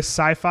ponderous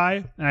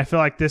sci-fi, and I feel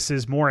like this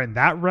is more in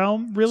that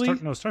realm, really.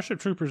 Starship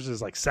Troopers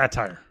is like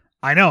satire.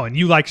 I know, and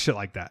you like shit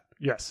like that.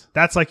 Yes.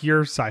 That's like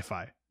your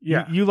sci-fi.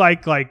 Yeah. You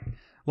like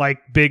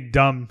big,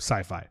 dumb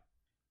sci-fi.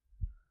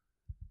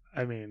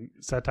 I mean,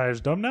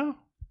 satire's dumb now?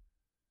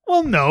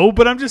 Well, no,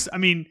 but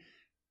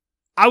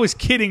I was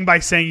kidding by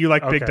saying you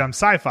like big, dumb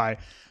sci-fi.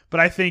 But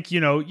I think,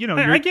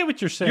 I get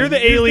what you're saying. You're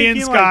the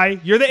aliens guy.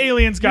 You're the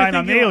aliens guy, and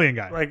I'm the alien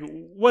guy. Like,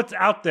 what's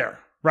out there?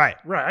 Right.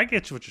 I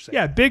get what you're saying.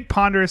 Yeah, big,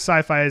 ponderous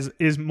sci-fi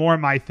is more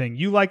my thing.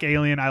 You like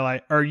Alien,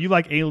 you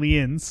like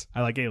Aliens.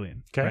 I like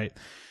Alien. Okay. Right?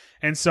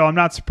 And so I'm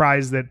not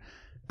surprised that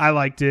I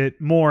liked it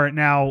more.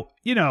 Now,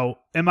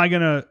 am I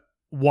going to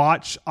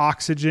watch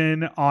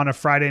Oxygen on a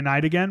Friday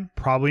night again?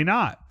 Probably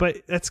not.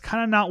 But that's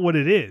kind of not what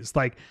it is.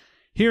 Like,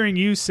 hearing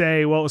you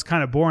say, well, it was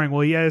kind of boring.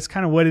 Well, yeah, it's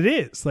kind of what it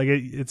is. Like,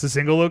 it's a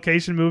single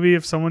location movie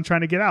of someone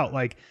trying to get out.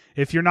 Like,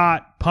 if you're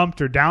not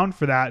pumped or down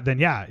for that, then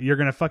yeah, you're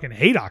going to fucking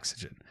hate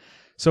Oxygen.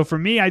 So for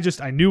me, I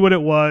knew what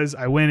it was.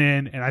 I went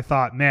in and I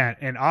thought, man,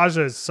 and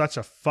Aja is such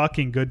a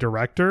fucking good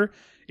director.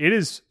 It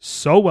is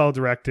so well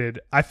directed.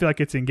 I feel like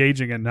it's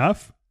engaging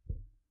enough.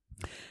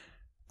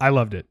 I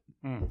loved it.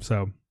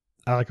 So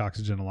I like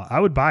Oxygen a lot. I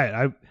would buy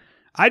it.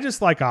 I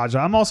just like Aja.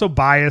 I'm also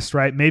biased,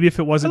 right? Maybe if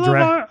it wasn't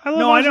direct. I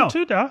love Aja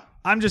too, duh.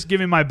 I'm just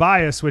giving my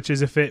bias, which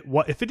is if it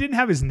didn't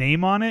have his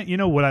name on it,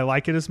 would I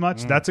like it as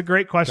much? That's a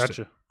great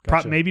question.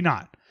 Gotcha. Maybe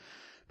not.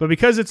 But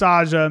because it's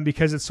Aja and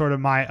because it's sort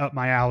of up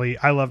my alley,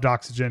 I loved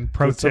Oxygen.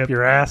 Pro tip, up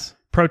your ass.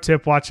 Pro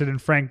tip: watch it in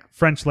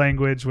French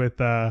language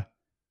with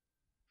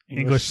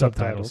English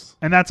subtitles.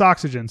 And that's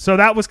Oxygen. So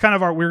that was kind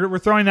of we're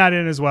throwing that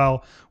in as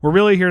well. We're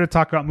really here to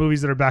talk about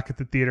movies that are back at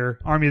the theater.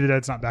 Army of the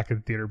Dead's not back at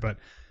the theater, but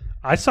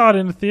I saw it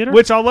in the theater.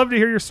 Which I'll love to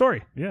hear your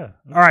story. Yeah.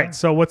 Okay. All right.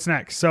 So what's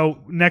next? So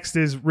next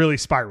is really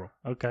Spiral.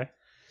 Okay.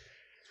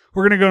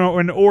 We're going to go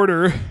in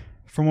order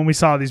from when we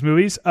saw these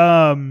movies.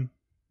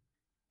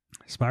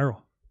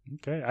 Spiral.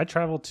 Okay. I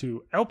traveled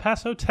to El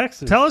Paso,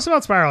 Texas. Tell us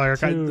about Spiral,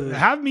 Eric.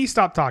 Have me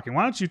stop talking.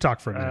 Why don't you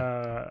talk for a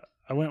minute?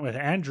 I went with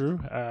Andrew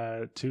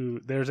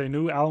there's a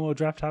new Alamo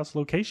Drafthouse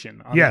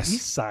location on the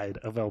east side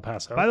of El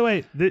Paso. By the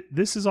way,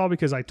 this is all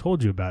because I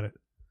told you about it.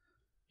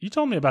 You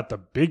told me about the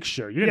Big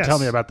Show. You didn't tell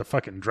me about the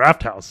fucking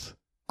Draft House.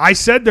 I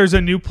said there's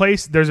a new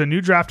place, there's a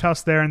new Draft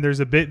House there, and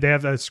they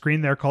have a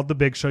screen there called The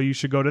Big Show. You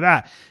should go to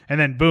that. And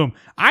then boom,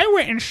 I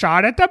went and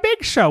shot at The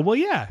Big Show. Well,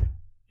 yeah.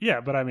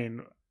 Yeah, but I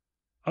mean,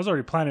 I was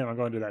already planning on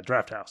going to that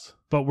Draft House.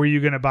 But were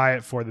you going to buy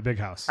it for the Big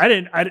House?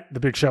 The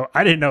Big Show.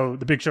 I didn't know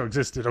the Big Show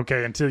existed.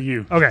 Okay, until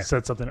you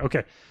said something.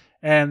 Okay,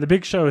 and the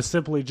Big Show is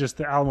simply just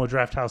the Alamo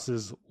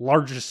Drafthouse's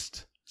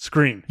largest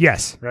screen.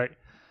 Yes. Right.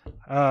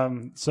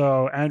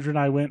 So Andrew and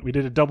I went. We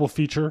did a double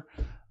feature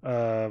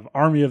of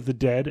Army of the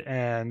Dead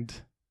and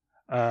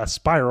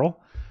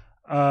Spiral.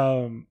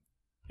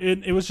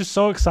 It was just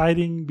so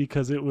exciting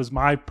because it was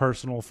my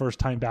personal first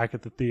time back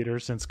at the theater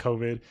since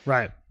COVID.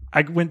 Right.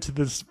 I went to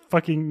this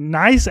fucking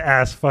nice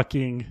ass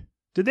fucking.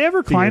 Did they have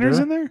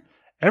recliners in there?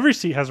 Every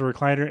seat has a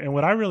recliner, and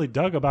what I really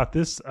dug about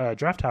this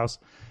Draft House,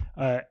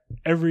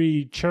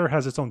 every chair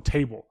has its own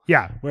table.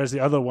 Yeah. Whereas the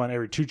other one,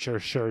 every 2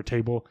 chairs share a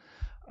table.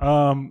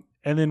 And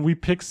then we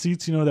picked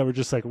seats, that were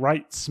just like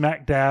right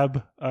smack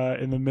dab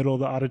in the middle of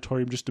the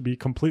auditorium, just to be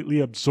completely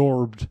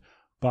absorbed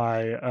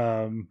by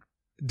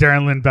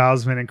Darren Lynn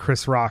Bousman and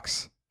Chris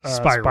Rock's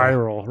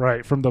Spiral,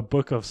 right, from the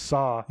Book of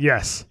Saw.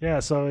 Yes. Yeah,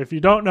 so if you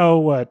don't know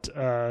what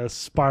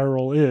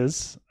Spiral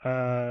is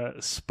a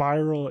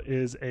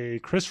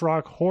Chris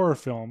Rock horror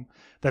film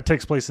that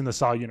takes place in the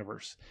Saw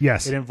universe.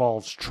 Yes. It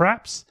involves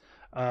traps.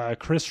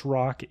 Chris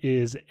Rock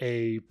is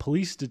a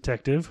police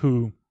detective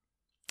who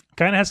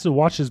kind of has to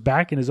watch his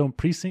back in his own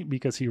precinct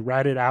because he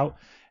ratted out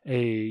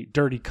a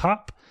dirty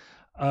cop.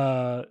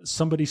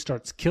 Somebody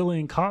starts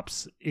killing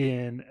cops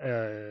in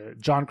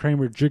John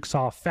Kramer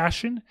Jigsaw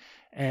fashion,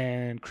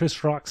 and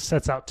Chris Rock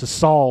sets out to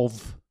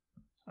solve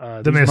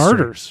these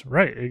murders.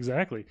 Right,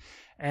 exactly.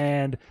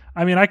 And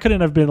I mean, I couldn't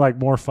have been like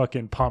more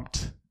fucking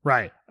pumped.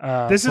 Right.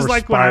 This is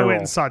like Spiral. when I went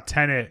and saw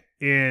Tenet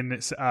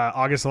in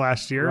August of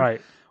last year.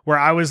 Right. Where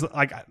I was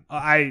like,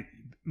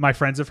 my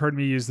friends have heard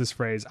me use this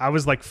phrase. I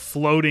was like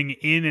floating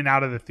in and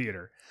out of the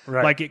theater.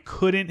 Right. Like it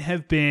couldn't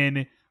have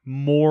been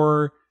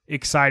more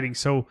exciting.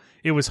 So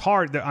it was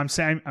hard. That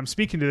I'm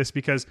speaking to this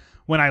because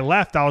when I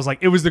left, I was like,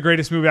 it was the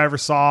greatest movie I ever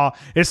saw.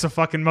 It's the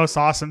fucking most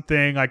awesome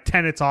thing. Like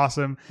Tenet's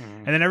awesome.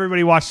 And then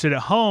everybody watched it at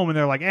home and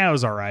they're like, it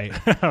was all right.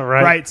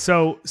 Right.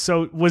 So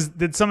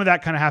did some of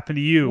that kind of happen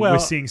to you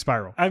with seeing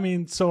Spiral? I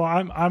mean, so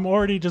I'm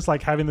already just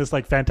like having this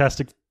like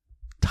fantastic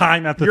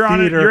time at the You're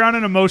theater. You're on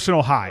an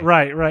emotional high.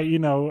 Right. You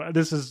know,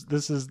 this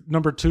is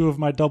number 2 of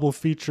my double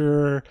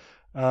feature.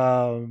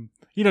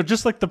 You know,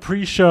 just like the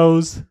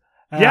pre-shows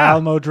at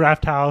Alamo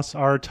Draft House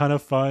are a ton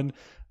of fun.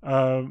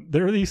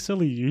 There are these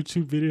silly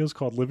YouTube videos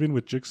called Living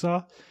with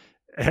Jigsaw,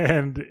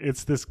 and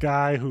it's this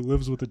guy who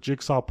lives with a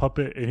jigsaw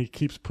puppet and he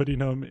keeps putting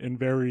them in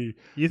very...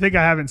 You think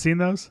I haven't seen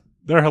those?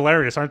 They're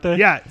hilarious, aren't they?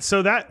 Yeah.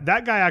 So that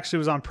guy actually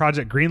was on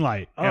Project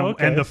Greenlight.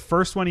 And the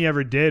first one he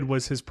ever did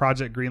was his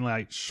Project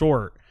Greenlight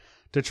short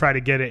to try to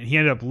get it. And he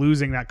ended up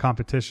losing that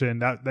competition.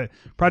 That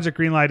Project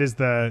Greenlight is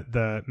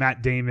the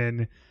Matt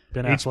Damon...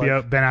 Ben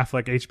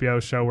Affleck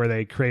HBO show where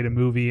they create a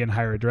movie and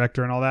hire a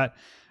director and all that.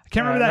 I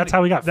can't remember that. That's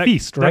how we got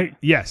Feast, right?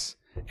 Yes.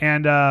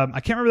 And I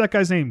can't remember that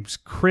guy's name.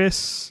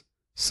 Chris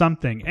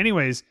something.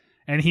 Anyways,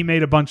 and he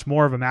made a bunch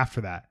more of them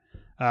after that.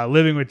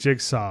 Living with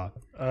Jigsaw.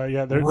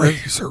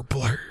 Razor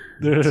blade.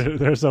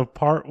 There's a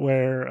part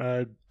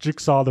where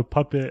Jigsaw the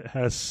puppet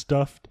has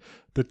stuffed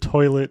the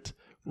toilet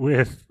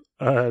with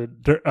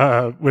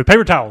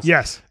paper towels.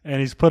 Yes. And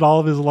he's put all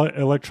of his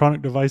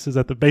electronic devices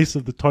at the base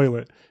of the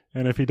toilet.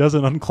 And if he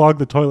doesn't unclog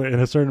the toilet in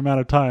a certain amount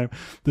of time,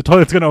 the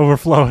toilet's going to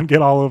overflow and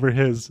get all over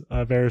his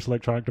various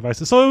electronic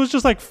devices. So it was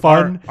just like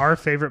fun. Our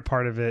favorite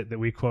part of it that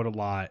we quote a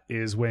lot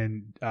is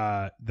when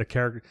the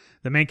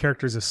main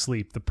character is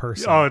asleep, the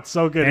person. Oh, it's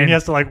so good. And he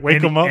has to like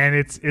wake him up. And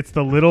it's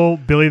the little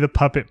Billy the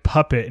puppet,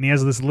 and he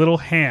has this little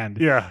hand.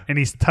 Yeah. And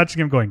he's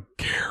touching him going,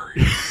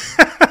 Gary.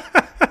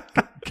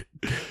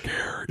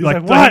 Gary.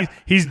 Like what?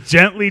 He's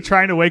gently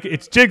trying to wake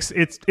it.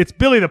 It's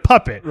Billy the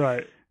puppet.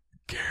 Right.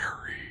 Gary.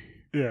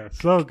 Yeah,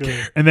 so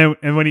good. And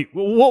when he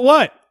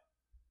what?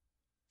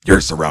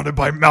 You're surrounded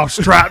by mouse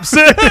traps.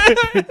 yeah,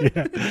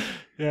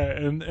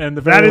 and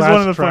the very last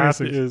one of the trap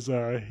is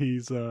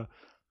he's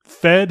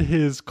fed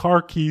his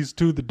car keys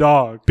to the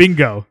dog.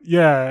 Bingo.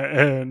 Yeah,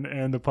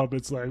 and the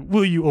puppet's like,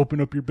 "Will you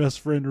open up your best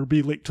friend or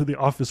be late to the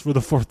office for the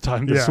 4th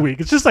time this week?"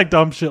 It's just like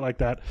dumb shit like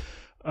that.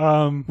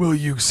 Will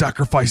you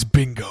sacrifice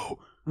Bingo?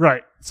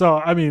 Right. So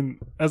I mean,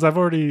 as I've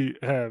already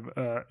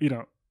have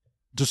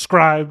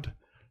described.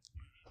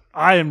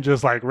 I am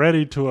just like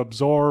ready to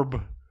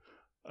absorb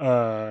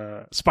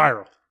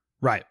Spiral.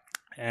 Right.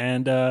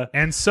 And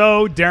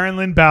so Darren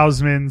Lynn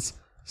Bousman's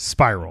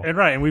Spiral.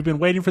 And we've been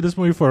waiting for this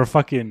movie for a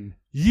fucking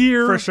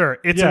year. For sure.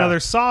 It's another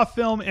Saw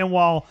film, and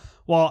while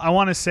I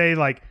want to say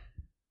like,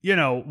 you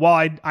know,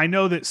 while I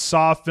know that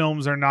Saw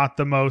films are not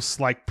the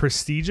most like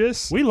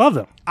prestigious, we love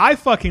them. I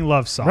fucking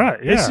love Saw.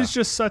 Right. Yeah. This is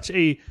just such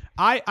a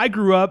I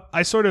grew up,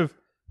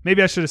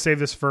 maybe I should have saved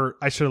this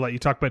I should have let you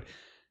talk, but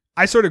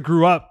I sort of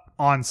grew up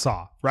on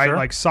Saw, right? Sure.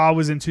 Like Saw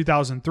was in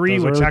 2003,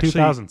 Those which actually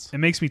 2000s. It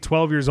makes me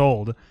 12 years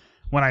old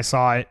when I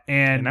saw it,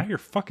 and now you're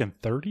fucking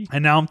 30.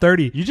 And now I'm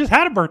 30. You just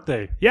had a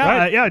birthday. Yeah,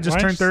 right? I just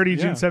turned 30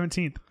 June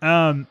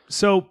 17th.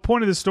 So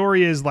point of the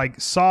story is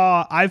like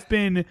Saw. I've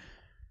been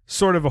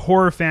sort of a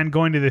horror fan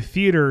going to the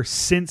theater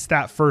since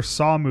that first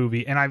Saw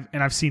movie, and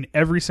I've seen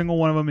every single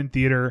one of them in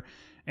theater.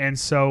 And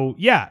so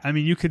yeah, I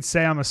mean, you could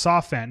say I'm a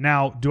Saw fan.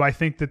 Now, do I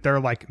think that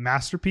they're like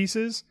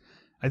masterpieces?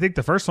 I think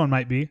the first one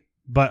might be,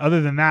 but other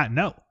than that,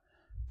 no.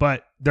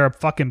 But they're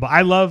fucking.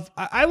 I love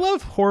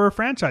horror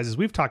franchises.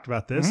 We've talked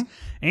about this. Mm-hmm.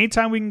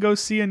 Anytime we can go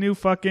see a new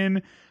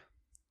fucking,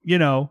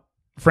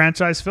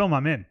 franchise film,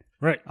 I'm in.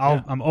 Right.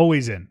 I'm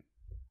always in.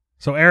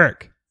 So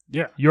Eric,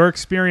 your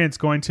experience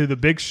going to the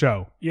big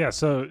show. Yeah.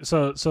 So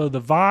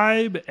the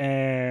vibe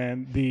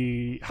and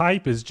the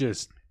hype is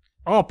just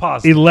all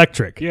positive.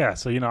 Electric. Yeah.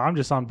 So I'm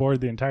just on board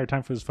the entire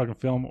time for this fucking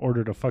film.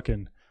 Ordered a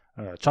fucking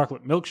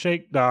chocolate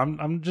milkshake. No,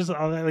 I'm just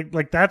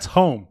like that's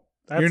home.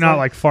 You're not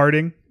like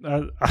farting.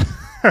 No,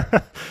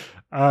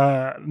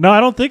 I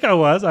don't think I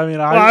was. I mean,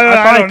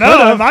 I don't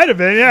know. It might have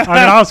been. Yeah. I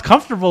mean, I was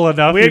comfortable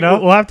enough.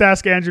 We'll have to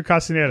ask Andrew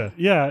Castaneda.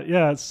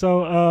 Yeah.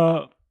 So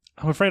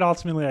I'm afraid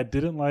ultimately I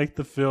didn't like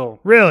the film.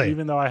 Really,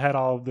 even though I had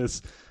all of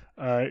this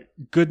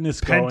goodness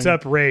pent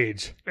up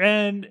rage,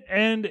 and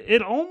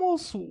it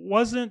almost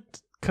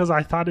wasn't because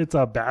I thought it's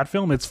a bad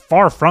film. It's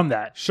far from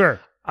that.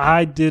 Sure,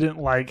 I didn't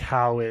like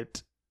how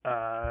it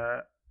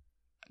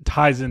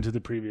ties into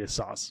the previous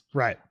Saws.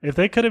 Right. If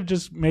they could have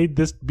just made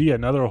this be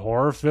another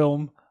horror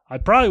film, I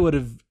probably would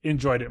have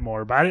enjoyed it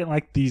more, but I didn't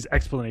like these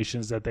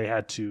explanations that they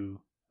had to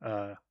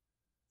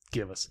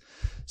give us.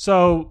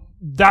 So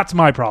that's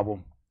my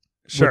problem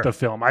with the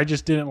film. I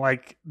just didn't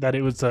like that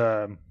it was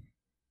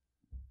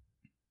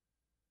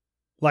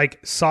like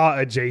Saw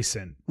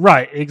adjacent.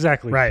 Right,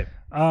 exactly. Right.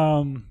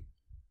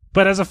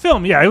 But as a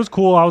film, yeah, it was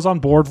cool. I was on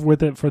board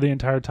with it for the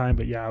entire time,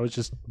 but yeah, I was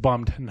just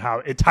bummed in how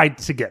it tied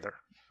together.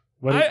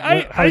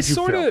 I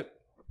sort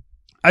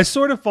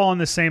of fall in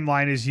the same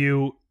line as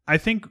you. I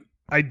think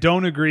I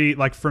don't agree.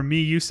 Like for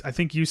me, I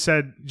think you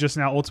said just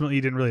now, ultimately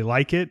you didn't really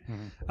like it.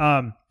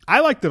 Mm-hmm. I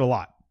liked it a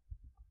lot.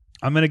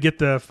 I'm gonna get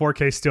the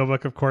 4K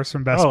Steelbook, of course,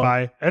 from Best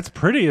Buy. It's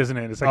pretty, isn't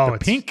it? It's like the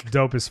it's pink.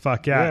 dope as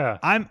fuck. Yeah.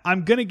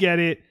 I'm gonna get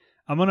it.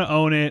 I'm gonna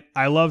own it.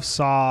 I love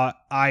Saw.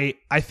 I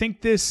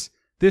think this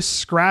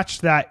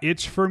scratched that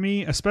itch for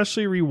me,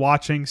 especially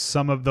rewatching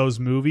some of those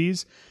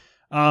movies.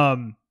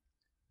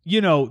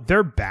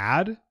 They're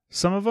bad,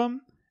 some of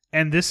them,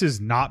 and this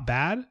is not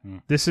bad.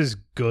 This is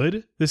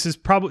good. This is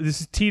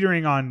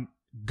teetering on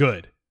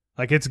good.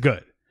 Like, it's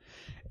good.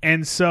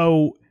 And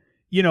so,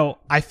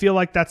 I feel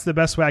like that's the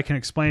best way I can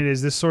explain it,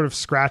 is this sort of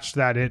scratched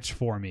that itch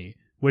for me,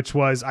 which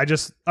was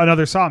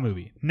another Saw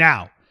movie.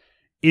 Now,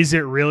 is it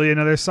really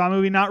another Saw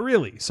movie? Not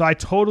really. So I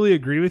totally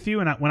agree with you.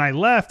 And when I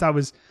left,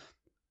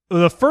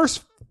 the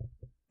first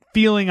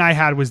feeling I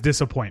had was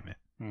disappointment.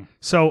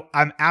 So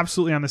I'm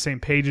absolutely on the same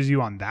page as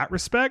you on that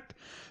respect.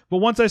 But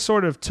once I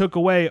sort of took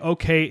away,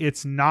 okay,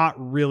 it's not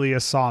really a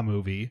Saw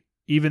movie,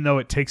 even though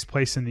it takes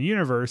place in the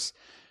universe.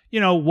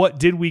 What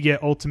did we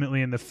get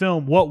ultimately in the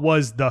film? What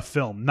was the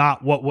film?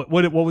 Not what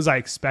was I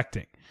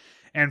expecting?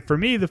 And for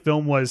me, the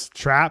film was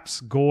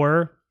traps,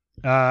 gore,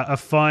 a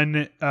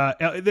fun,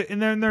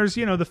 and then there's,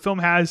 the film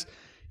has,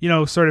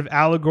 sort of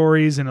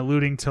allegories and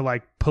alluding to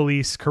like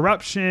police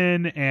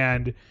corruption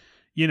and,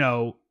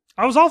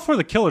 I was all for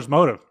the killer's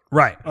motive.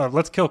 Right.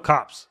 Let's kill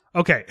cops.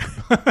 Okay.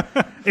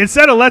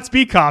 Instead of let's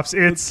be cops,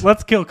 it's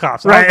let's kill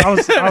cops. Right.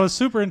 I was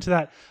super into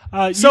that.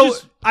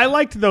 I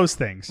liked those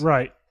things.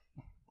 Right.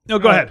 No,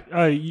 go ahead.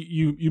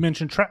 You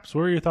mentioned traps.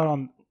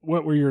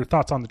 What were your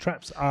thoughts on the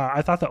traps?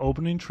 I thought the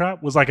opening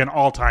trap was like an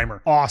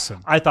all-timer.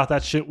 Awesome. I thought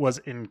that shit was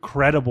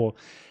incredible.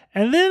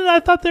 And then I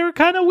thought they were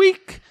kind of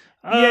weak.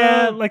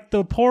 Like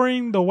the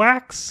pouring the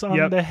wax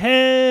on the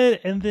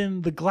head, and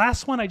then the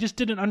glass one I just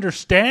didn't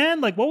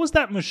understand. Like, what was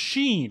that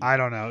machine? I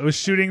don't know. It was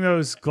shooting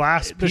those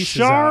glass the pieces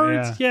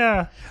shards. out,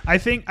 yeah. I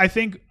think I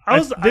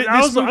was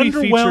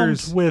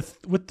underwhelmed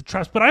with the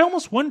traps, but I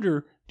almost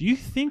wonder, do you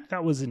think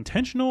that was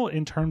intentional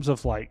in terms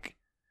of like,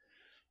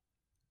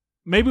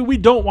 maybe we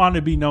don't want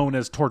to be known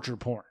as torture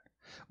porn,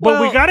 but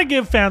we got to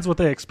give fans what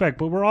they expect,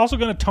 but we're also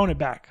going to tone it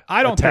back.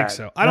 I don't think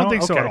so. I don't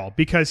think so at all,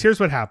 because here's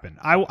what happened.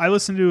 I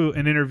listened to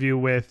an interview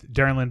with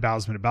Darren Lynn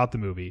Bousman about the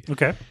movie.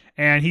 Okay.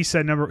 And he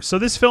said so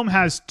this film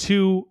has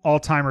 2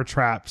 all-timer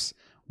traps.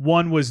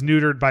 One was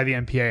neutered by the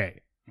MPAA.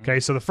 Okay.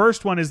 So the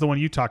first one is the one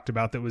you talked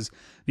about, that was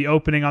the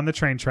opening on the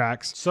train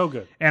tracks. So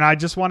good. And I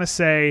just want to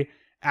say,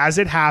 as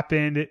it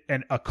happened,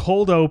 and a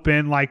cold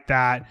open like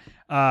that,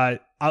 I'll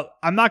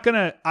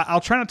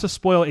try not to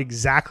spoil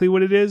exactly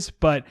what it is,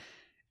 but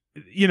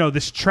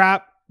this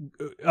trap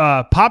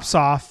pops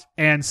off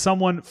and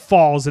someone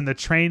falls and the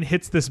train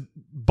hits this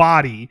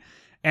body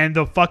and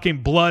the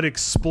fucking blood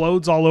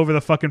explodes all over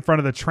the fucking front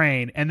of the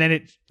train, and then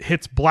it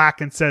hits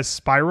black and says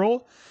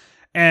Spiral.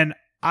 And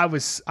I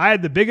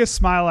had the biggest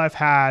smile I've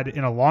had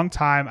in a long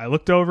time. I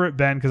looked over at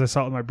Ben because I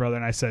saw it with my brother,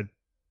 and I said,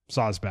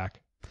 Saw's back.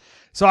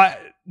 So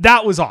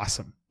that was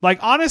awesome. Like,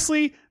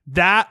 honestly,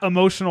 that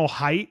emotional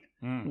height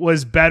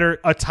was better.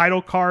 A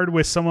title card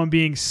with someone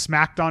being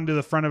smacked onto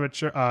the front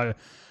of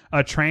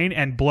a train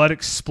and blood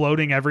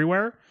exploding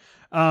everywhere.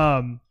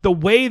 The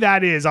way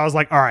that is, I was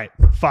like, all right,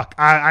 fuck,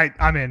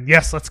 I'm in.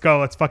 Yes, let's go.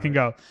 Let's fucking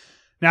go.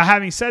 Now,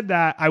 having said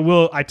that,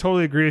 I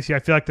totally agree with you. I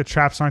feel like the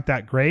traps aren't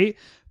that great,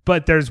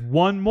 but there's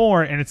one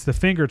more, and it's the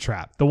finger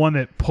trap, the one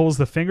that pulls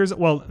the fingers.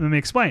 Well, let me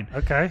explain.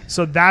 Okay.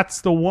 So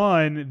that's the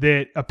one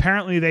that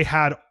apparently they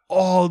had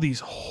all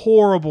these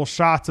horrible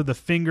shots of the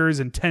fingers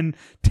and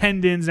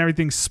tendons and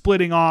everything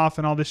splitting off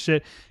and all this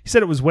shit. He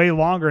said it was way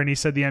longer, and he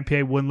said the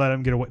MPA wouldn't let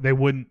him get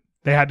away.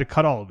 They had to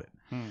cut all of it.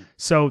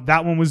 So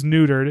that one was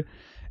neutered.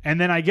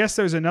 And then I guess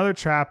there's another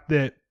trap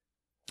that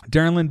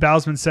Darren Lynn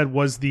Bousman said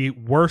was the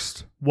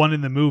worst one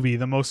in the movie,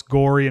 the most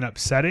gory and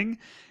upsetting.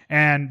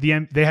 And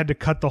they had to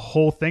cut the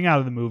whole thing out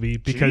of the movie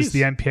because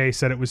the MPA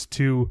said it was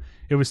too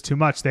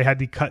much. They had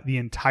to cut the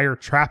entire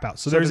trap out.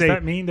 So does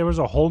that mean there was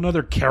a whole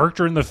nother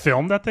character in the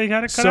film that they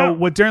had to cut out? So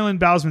what Darren Lynn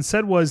Bousman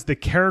said was the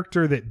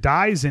character that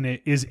dies in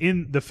it is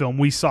in the film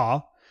we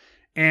saw,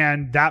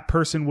 and that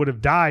person would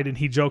have died. And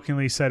he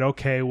jokingly said,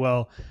 okay,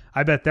 well,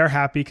 I bet they're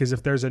happy because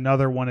if there's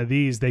another one of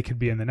these, they could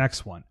be in the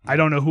next one. I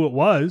don't know who it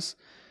was,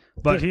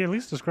 but did he at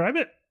least describe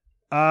it?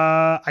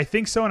 I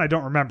think so, and I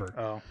don't remember.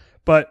 Oh,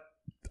 but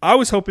I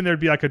was hoping there'd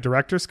be like a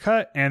director's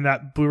cut, and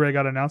that Blu-ray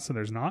got announced, and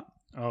there's not.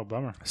 Oh,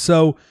 bummer.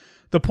 So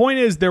the point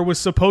is, there was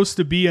supposed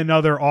to be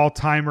another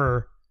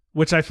all-timer,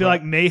 which I feel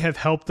like may have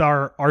helped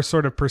our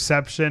sort of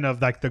perception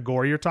of like the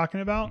gore you're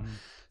talking about. Mm-hmm.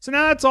 So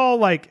now that's all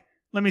like,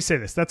 let me say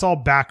this, that's all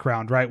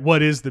background, right?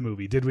 What is the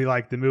movie? Did we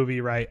like the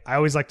movie, right? I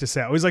always like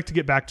to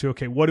get back to,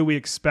 okay, what do we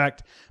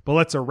expect? But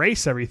let's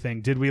erase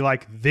everything. Did we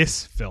like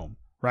this film,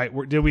 right?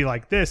 Did we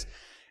like this?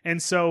 And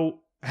so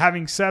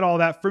having said all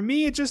that, for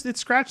me, it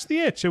scratched the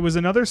itch. It was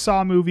another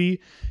Saw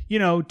movie.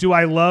 Do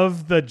I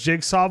love the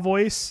Jigsaw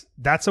voice?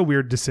 That's a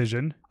weird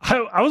decision.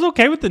 I was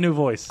okay with the new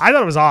voice. I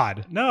thought it was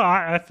odd. No,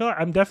 I feel like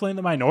I'm definitely in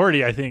the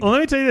minority, I think. Well, let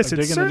me tell you this.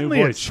 It's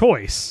certainly a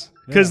choice.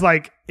 Because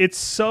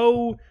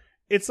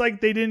it's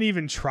like they didn't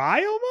even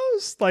try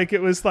almost. Like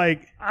it was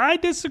like... I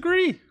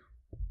disagree.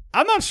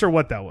 I'm not sure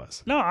what that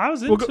was. No, I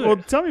was into it. Well,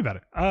 tell me about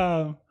it.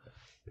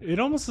 it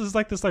almost is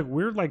like this like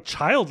weird like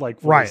childlike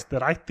voice Right.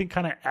 that I think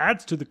kind of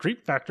adds to the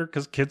creep factor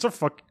because kids are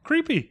fucking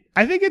creepy.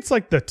 I think it's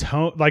like the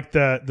tone, like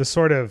the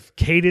sort of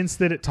cadence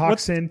that it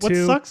talks into. What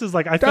sucks is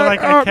like I feel like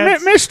I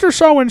can't. Mr.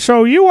 So and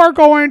So, you are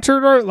going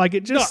to like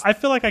it No, just. I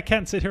feel like I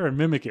can't sit here and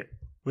mimic it,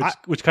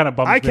 which kind of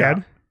bums I me can.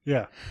 out.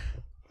 Yeah.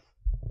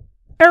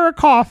 Eric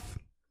Hoff,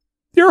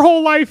 your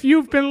whole life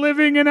you've been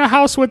living in a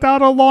house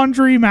without a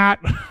laundromat.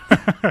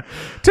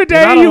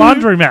 Today Without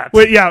a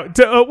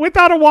laundromat.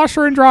 Without a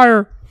washer and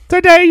dryer.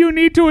 Today you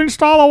need to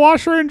install a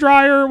washer and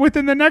dryer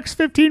within the next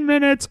 15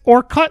 minutes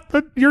or cut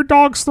your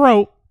dog's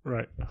throat.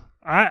 Right.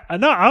 I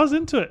know. I was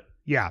into it.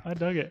 Yeah. I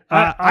dug it.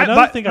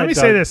 Let me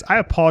say this. I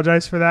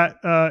apologize for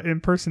that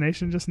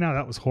impersonation just now.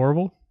 That was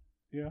horrible.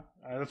 Yeah.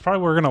 That's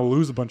probably where we're going to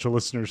lose a bunch of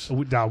listeners.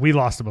 We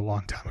lost them a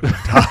long time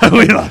ago.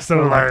 We lost them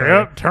a long time ago.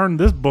 Yep, turn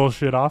this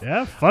bullshit off.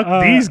 Yeah,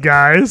 fuck these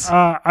guys.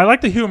 I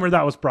like the humor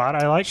that was brought.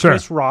 I like Sure.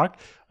 Chris Rock.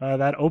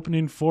 That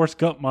opening Forrest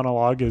Gump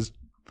monologue is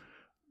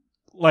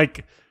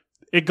like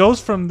it goes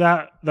from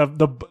that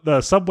the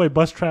subway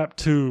bus trap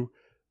to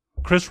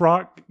Chris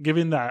Rock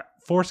giving that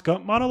Forrest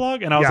Gump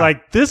monologue, and I was Yeah.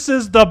 like, "This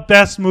is the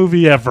best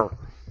movie ever."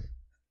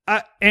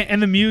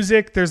 And the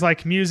music, there's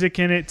like music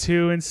in it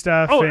too and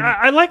stuff. Oh, and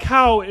I like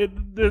how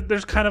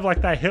there's kind of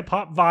like that hip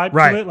hop vibe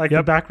Right. to it, like Yep.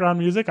 the background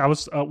music. I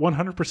was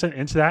 100%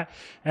 into that.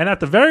 And at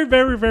the very,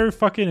 very, very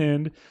fucking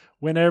end,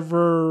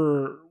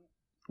 whenever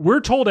we're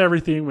told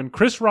everything, when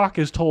Chris Rock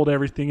is told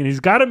everything, and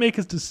he's got to make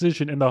his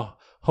decision, and the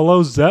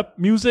Hello Zepp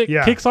music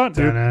Yeah. kicks on,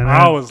 dude, Dun-dun-dun.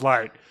 I was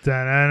like,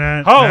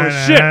 Dun-dun-dun, holy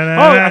shit!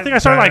 Oh, I think I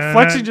started like dun-dun-dun,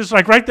 flexing just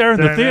like right there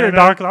in the theater,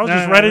 dog, because I was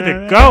just ready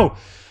to go.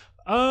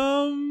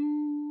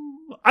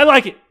 I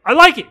like it.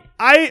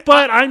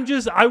 But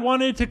I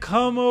wanted to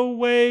come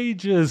away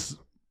just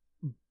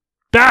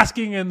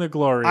basking in the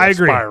glory I of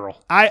agree.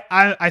 Spiral.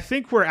 I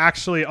think we're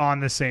actually on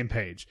the same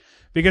page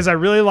because I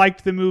really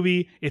liked the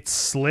movie. It's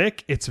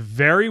slick. It's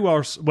very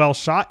well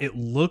shot. It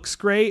looks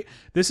great.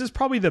 This is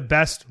probably the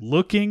best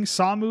looking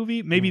Saw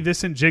movie. Maybe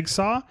this and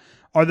Jigsaw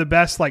are the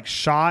best like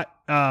shot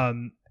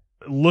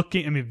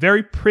looking. I mean,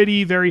 very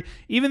pretty,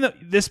 even though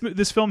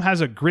this film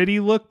has a gritty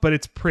look, but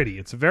it's pretty.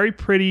 It's a very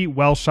pretty,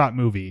 well shot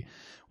movie,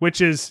 which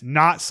is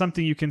not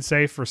something you can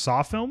say for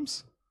Saw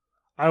films.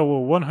 I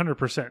will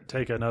 100%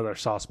 take another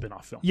Saw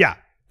spin-off film. Yeah.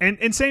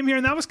 And same here.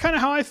 And that was kind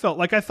of how I felt.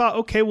 Like I thought,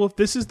 okay, well, if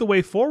this is the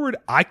way forward,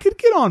 I could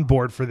get on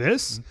board for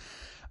this.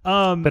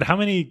 But how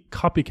many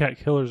copycat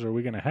killers are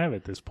we going to have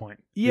at this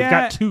point? Yeah. We've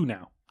got 2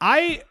 now.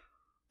 I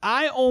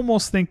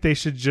almost think they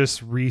should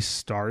just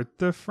restart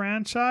the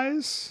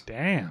franchise.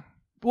 Damn.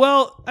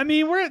 Well, I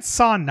mean, we're at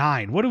Saw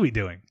 9. What are we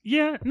doing?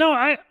 Yeah, no,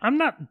 I'm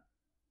not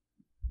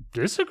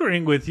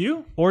disagreeing with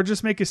you. Or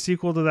just make a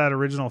sequel to that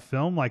original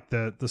film, like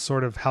the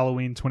sort of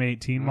Halloween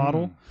 2018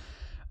 model.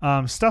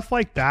 Stuff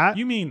like that.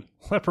 You mean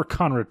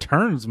Leprechaun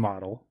Returns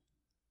model?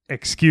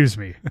 Excuse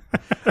me.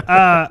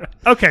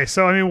 Okay,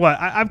 so I mean, what?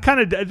 I'm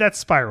kind of that's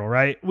Spiral,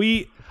 right?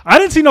 I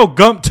didn't see no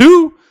Gump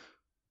 2.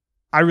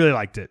 I really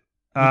liked it.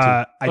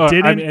 I I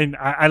didn't.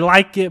 I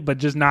like it, but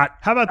just not.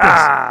 How about this?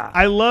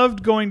 I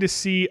loved going to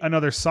see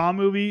another Saw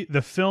movie.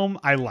 The film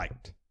I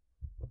liked,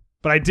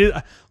 but I did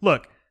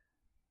look.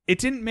 It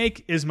didn't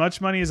make as much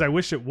money as I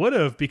wish it would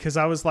have because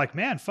I was like,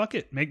 man, fuck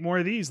it, make more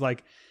of these.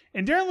 Like,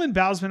 and Darren Lynn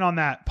Bousman on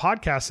that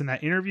podcast in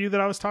that interview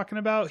that I was talking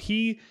about,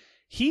 he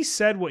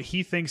said what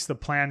he thinks the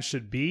plan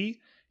should be.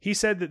 He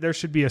said that there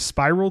should be a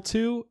Spiral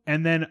 2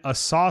 and then a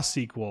Saw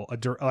sequel,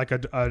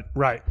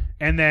 right,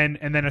 and then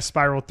a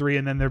Spiral 3,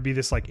 and then there'd be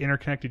this like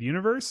interconnected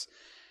universe.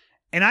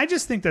 And I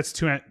just think that's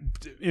too,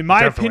 in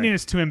my opinion,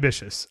 it's too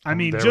ambitious. I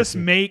mean, just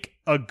make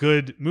a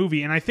good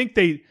movie. And I think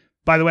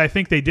by the way, I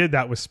think they did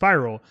that with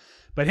Spiral.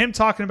 But him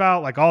talking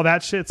about like all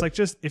that shit, it's like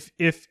just if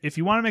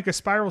you want to make a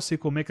Spiral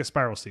sequel, make a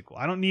Spiral sequel.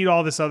 I don't need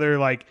all this other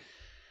like,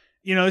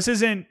 this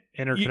isn't.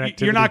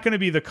 You're not going to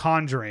be the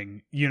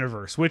Conjuring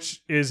universe,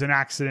 which is an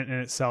accident in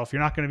itself.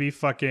 You're not going to be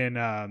fucking,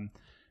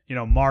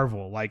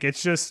 Marvel. Like,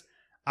 it's just,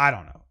 I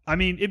don't know. I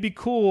mean, it'd be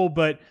cool,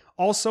 but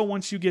also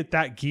once you get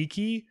that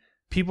geeky,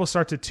 people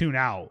start to tune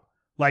out.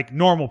 Like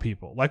normal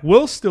people. Like,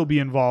 we'll still be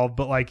involved,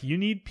 but like you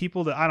need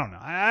people to, I don't know.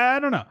 I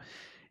don't know.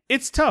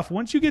 It's tough.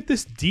 Once you get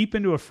this deep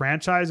into a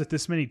franchise with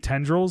this many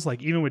tendrils,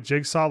 like even with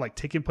Jigsaw, like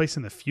taking place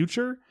in the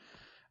future,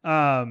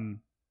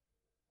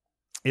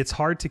 it's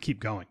hard to keep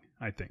going,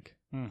 I think.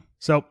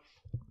 So,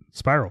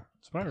 Spiral.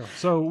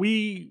 So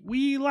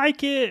we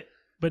like it,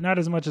 but not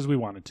as much as we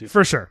wanted to.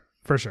 For sure.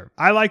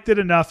 I liked it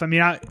enough. I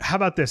mean, how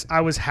about this?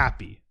 I was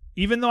happy.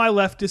 Even though I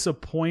left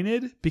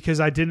disappointed because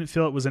I didn't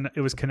feel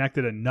it was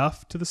connected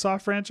enough to the Saw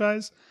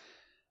franchise.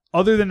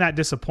 Other than that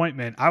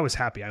disappointment, I was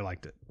happy. I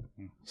liked it.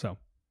 So,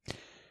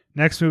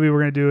 next movie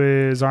we're going to do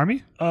is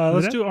Army.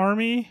 Let's do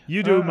Army.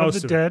 You do most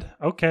of the of dead.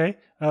 It. Okay.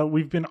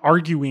 We've been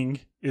arguing,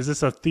 is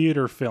this a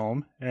theater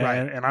film? Right.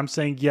 And I'm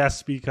saying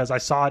yes because I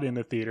saw it in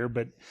the theater,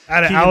 but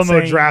at an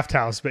Alamo Draft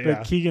House. But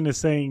yeah. Keegan is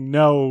saying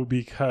no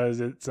because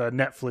it's a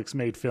Netflix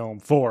made film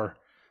for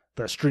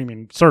the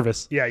streaming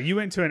service. Yeah, you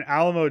went to an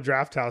Alamo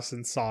Draft House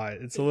and saw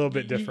it. It's a little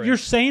bit different. You're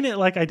saying it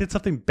like I did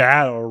something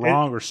bad or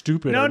wrong or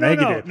stupid or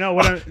negative. No.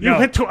 What I'm, You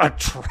went to a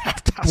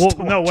draft house.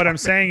 well, no. What I'm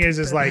saying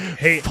is like,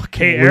 hey,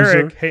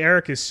 loser.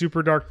 Eric, is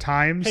Super Dark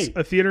Times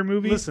a theater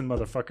movie? Listen,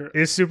 motherfucker.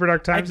 Is Super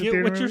Dark I Times a get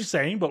theater what movie? you're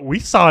saying, but we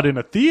saw it in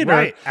a theater.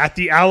 Right, at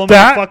the Alamo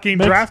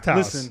Draft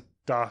House.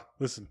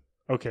 Listen.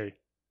 Okay.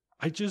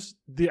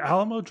 The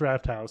Alamo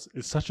Draft House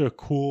is such a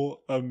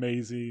cool,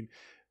 amazing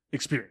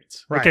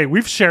experience. Right. Okay,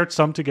 we've shared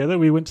some together.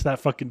 We went to that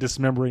fucking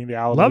Dismembering the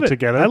Alamo Love it.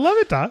 together. I love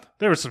it, Doc.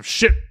 There were some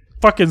shit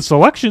fucking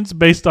selections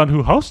based on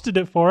who hosted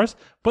it for us,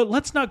 but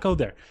let's not go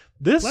there.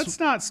 Let's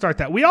not start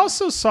that. We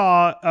also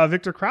saw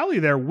Victor Crowley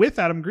there with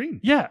Adam Green.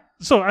 Yeah.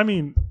 So, I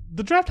mean,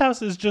 the Draft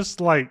House is just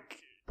like,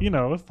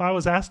 if I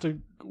was asked to,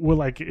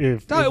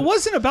 It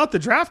wasn't about the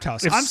Draft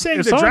House. I'm saying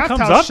if the someone Draft comes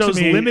House up to shows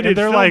me limited and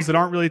they're films like- that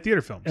aren't really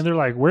theater films. and they're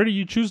like, where do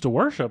you choose to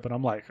worship? And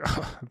I'm like,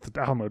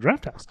 the Alamo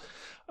Draft House.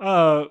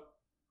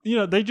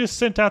 They just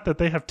sent out that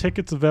they have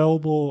tickets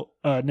available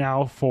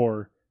now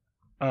for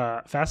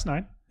Fast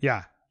 9,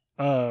 Yeah,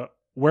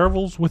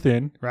 Werewolves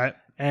Within, right.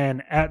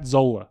 and At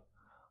Zola.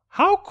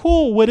 How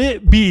cool would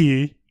it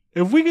be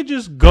if we could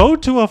just go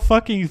to a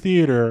fucking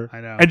theater I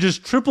know. and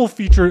just triple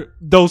feature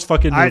those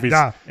fucking movies?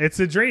 It's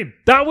a dream.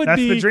 That's That's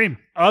the dream.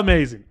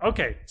 Amazing.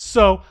 Okay,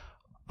 so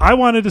I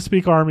wanted to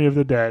speak Army of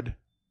the Dead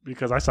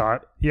because I saw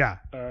it Yeah.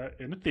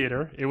 in the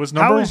theater. It was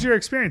How was your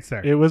experience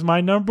there? It was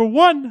my number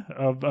one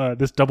of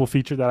this double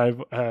feature that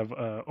I have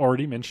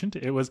already mentioned.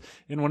 It was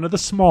in one of the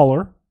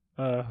smaller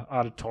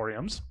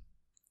auditoriums.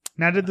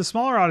 Now, did the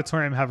smaller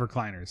auditorium have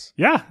recliners?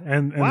 Yeah,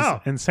 and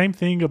Wow. and same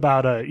thing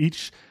about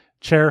each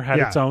chair had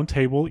Yeah. its own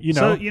table.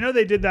 So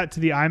they did that to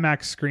the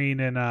IMAX screen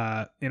in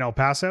El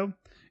Paso.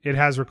 It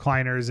has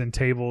recliners and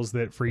tables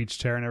that for each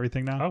chair and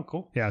everything now. Oh,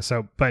 cool. Yeah.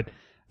 So, but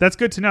that's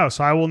good to know.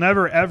 So I will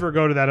never ever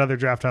go to that other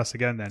Draft House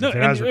again. Then if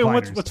it has and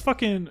recliners. what's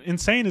fucking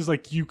insane is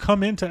like you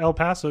come into El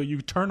Paso,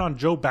 you turn on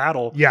Joe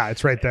Battle. Yeah,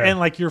 it's right there. And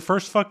like your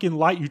first fucking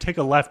light, you take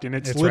a left, and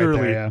it's It's right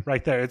literally there, yeah.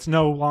 right there. It's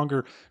no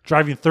longer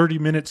driving 30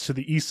 minutes to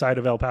the east side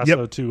of El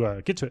Paso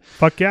to get to it.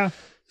 Fuck yeah.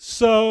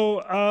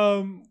 So,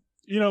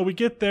 we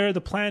get there. The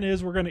plan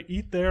is we're going to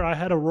eat there. I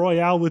had a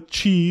Royale with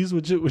cheese,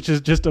 which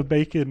is just a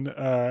bacon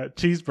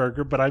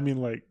cheeseburger. But I mean,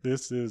 like,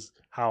 this is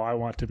how I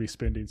want to be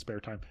spending spare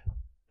time.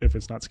 If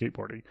it's not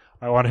skateboarding,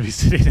 I want to be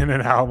sitting in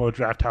an Alamo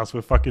Draft House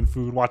with fucking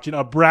food, watching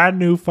a brand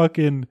new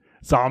fucking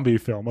zombie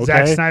film. Okay,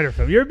 Zack Snyder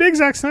film. You're a big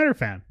Zack Snyder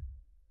fan.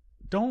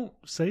 Don't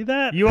say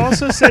that. You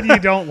also said you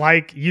don't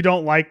like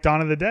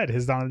Dawn of the Dead,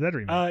 his Dawn of the Dead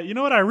remake. You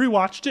know what? I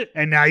rewatched it,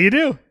 And now you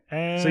do.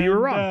 and So you were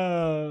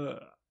wrong.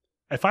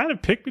 If I had to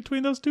pick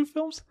between those two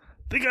films,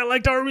 I think I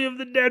liked Army of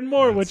the Dead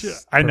more. Which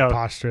That's I know,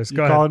 preposterous. Go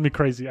you're ahead. calling me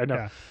crazy. I know.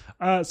 Yeah.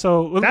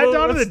 So That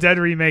Dawn of the Dead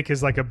remake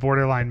is like a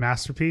borderline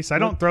masterpiece. I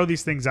don't throw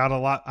these things out a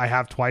lot. I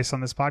have twice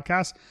on this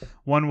podcast.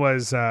 One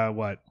was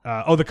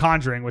The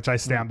Conjuring, which I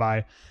stand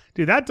by.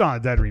 Dude, that Dawn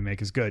of the Dead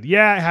remake is good.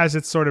 Yeah, it has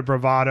its sort of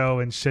bravado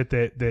and shit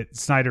that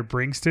Snyder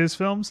brings to his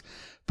films,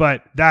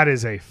 but that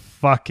is a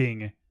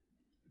fucking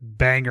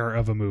banger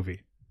of a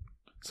movie.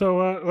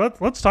 So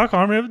let's talk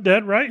Army of the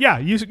Dead, right? Yeah,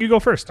 you go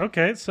first.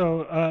 Okay.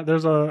 So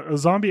there's a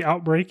zombie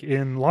outbreak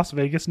in Las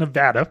Vegas,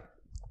 Nevada.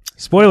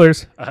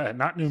 Spoilers.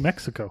 Not New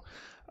Mexico.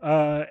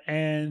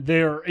 And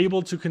they're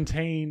able to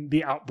contain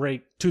the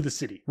outbreak to the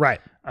city. Right.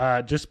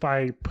 Just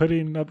by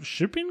putting up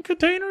shipping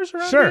containers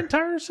around Sure. the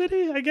entire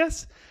city, I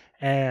guess.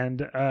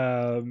 And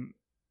so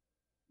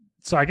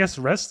I guess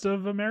the rest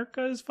of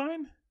America is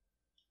fine.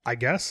 I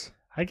guess.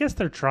 I guess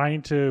they're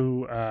trying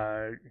to.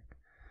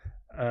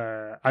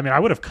 I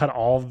would have cut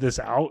all of this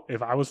out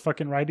if I was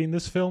fucking writing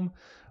this film.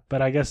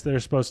 But I guess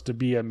there's supposed to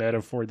be a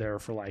metaphor there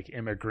for like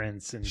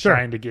immigrants and Sure.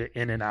 trying to get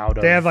in and out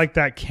of. They have like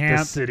that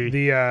camp. city.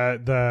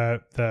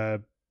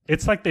 The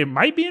It's like they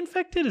might be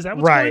infected. Is that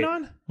what's Right.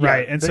 going on?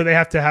 right, Yeah, and so they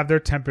have to have their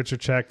temperature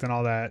checked and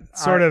all that.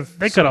 Sort of.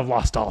 They could have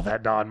lost all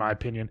that, in my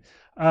opinion.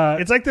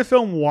 It's like the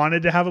film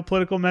wanted to have a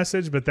political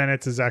message, but then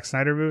it's a Zack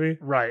Snyder movie.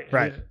 Right.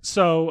 Right.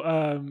 So,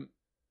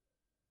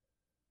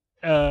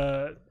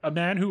 a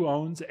man who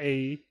owns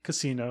a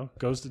casino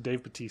goes to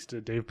Dave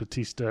Bautista. Dave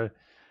Bautista,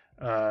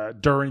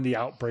 during the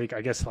outbreak,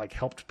 I guess, like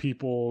helped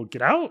people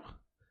get out.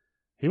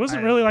 He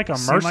wasn't really like a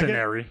seemed like it.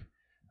 mercenary.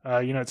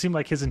 It seemed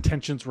like his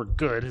intentions were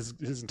good.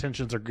 His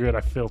intentions are good,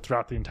 I feel,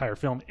 throughout the entire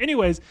film.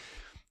 Anyways,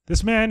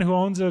 this man who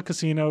owns a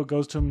casino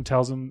goes to him and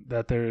tells him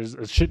that there's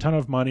a shit ton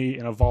of money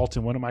in a vault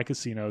in one of my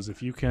casinos.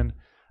 If you can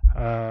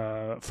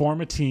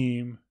form a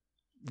team,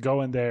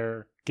 go in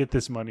there, get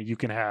this money, you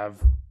can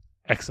have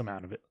X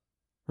amount of it.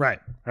 Right.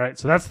 All right.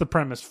 So that's the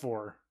premise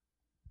for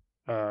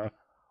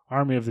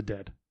Army of the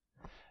Dead.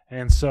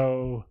 And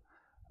so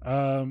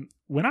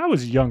when I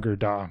was younger,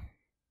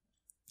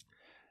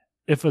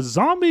 if a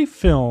zombie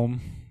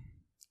film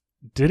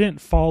didn't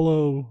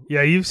follow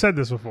Yeah, you've said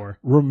this before.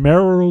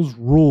 Romero's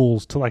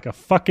rules to like a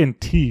fucking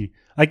T,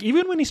 like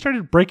even when he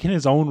started breaking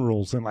his own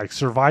rules in like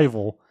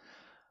survival,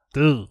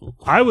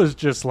 I was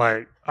just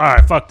like, all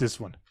right, fuck this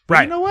one. But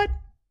Right. you know what?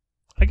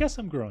 I guess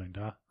I'm growing,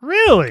 I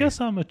Really?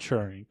 guess I'm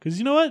maturing. Because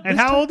you know what? And This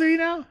how time- old are you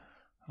now?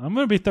 I'm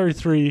going to be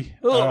 33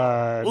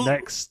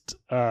 next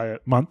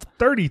month.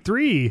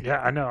 33.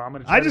 Yeah, I know.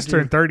 I just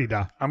turned 30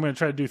 now. I'm going to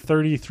try to do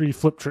 33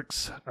 flip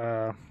tricks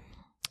for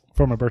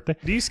my birthday.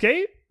 Do you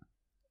skate?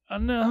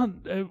 No,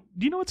 do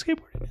you know what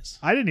skateboarding is?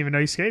 I didn't even know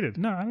you skated.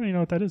 No, I don't even know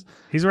what that is.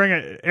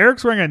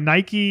 Eric's wearing a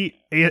Nike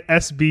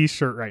SB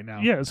shirt right now.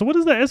 Yeah, so what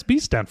does the SB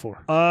stand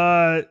for?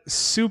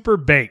 Super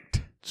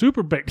baked.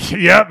 Super baked.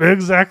 Yep,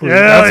 exactly.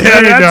 Yeah,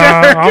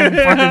 that's I'm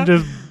fucking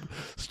just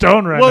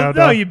stoned right now. Well,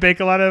 no, you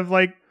bake a lot of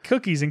like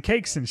cookies and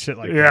cakes and shit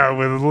like that. Yeah,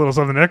 with a little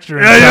something extra.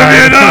 If you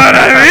know what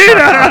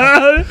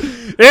I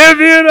mean. If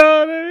you know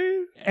what I mean.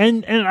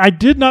 And I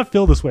did not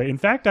feel this way. In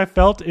fact, I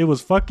felt it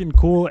was fucking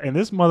cool. And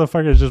this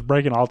motherfucker is just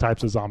breaking all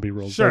types of zombie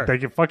rules. Sure. Like they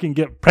can fucking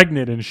get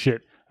pregnant and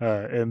shit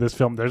in this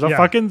film. There's a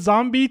fucking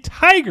zombie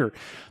tiger.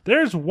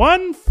 There's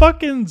one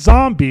fucking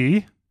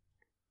zombie.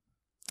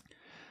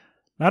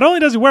 Not only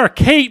does he wear a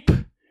cape,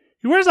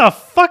 he wears a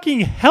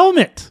fucking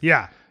helmet.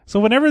 Yeah. So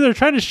whenever they're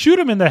trying to shoot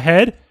him in the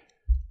head,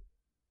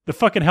 the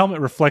fucking helmet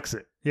reflects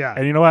it. Yeah.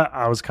 And you know what?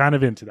 I was kind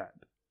of into that.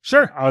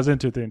 Sure. I was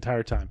into it the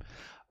entire time.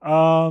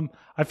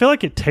 I feel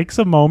like it takes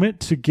a moment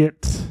to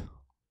get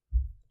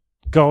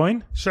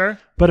going, Sure.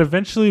 but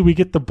eventually we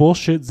get the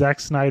bullshit Zack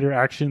Snyder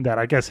action that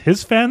I guess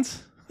his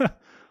fans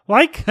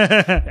like.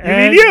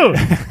 mean you.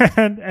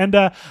 And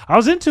I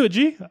was into it,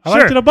 G. I Sure.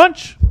 liked it a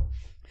bunch.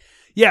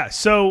 Yeah.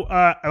 So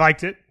I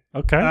liked it.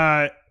 Okay.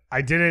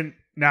 I didn't.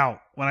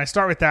 Now, when I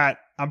start with that,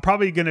 I'm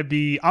going to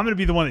be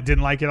the one that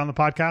didn't like it on the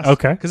podcast.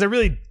 Okay. Because I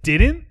really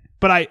didn't.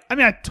 But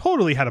I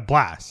totally had a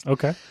blast.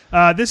 Okay.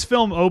 This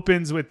film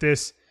opens with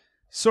this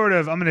sort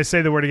of, I'm going to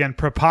say the word again,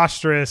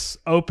 preposterous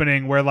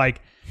opening where like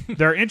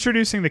they're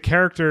introducing the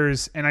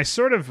characters and I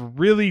sort of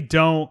really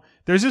don't,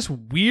 there's this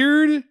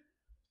weird,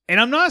 and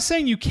I'm not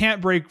saying you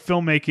can't break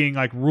filmmaking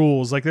like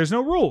rules, like there's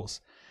no rules.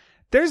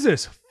 There's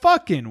this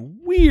fucking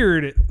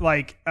weird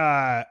like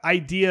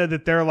idea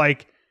that they're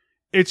like,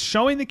 it's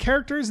showing the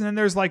characters and then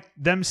there's like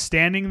them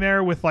standing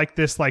there with like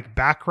this like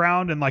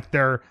background and like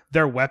their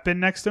weapon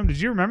next to them. Did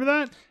you remember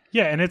that?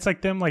 Yeah, and it's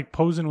like them like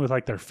posing with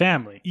like their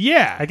family.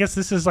 Yeah. I guess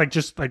this is like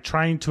just like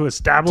trying to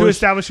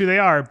establish who they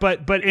are,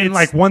 but in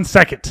like 1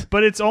 second.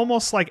 But it's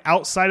almost like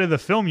outside of the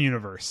film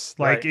universe,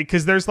 like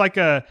because there's like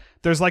a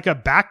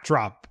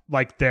backdrop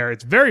like there.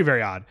 It's very,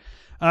 very odd,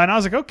 and I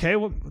was like, okay,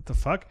 what the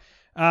fuck?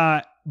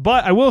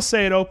 But I will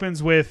say it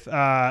opens with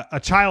a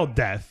child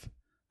death.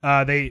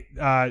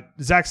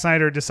 Zack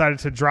Snyder decided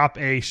to drop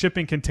a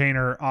shipping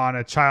container on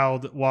a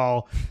child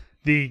while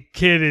the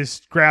kid is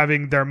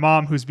grabbing their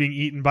mom who's being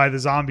eaten by the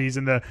zombies,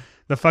 and the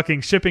fucking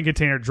shipping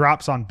container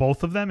drops on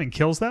both of them and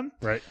kills them.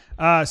 Right.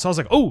 So I was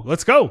like, oh,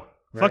 let's go.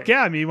 Right. Fuck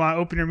yeah. I mean, you want to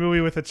open your movie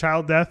with a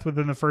child death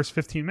within the first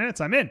 15 minutes?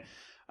 I'm in.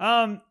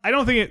 I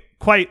don't think it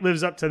quite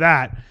lives up to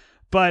that,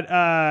 but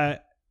I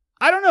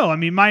don't know. I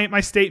mean, my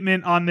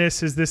statement on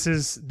this is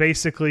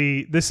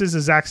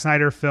a Zack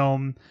Snyder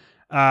film,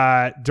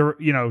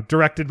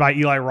 directed by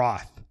Eli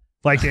Roth.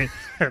 Like it,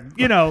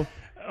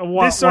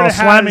 While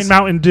slamming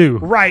Mountain Dew.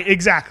 Right,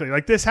 exactly.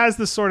 Like this has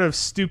the sort of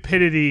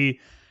stupidity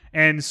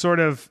and sort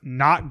of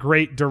not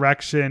great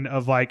direction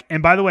of like,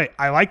 and by the way,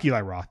 I like Eli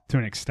Roth to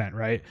an extent,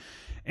 right?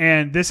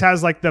 And this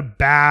has like the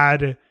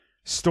bad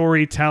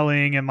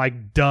storytelling and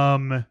like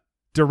dumb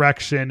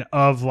direction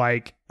of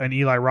like an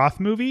Eli Roth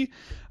movie.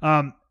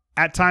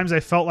 At times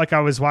I felt like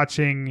I was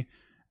watching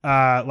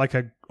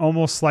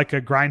almost like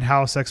a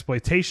grindhouse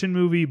exploitation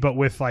movie, but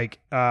with like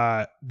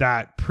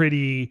that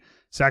pretty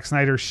Zack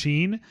Snyder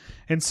sheen.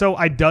 And so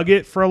I dug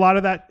it for a lot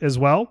of that as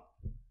well.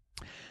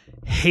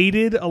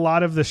 Hated a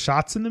lot of the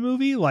shots in the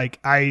movie. Like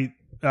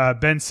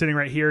Ben's sitting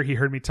right here. He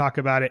heard me talk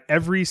about it.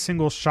 Every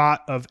single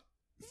shot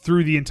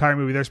through the entire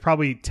movie, there's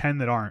probably 10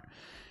 that aren't.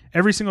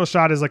 Every single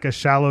shot is like a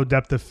shallow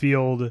depth of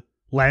field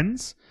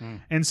lens.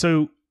 And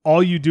so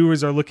all you do are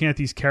looking at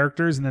these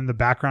characters and then the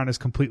background is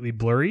completely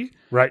blurry.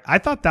 Right. I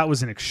thought that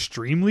was an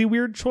extremely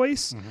weird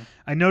choice.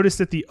 I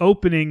noticed at the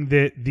opening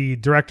that the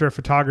director of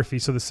photography,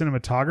 so the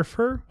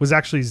cinematographer, was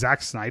actually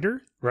Zack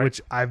Snyder,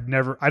 which I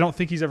don't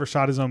think he's ever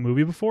shot his own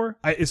movie before.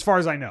 As far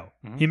as I know.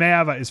 He may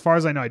have, as far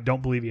as I know, I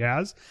don't believe he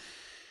has.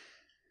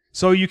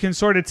 So you can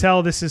sort of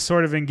tell this is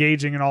sort of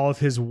engaging in all of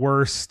his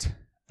worst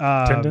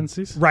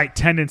tendencies. Right.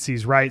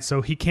 Tendencies. Right.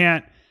 So he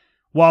can't,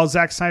 while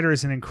Zack Snyder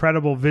is an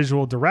incredible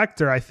visual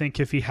director, I think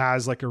if he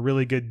has like a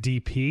really good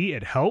DP,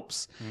 it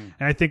helps. And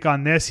I think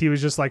on this, he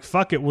was just like,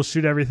 fuck it, we'll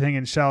shoot everything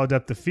in shallow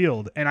depth of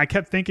field. And I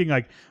kept thinking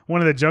like, one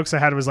of the jokes I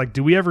had was like,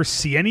 do we ever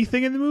see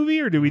anything in the movie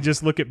or do we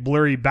just look at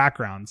blurry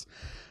backgrounds?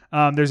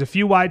 There's a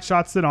few wide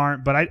shots that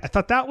aren't, but I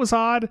thought that was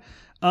odd.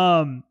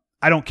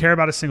 I don't care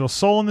about a single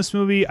soul in this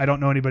movie. I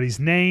don't know anybody's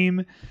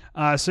name.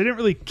 So I didn't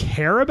really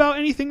care about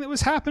anything that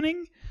was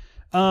happening.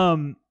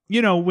 When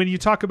you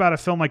talk about a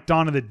film like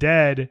Dawn of the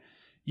Dead,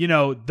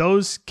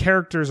 those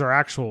characters are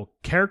actual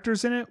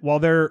characters in it. While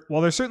they're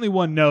certainly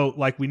one note,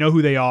 like we know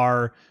who they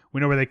are, we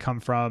know where they come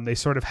from. They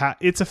sort of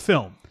it's a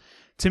film.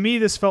 To me,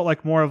 this felt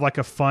like more of like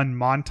a fun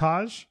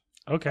montage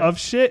of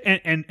shit.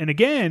 And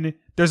again,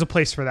 there's a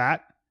place for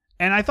that.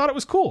 And I thought it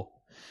was cool.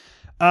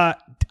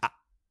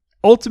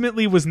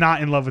 ultimately was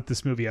not in love with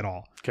this movie at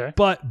all. Okay.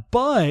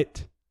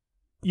 But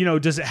you know,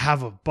 does it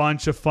have a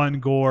bunch of fun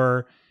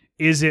gore?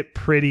 Is it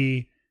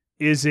pretty?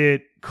 Is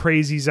it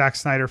crazy Zack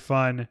Snyder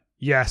fun?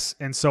 Yes.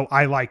 And so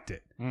I liked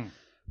it.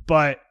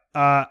 But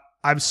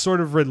I've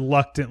sort of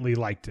reluctantly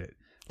liked it.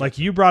 Like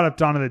you brought up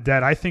Dawn of the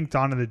Dead. I think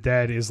Dawn of the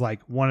Dead is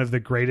like one of the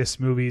greatest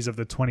movies of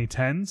the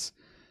 2010s.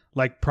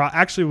 Like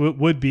actually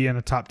would be in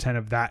the top 10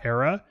 of that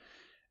era.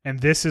 And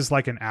this is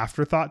like an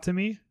afterthought to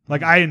me.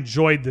 Like I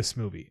enjoyed this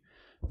movie,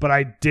 but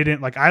I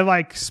didn't like, I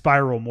like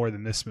Spiral more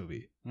than this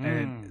movie.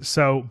 And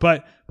so,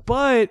 but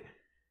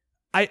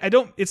I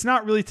don't, it's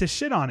not really to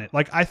shit on it.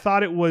 Like I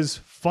thought it was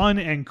fun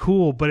and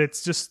cool, but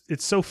it's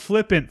so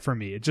flippant for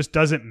me. It just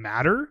doesn't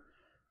matter.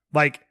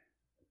 Like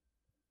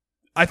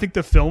I think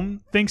the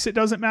film thinks it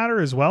doesn't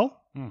matter as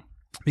well,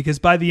 because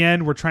by the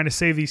end we're trying to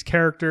save these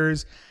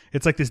characters.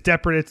 It's like this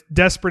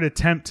desperate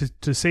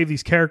attempt to save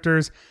these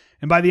characters.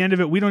 And by the end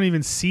of it, we don't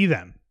even see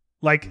them.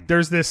 Like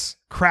there's this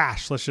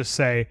crash, let's just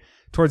say,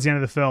 towards the end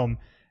of the film.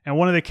 And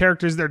one of the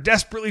characters they're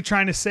desperately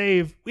trying to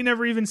save, we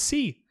never even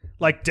see.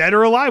 Like dead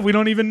or alive, we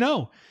don't even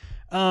know.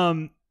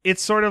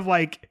 It's sort of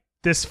like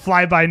this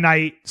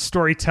fly-by-night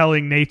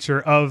storytelling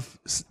nature of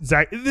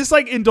Zack. This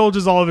like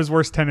indulges all of his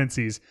worst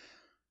tendencies.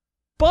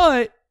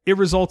 But it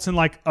results in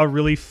like a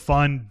really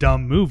fun,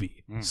 dumb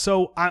movie.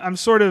 So I'm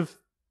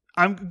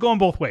going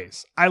both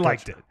ways. I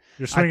liked it.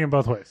 You're swinging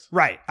both ways.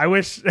 Right. I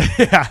wish,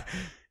 yeah.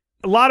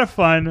 A lot of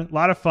fun.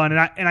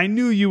 And I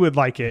knew you would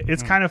like it.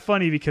 It's kind of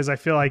funny because I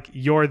feel like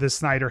you're the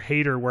Snyder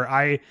hater where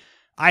I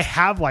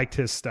have liked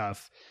his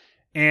stuff.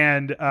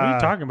 And what are you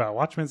talking about?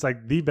 Watchmen's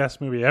like the best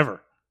movie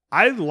ever.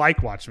 I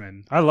like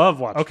Watchmen. I love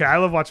Watchmen. Okay, I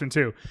love Watchmen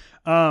too.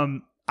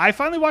 I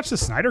finally watched the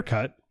Snyder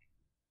Cut.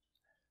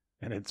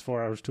 And it's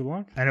 4 hours too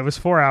long? And it was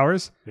 4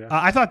 hours. Yeah.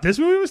 I thought this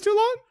movie was too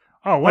long.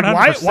 Oh, 100%.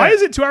 Like why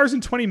is it 2 hours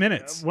and 20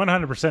 minutes?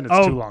 100%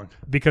 it's too long.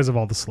 Because of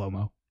all the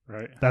slow-mo.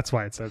 Right. That's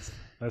why it's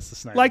that's the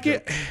Snyder like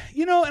joke. it,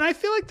 you know, and I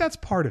feel like that's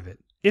part of it.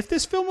 If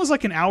this film was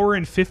like an hour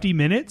and 50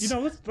 minutes, you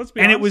know, let's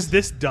be and honest. it was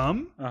this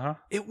dumb,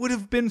 it would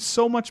have been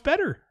so much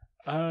better.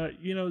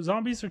 You know,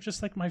 zombies are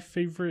just like my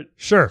favorite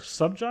Sure.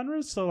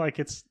 subgenres. So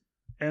like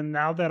and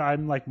now that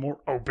I'm like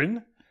more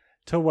open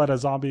to what a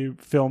zombie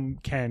film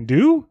can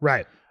do,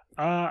 Right.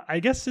 I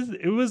guess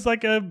it was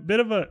like a bit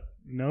of a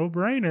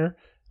no-brainer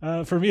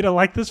for me to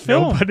like this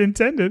film. No pun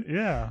intended.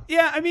 Yeah.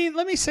 Yeah, I mean,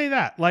 let me say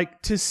that.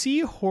 Like, to see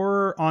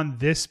horror on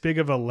this big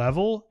of a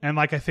level, and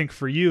like I think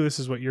for you, this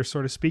is what you're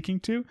sort of speaking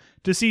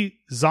to see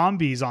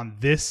zombies on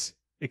this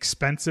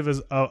expensive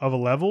of a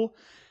level,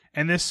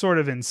 and this sort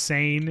of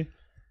insane.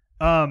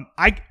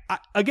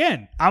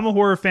 Again, I'm a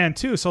horror fan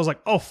too, so I was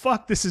like, oh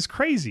fuck, this is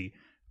crazy.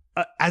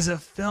 As a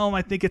film,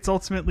 I think it's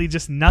ultimately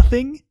just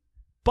nothing,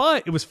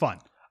 but it was fun.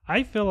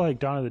 I feel like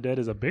Dawn of the Dead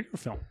is a bigger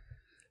film.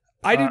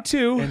 I do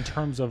too. In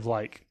terms of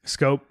like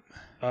scope.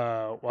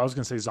 Well, I was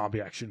going to say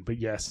zombie action, but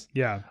yes.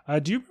 Yeah.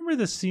 Do you remember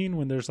the scene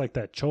when there's like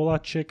that Chola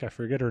chick? I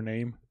forget her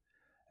name.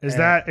 Is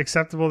that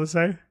acceptable to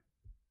say?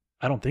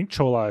 I don't think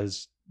Chola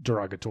is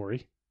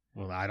derogatory.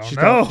 Well, I don't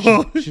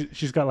know.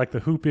 She's got like the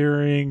hoop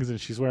earrings and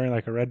she's wearing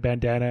like a red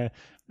bandana.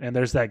 And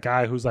there's that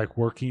guy who's like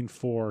working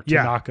for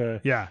Tanaka.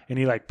 Yeah. And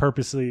he like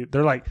purposely,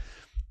 they're like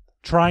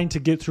trying to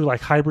get through like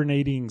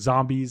hibernating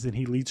zombies and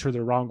he leads her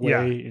the wrong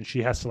way and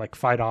she has to like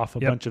fight off a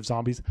bunch of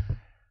zombies.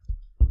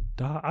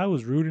 I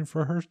was rooting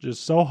for her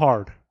just so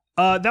hard.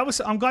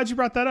 I'm glad you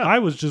brought that up. I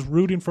was just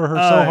rooting for her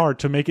so hard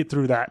to make it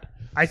through that.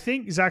 I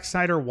think Zack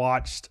Snyder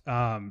watched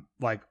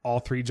like all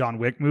 3 John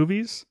Wick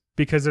movies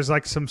because there's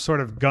like some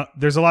sort of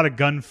there's a lot of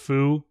gun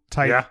fu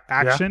type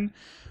action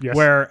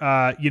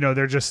where you know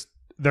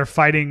they're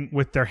fighting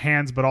with their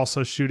hands but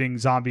also shooting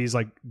zombies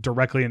like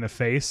directly in the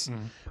face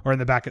or in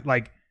the back,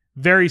 like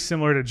very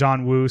similar to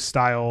John Woo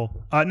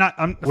style.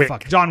 John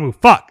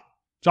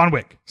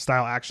Wick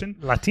style action.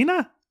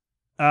 Latina?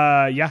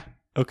 Yeah.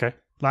 Okay.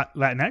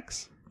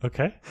 Latinx?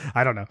 Okay.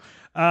 I don't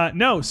know.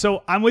 No,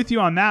 so I'm with you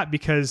on that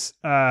because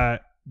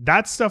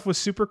that stuff was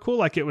super cool.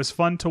 Like it was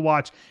fun to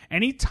watch.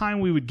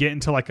 Anytime we would get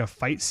into like a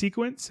fight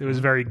sequence, it was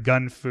very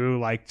gun fu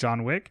like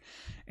John Wick.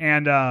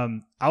 And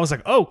I was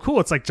like, oh,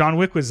 cool. It's like John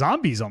Wick with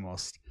zombies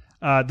almost.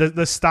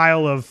 The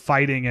style of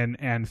fighting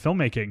and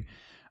filmmaking.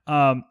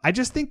 I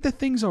just think the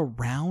things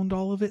around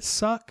all of it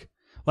suck.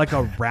 Like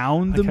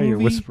around the movie. You're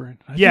whispering.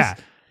 I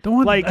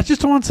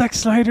just don't want Zack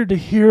Snyder to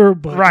hear,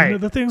 but right. You know,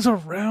 the things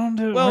around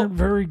it aren't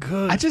very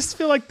good. I just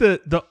feel like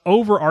the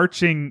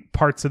overarching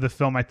parts of the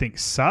film I think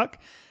suck.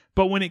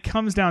 But when it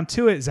comes down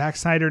to it, Zack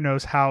Snyder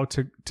knows how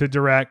to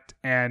direct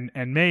and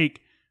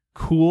make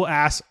cool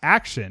ass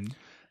action.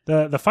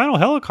 The final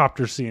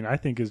helicopter scene I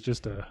think is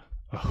just a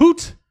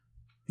hoot.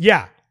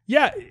 Yeah.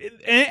 Yeah.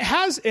 And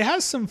it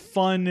has some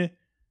fun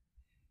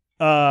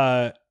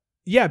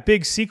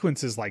big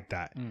sequences like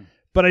that.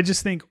 But I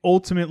just think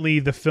ultimately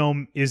the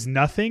film is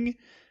nothing.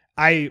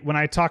 When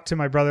I talked to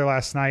my brother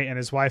last night and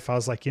his wife, I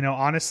was like, you know,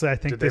 honestly, I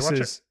think this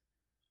is,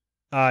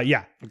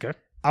 yeah. Okay.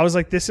 I was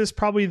like, this is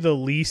probably the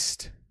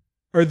least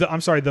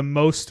the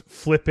most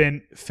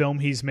flippant film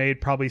he's made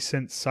probably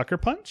since Sucker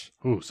Punch.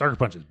 Ooh, Sucker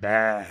Punch is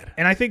bad.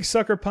 And I think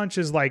Sucker Punch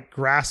is like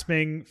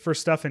grasping for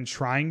stuff and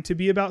trying to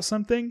be about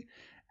something.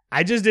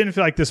 I just didn't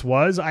feel like this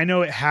was. I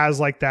know it has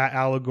like that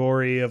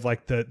allegory of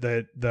like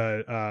the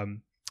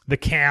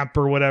camp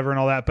or whatever and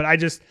all that, but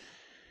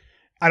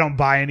I don't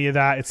buy any of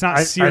that. It's not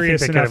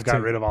serious I think they enough could have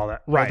gotten rid of all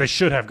that. Right. Or they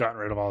should have gotten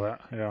rid of all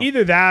that. Yeah.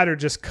 Either that or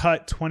just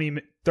cut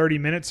 20-30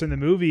 minutes in the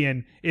movie.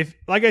 And if,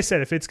 like I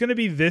said, if it's going to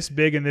be this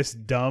big and this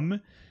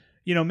dumb,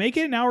 make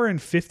it an hour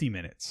and 50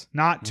 minutes,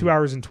 not 2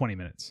 hours and 20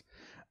 minutes.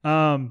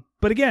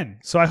 But again,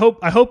 so I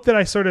hope that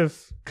I sort of,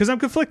 cause I'm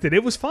conflicted.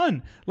 It was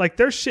fun. Like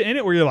there's shit in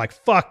it where you're like,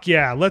 fuck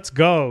yeah, let's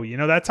go.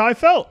 That's how I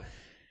felt.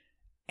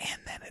 And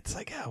then it's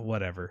like,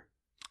 whatever.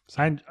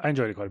 So I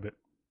enjoyed it quite a bit.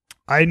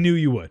 I knew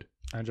you would.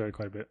 I enjoyed it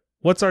quite a bit.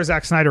 What's our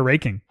Zack Snyder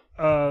ranking?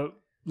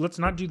 Let's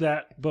not do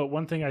that. But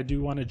one thing I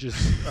do want to just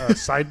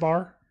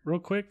sidebar real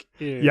quick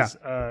is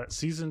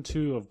season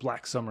 2 of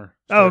Black Summer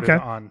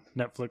started on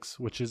Netflix,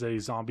 which is a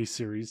zombie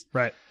series.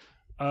 Right.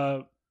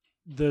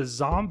 The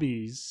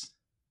zombies.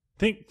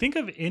 Think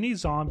of any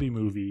zombie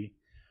movie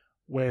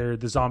where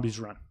the zombies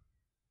run.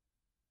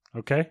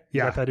 Okay?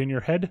 You got that in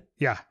your head?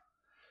 Yeah.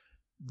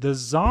 The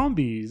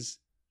zombies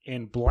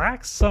in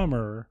Black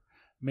Summer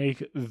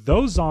make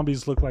those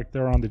zombies look like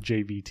they're on the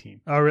JV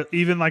team. Oh,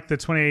 even like the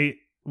 28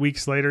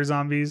 weeks later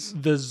zombies?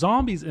 The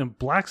zombies in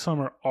Black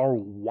Summer are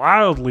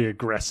wildly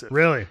aggressive.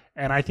 Really?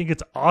 And I think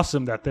it's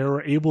awesome that they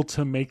were able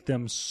to make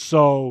them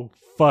so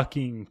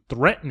fucking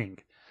threatening.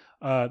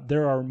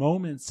 There are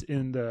moments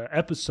in the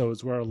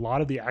episodes where a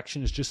lot of the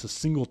action is just a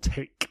single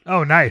take.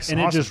 Oh, nice.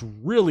 And awesome. it just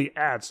really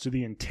adds to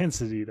the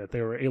intensity that they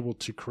were able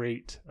to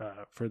create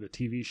for the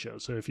TV show.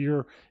 So if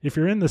you're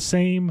in the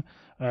same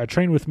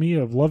train with me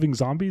of loving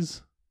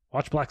zombies,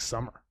 watch Black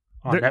Summer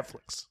on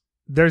Netflix.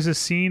 There's a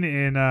scene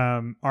in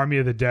Army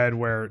of the Dead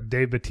where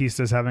Dave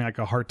Bautista's having like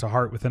a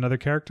heart-to-heart with another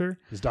character.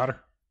 His daughter?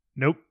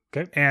 Nope.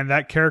 Okay. And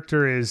that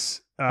character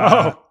is...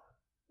 and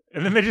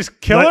then they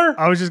just kill her?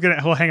 I was just going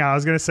to... Well, hang on. I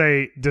was going to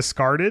say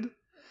discarded.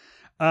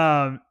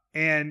 And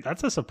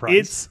that's a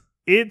surprise.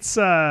 It's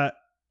I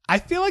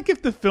feel like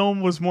if the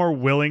film was more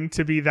willing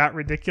to be that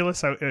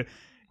ridiculous,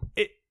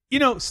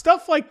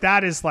 stuff like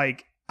that is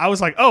like... I was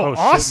like, oh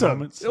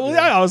awesome. Well,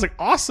 yeah, I was like,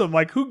 awesome.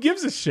 Like, who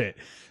gives a shit?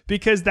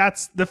 Because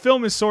the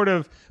film is sort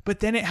of, but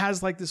then it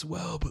has like this,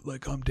 but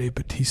like I'm Dave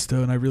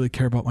Bautista and I really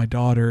care about my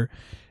daughter.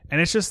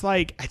 And it's just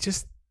like,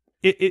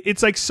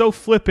 it's like so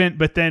flippant,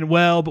 but then,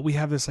 but we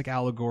have this like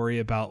allegory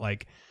about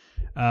like,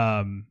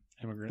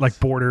 immigrants, like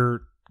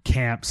border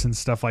camps and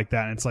stuff like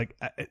that. And it's like,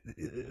 I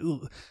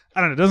don't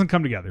know. It doesn't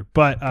come together,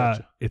 but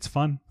Gotcha. It's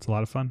fun. It's a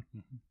lot of fun.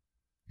 Mm-hmm.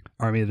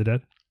 Army of the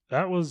Dead.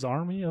 That was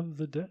Army of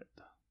the Dead.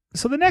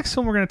 So the next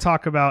film we're going to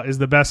talk about is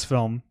the best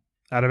film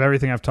out of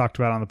everything I've talked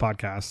about on the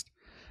podcast.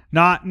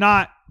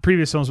 Not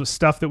previous films, but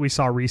stuff that we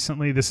saw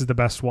recently. This is the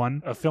best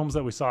one. Films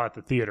that we saw at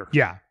the theater.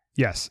 Yeah.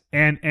 Yes.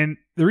 And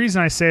the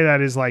reason I say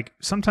that is like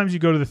sometimes you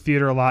go to the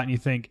theater a lot and you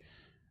think,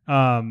 do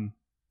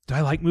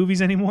I like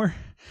movies anymore?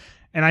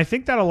 And I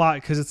think that a lot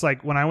because it's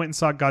like when I went and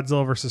saw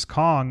Godzilla vs.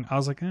 Kong, I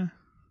was like,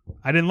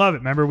 I didn't love it.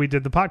 Remember we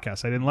did the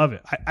podcast. I didn't love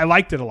it. I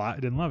liked it a lot. I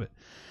didn't love it.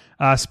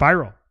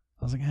 Spiral.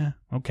 I was like,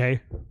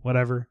 okay,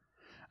 whatever.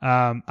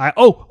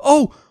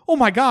 Oh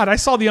my God. I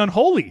saw The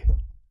Unholy.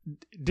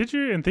 Did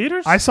you in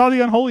theaters? I saw The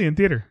Unholy in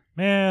theater.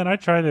 Man, I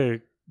tried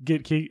to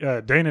get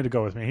Dana to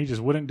go with me. He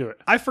just wouldn't do it.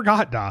 I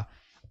forgot,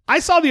 I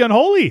saw The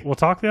Unholy. We'll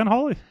talk The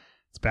Unholy.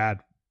 It's bad.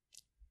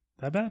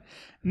 That bad?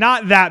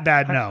 Not that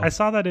bad, no. I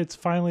saw that it's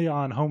finally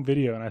on home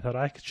video, and I thought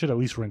I should at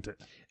least rent it.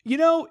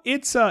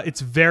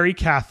 It's very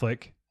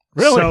Catholic.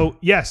 Really? So,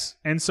 yes.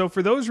 And so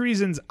for those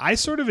reasons, I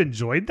sort of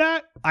enjoyed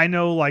that. I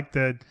know like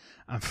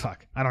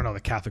I don't know the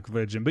Catholic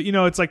religion, but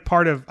it's like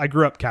part of, I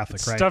grew up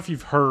Catholic, right? Stuff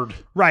you've heard.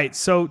 Right.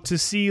 So to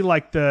see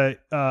like Carrie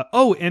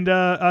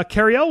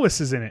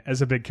Elwes is in it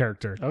as a big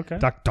character. Okay.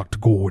 Dr.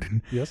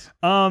 Gordon. Yes.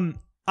 I'm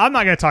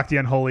not going to talk The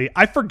Unholy.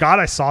 I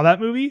forgot I saw that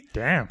movie.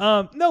 Damn.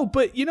 No,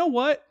 but you know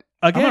what?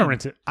 Again, I'm going to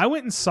rent it. I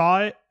went and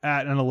saw it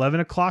at an 11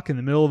 o'clock in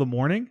the middle of the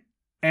morning,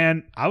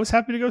 and I was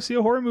happy to go see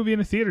a horror movie in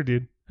a theater,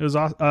 dude. It was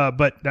awesome.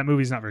 But that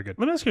movie's not very good.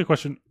 Let me ask you a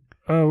question.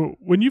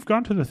 When you've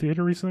gone to the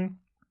theater recently,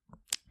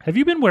 have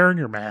you been wearing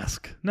your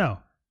mask? No.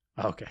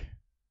 Okay.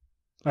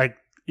 Like,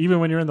 even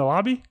when you're in the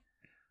lobby?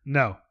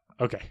 No.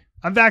 Okay.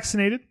 I'm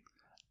vaccinated.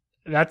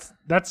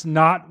 That's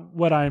not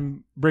what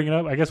I'm bringing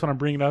up. I guess what I'm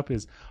bringing up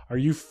is, are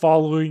you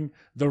following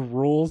the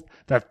rules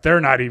that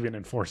they're not even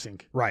enforcing?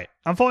 Right.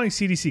 I'm following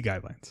CDC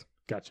guidelines.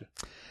 Gotcha.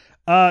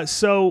 I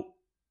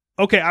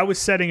was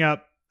setting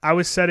up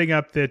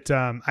that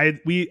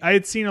I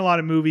had seen a lot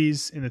of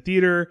movies in the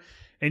theater.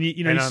 And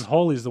and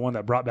Unholy is the one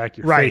that brought back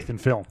your faith in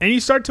film. And you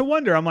start to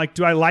wonder, I'm like,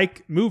 do I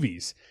like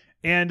movies?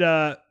 And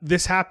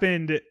this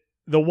happened.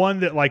 The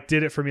one that like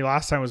did it for me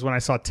last time was when I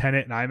saw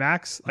Tenet in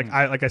IMAX.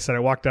 Like I said, I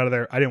walked out of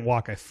there. I didn't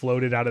walk. I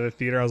floated out of the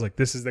theater. I was like,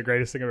 this is the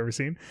greatest thing I've ever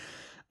seen.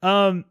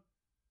 A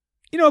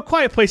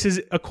Quiet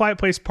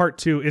Place Part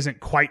 2 isn't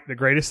quite the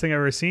greatest thing I've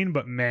ever seen,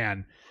 but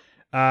man,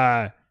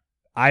 I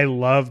I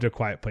loved A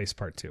Quiet Place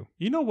Part 2.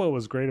 You know what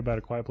was great about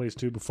A Quiet Place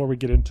 2? Before we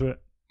get into it,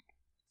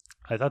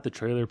 I thought the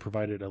trailer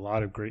provided a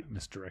lot of great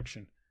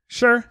misdirection.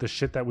 Sure. The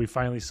shit that we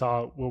finally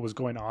saw, what was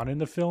going on in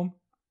the film,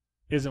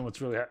 isn't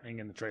what's really happening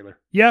in the trailer.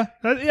 Yeah.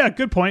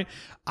 Good point.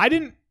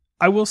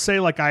 I will say,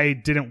 like,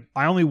 I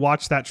only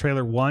watched that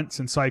trailer once,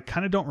 and so I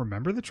kind of don't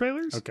remember the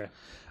trailers. Okay.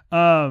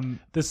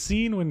 The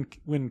scene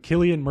when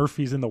Cillian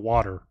Murphy's in the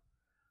water,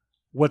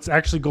 what's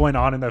actually going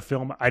on in that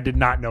film, I did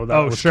not know that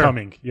was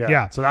coming.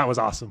 Yeah. So that was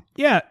awesome.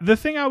 Yeah. The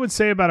thing I would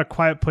say about A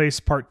Quiet Place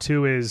Part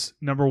 2 is,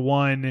 number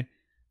one,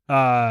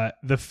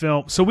 the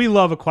film. So we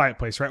love A Quiet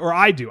Place, right? Or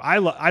I do. I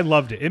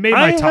loved it. It made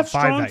my top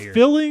 5 that year.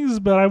 Feelings,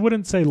 but I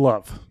wouldn't say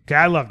love. Okay,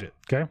 I loved it.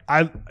 Okay.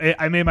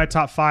 I made my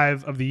top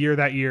 5 of the year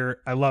that year.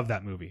 I love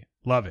that movie.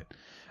 Love it.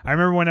 I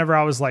remember whenever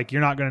I was like,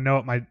 you're not going to know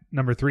what my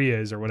number 3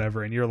 is or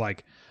whatever. And you're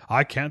like,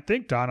 I can't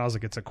think, Don. I was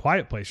like, it's A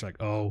Quiet Place. You're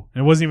like, oh.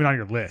 And it wasn't even on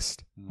your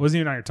list. It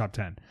wasn't even on your top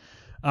 10.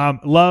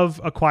 Love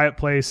A Quiet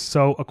Place.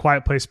 So A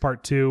Quiet Place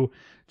Part 2,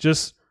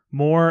 just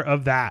more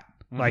of that.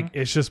 Like,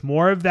 it's just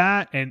more of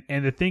that. And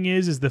the thing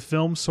is the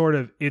film sort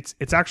of, its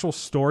actual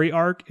story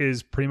arc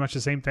is pretty much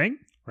the same thing.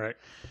 Right.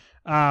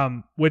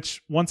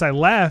 Which once I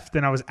left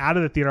and I was out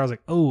of the theater, I was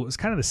like, oh, it's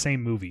kind of the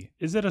same movie.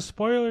 Is it a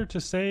spoiler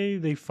to say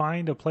they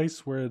find a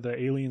place where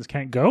the aliens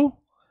can't go?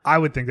 I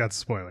would think that's a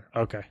spoiler.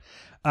 Okay.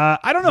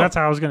 I don't know. That's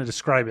how I was going to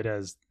describe it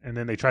as, and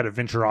then they try to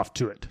venture off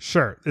to it.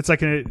 Sure. It's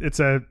like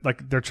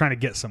like they're trying to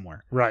get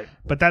somewhere. Right.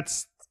 But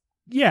that's,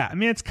 yeah, I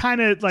mean, it's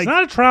kind of like, it's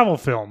not a travel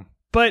film,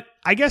 but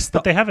I guess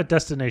but they have a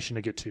destination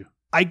to get to.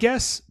 I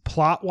guess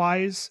plot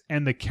wise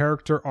and the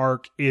character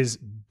arc is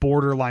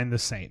borderline the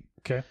same.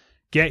 Okay.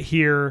 Get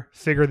here,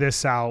 figure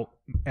this out,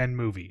 and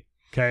movie.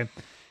 Okay.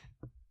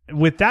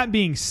 With that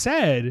being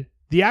said,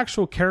 the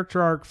actual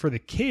character arc for the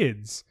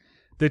kids,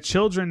 the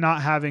children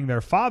not having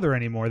their father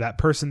anymore, that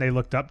person they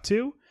looked up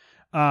to,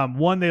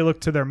 one, they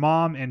look to their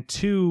mom, and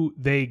two,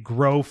 they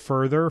grow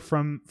further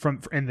from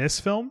in this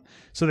film.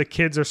 So the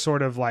kids are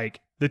sort of like,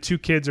 the two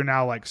kids are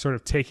now like sort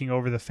of taking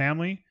over the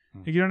family.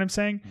 You know what I'm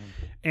saying?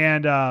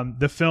 And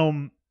the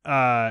film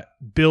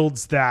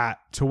builds that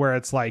to where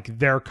it's like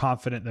they're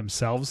confident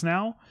themselves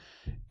now.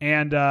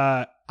 And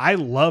I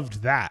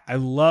loved that.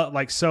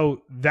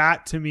 So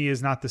that to me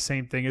is not the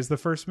same thing as the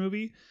first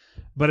movie.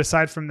 But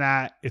aside from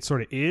that, it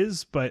sort of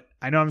is. But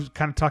I know I'm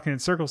kind of talking in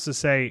circles to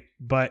say,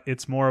 but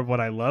it's more of what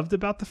I loved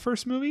about the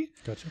first movie.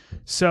 Gotcha.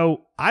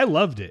 So I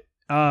loved it.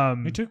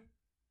 Me too.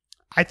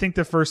 I think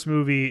the first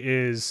movie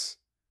is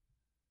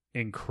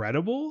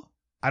incredible.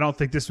 I don't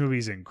think this movie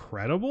is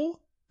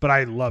incredible, but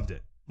I loved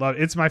it.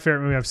 It's my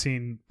favorite movie I've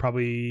seen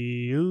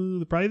probably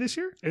this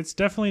year. It's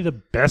definitely the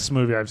best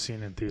movie I've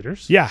seen in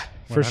theaters. Yeah,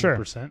 for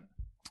 100%. Sure.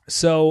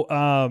 So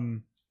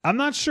I'm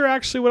not sure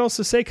actually what else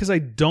to say because I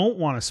don't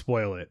want to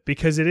spoil it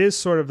because it is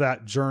sort of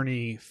that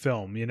journey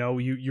film. You know,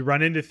 you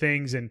run into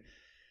things and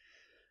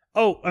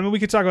we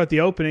could talk about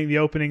the opening. The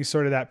opening's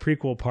sort of that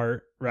prequel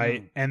part,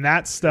 right? And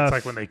that stuff.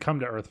 It's like when they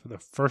come to Earth for the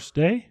first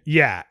day.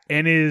 Yeah,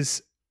 and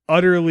is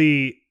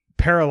utterly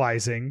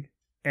paralyzing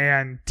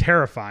and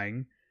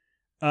terrifying.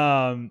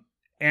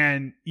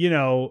 And you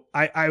know,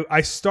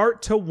 I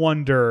start to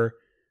wonder,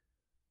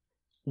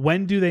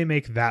 when do they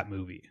make that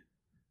movie?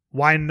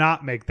 Why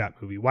not make that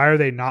movie? Why are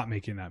they not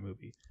making that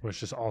movie? Well, it's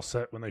just all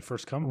set when they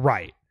first come.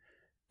 Right.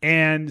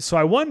 And so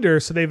I wonder,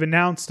 so they've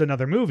announced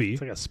another movie.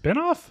 It's like a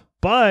spinoff,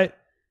 but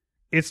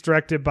it's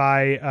directed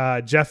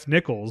by Jeff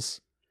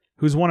Nichols,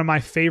 who's one of my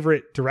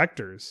favorite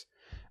directors.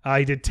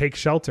 He did Take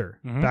Shelter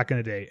back in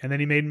the day. And then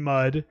he made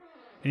Mud, and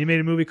he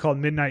made a movie called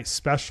Midnight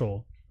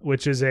Special,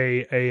 which is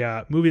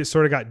a movie that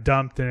sort of got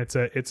dumped, and it's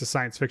a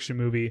science fiction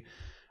movie.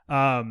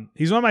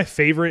 He's one of my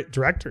favorite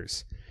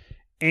directors.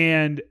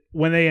 And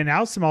when they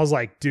announced him, I was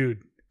like,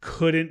 dude,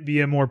 couldn't be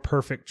a more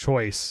perfect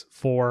choice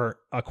for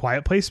a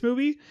Quiet Place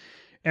movie.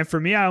 And for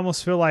me, I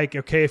almost feel like,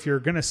 okay, if you're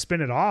going to spin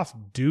it off,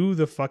 do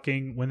the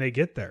fucking When They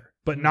Get There,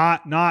 but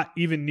not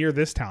even near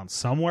this town,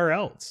 somewhere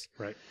else.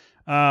 Right.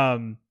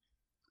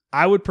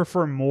 I would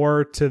prefer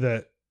more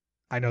to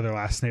I know their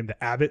last name,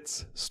 the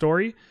Abbott's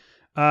story.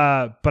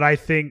 But I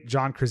think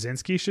John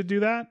Krasinski should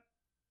do that.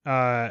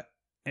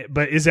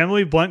 But is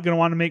Emily Blunt going to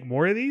want to make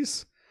more of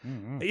these?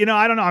 Mm-hmm. You know,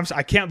 I don't know.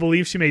 I can't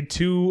believe she made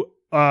 2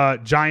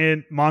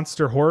 giant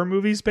monster horror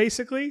movies,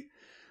 basically.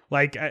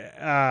 Like,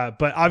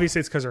 but obviously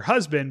it's because her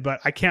husband,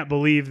 but I can't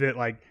believe that,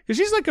 like, because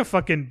she's like a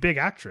fucking big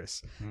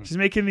actress. She's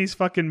making these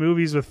fucking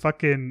movies with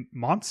fucking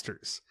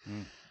monsters.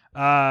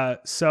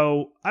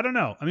 So I don't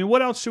know. I mean,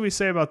 what else should we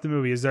say about the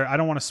movie? I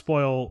don't want to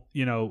spoil,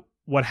 you know,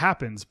 what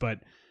happens, but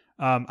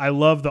I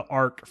love the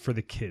arc for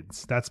the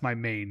kids. That's my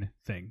main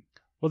thing.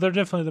 Well, they're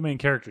definitely the main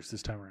characters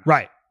this time around.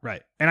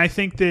 Right. And I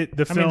think that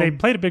the film... I mean, they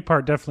played a big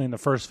part definitely in the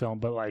first film,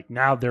 but like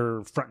now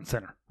they're front and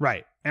center.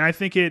 Right. And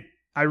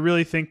I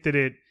really think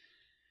that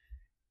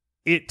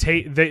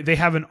they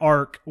have an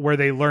arc where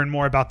they learn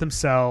more about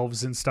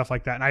themselves and stuff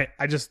like that. And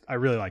I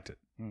really liked it.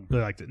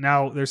 Really liked it.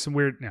 Now there's some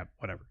weird... Yeah,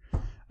 whatever.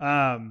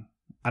 I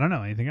don't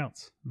know anything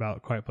else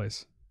about Quiet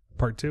Place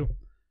Part 2.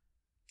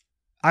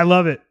 I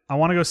love it. I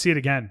want to go see it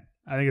again.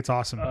 I think it's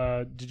awesome.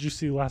 Did you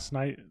see last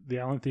night the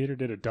Allen Theater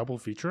did a double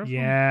feature of them?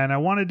 Yeah, and I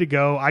wanted to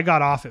go. I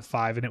got off at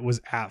 5, and it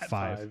was at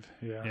 5.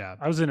 Yeah. Yeah.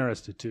 I was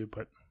interested too,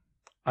 but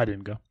I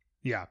didn't go.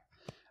 Yeah.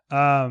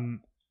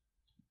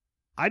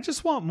 I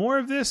just want more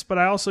of this,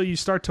 but you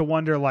start to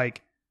wonder,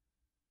 like,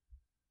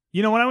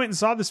 when I went and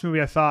saw this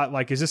movie, I thought,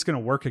 like, is this going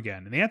to work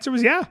again? And the answer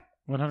was yeah.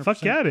 100%.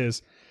 Fuck yeah, it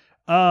is.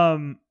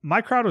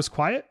 My crowd was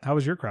quiet. How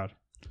was your crowd?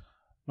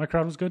 My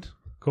crowd was good.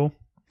 Cool.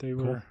 They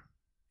were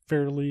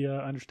fairly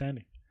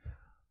understanding.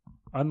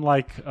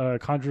 Unlike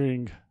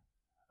Conjuring,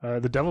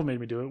 The Devil Made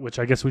Me Do It, which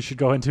I guess we should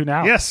go into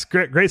now. Yes,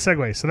 great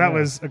segue. So that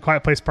was A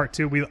Quiet Place Part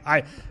 2.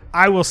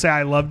 I will say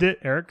I loved it.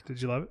 Eric,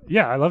 did you love it?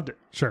 Yeah, I loved it.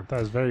 Sure. That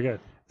was very good.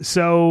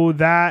 So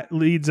that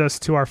leads us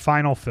to our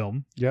final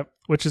film. Yep.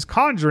 Which is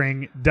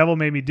Conjuring, Devil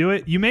Made Me Do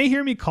It. You may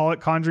hear me call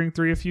it Conjuring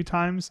 3 a few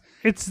times.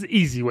 It's the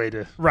easy way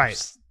to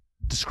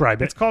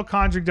describe it. It's called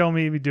Conjuring, Devil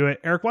Made Me Do It.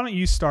 Eric, why don't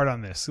you start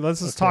on this? Let's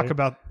just talk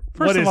about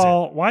First of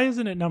all, why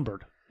isn't it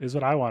numbered is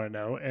what I want to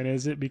know. And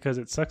is it because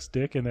it sucks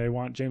dick and they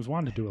want James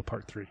Wan to do a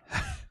part 3?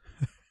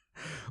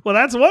 Well,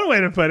 that's one way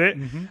to put it.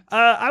 Mm-hmm.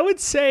 I would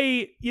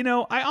say,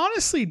 I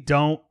honestly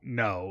don't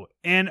know.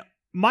 And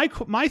my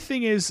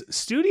thing is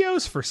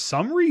studios, for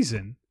some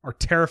reason, are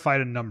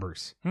terrified of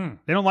numbers.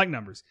 They don't like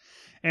numbers.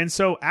 And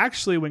so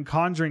actually when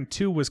Conjuring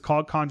 2 was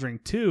called Conjuring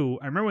 2,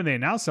 I remember when they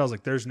announced it, I was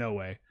like, there's no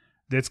way.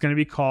 It's going to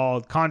be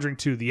called Conjuring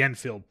 2 the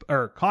Enfield,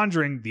 or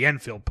Conjuring the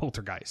Enfield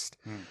Poltergeist.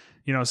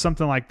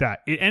 Something like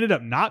that. It ended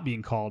up not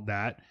being called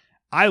that.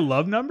 I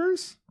love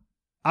numbers.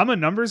 I'm a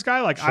numbers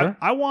guy. Like sure.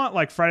 I want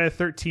like Friday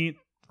the 13th,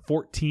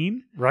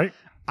 14. Right.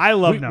 I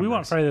love numbers. We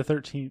want Friday the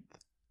 13th,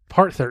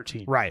 part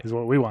 13. Right. Is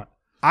what we want.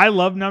 I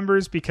love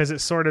numbers because it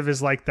sort of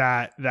is like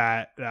that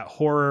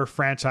horror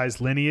franchise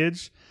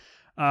lineage.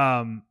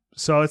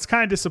 So it's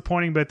kind of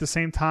disappointing, but at the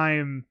same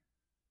time,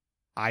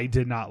 I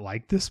did not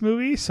like this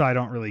movie, so I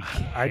don't really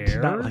care. I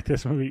did not like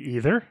this movie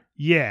either.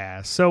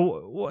 Yeah.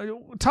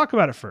 So talk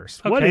about it first.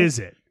 Okay. What is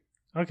it?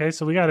 Okay,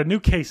 so we got a new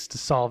case to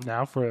solve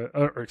now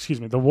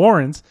the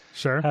Warrens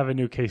sure have a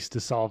new case to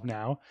solve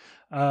now.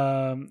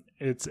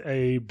 It's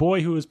a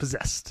boy who is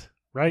possessed,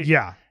 right?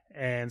 Yeah.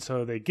 And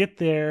so they get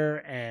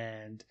there,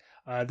 and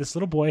this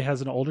little boy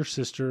has an older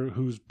sister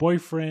whose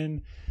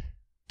boyfriend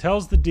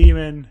tells the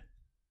demon,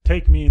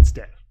 "Take me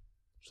instead."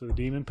 So the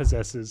demon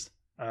possesses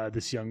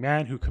this young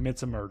man who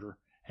commits a murder,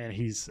 and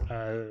he's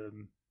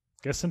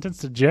sentenced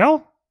to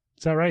jail.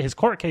 Is that right? His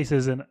court case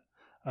isn't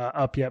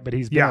up yet, but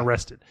he's been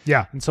arrested.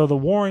 Yeah. And so the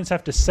Warrens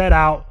have to set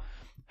out,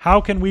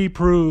 how can we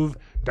prove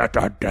that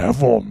the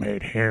devil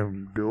made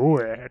him do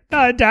it?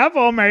 The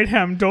devil made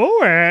him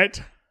do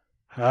it.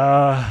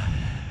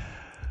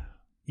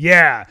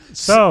 Yeah.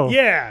 So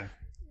yeah.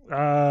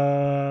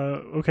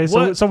 Okay.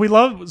 So we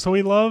love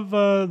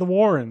the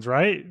Warrens,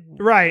 right?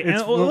 Right.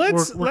 And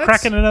let's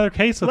cracking another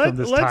case with them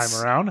this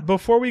time around.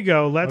 Before we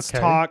go, let's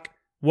talk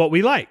what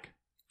we like.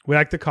 We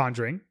like The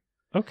Conjuring.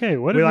 Okay,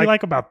 what do we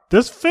like about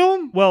this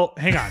film? Well,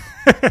 hang on.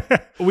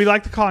 We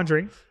like The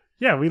Conjuring.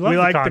 Yeah, we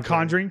like The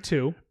Conjuring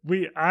 2.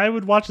 I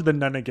would watch The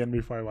Nun again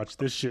before I watch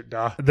this shit,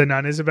 dog. The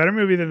Nun is a better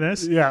movie than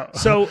this. Yeah.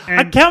 So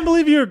I can't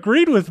believe you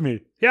agreed with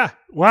me. Yeah.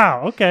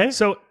 Wow. Okay.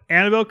 So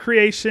Annabelle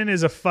Creation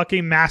is a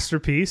fucking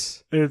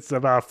masterpiece. It's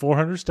about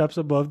 400 steps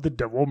above The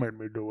Devil Made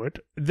Me Do It.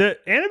 The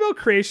Annabelle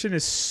Creation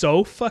is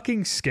so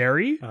fucking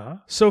scary.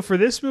 So for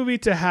this movie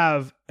to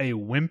have a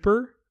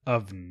whimper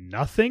of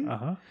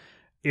nothing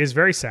is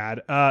very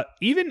sad.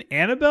 Even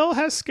Annabelle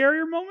has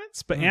scarier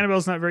moments, but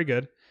Annabelle's not very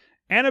good.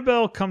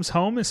 Annabelle Comes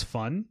Home is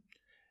fun.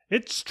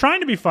 It's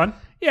trying to be fun.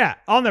 Yeah,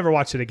 I'll never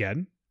watch it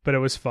again, but it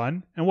was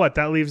fun. And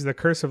that leaves The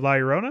Curse of La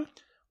Llorona,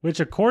 which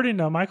according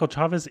to Michael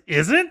Chavez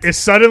isn't. Is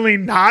suddenly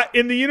not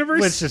in the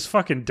universe. Which is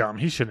fucking dumb.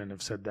 He shouldn't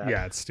have said that.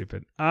 Yeah, it's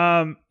stupid.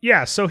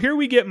 So here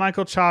we get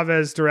Michael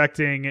Chavez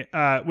directing,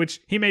 which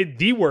he made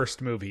the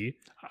worst movie.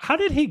 How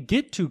did he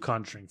get to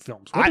Conjuring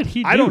films? What did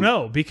he do? I don't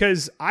know,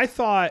 because I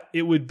thought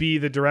it would be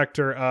the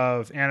director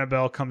of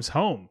Annabelle Comes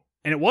Home,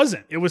 and it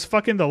wasn't. It was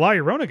fucking the La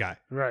Llorona guy.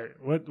 Right.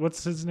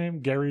 What's his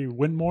name? Gary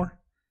Winmore?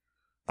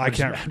 I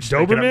can't remember.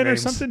 Doberman or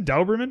something?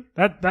 Doberman?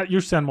 That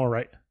you sound more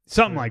right.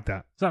 Something like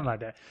that. Something like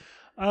that.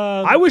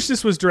 I wish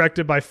this was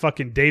directed by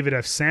fucking David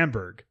F.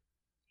 Sandberg.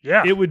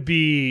 Yeah. It would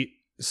be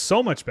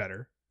so much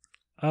better.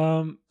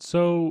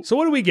 So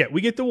what do we get?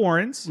 We get the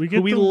Warrens, we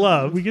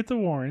love. We get the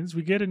Warrens.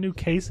 We get a new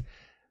case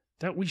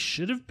that we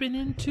should have been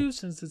into,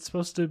 since it's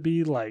supposed to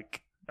be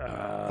like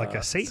a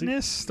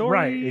Satanist story.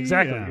 Right,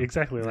 exactly. Yeah.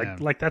 Exactly. Yeah.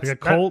 Like that's like a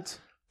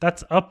cult.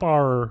 That's up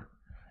our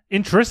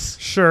interests.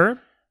 Sure.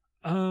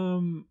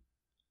 Oh,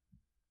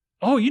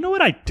 you know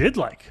what I did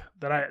like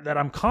that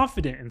I'm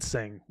confident in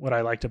saying what I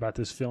liked about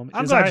this film.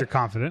 I'm glad you're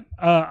confident.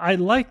 I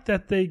like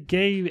that they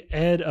gave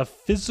Ed a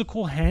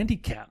physical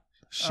handicap.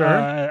 Sure.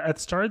 At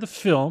the start of the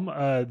film,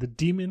 the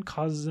demon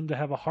causes him to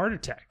have a heart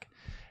attack.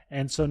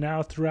 And so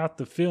now throughout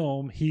the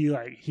film,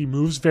 he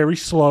moves very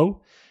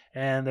slow,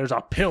 and there's a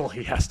pill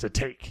he has to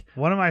take.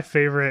 One of my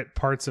favorite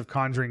parts of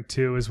Conjuring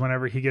 2 is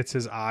whenever he gets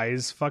his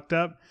eyes fucked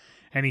up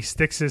and he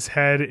sticks his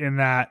head in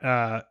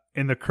that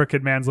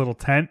Crooked man's little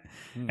tent,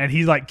 and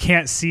he like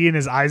can't see, and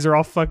his eyes are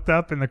all fucked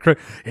up, and the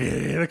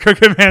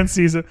Crooked man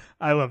sees him.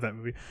 I love that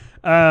movie.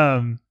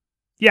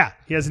 Yeah,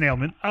 he has an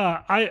ailment.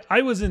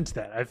 I was into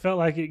that. I felt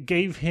like it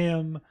gave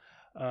him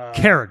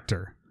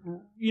Character.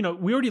 We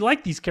already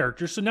like these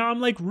characters, so now I'm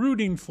like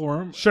rooting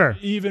for him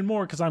even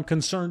more because I'm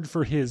concerned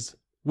for his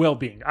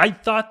well-being. I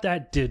thought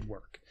that did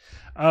work.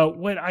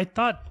 What I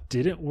thought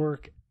didn't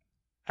work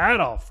at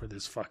all for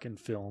this fucking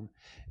film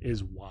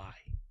is why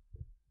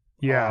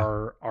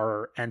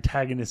are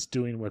antagonists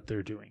doing what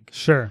they're doing.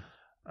 Sure.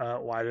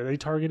 Why are they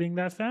targeting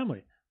that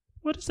family?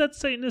 What does that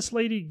Satanist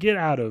lady get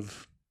out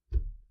of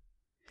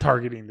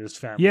targeting this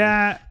family?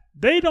 Yeah.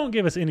 They don't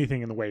give us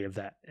anything in the way of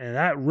that, and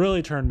that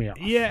really turned me off.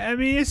 Yeah, I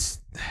mean, it's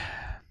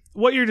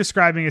what you're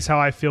describing is how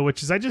I feel,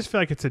 which is I just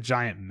feel like it's a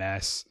giant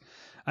mess.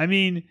 I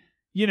mean,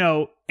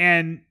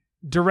 and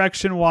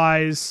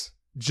direction-wise,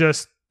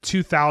 just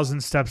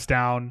 2,000 steps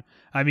down.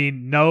 I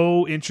mean,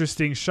 no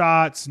interesting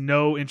shots,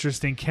 no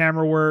interesting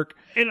camera work.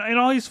 And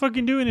all he's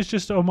fucking doing is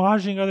just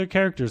homaging other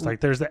characters. Like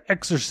there's the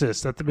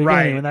Exorcist at the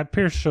beginning when that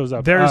Pierce shows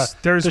up. There's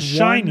The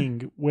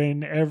Shining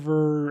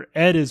whenever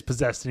Ed is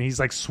possessed and he's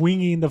like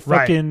swinging the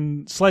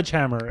fucking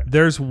sledgehammer.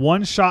 There's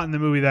one shot in the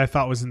movie that I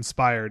thought was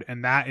inspired,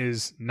 and that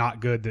is not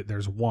good that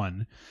there's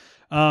one.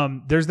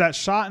 There's that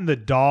shot in the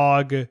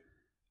dog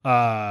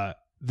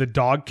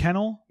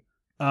kennel.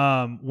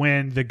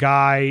 When the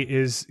guy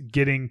is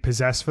getting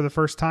possessed for the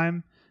first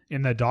time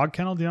in the dog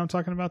kennel, do you know what I'm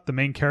talking about? The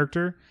main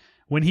character,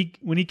 when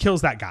he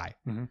kills that guy,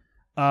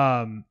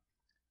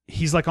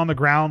 he's like on the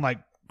ground, like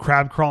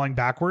crab crawling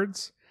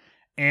backwards.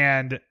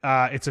 And,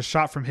 it's a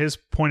shot from his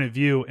point of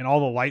view and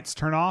all the lights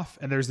turn off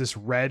and there's this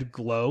red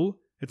glow.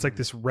 It's like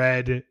this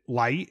red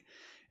light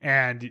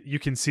and you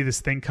can see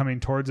this thing coming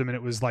towards him. And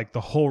it was like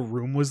the whole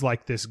room was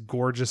like this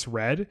gorgeous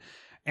red.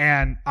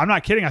 And I'm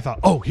not kidding. I thought,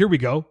 oh, here we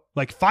go.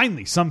 Like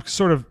finally some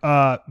sort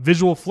of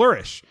visual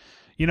flourish.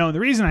 And the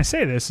reason I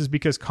say this is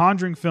because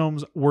Conjuring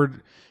films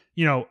were,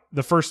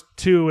 the first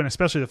two, and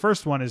especially the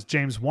first one is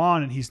James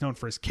Wan, and he's known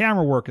for his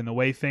camera work and the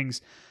way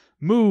things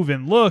move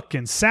and look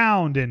and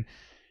sound. And,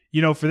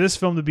 for this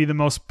film to be the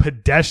most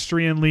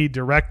pedestrianly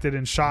directed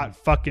and shot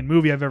fucking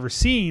movie I've ever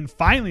seen,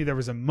 finally there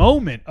was a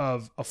moment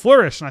of a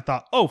flourish. And I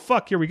thought, oh,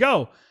 fuck, here we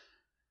go.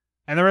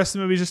 And the rest of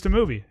the movie is just a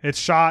movie. It's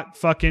shot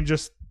fucking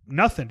just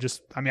nothing.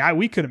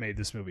 We could have made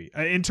this movie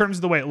in terms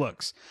of the way it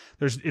looks.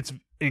 It's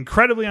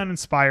incredibly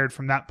uninspired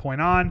from that point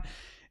on.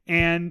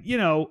 And,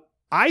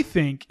 I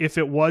think if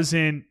it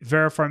wasn't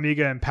Vera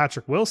Farmiga and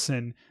Patrick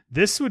Wilson,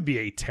 this would be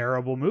a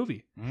terrible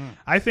movie.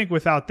 I think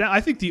without that, I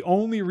think the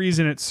only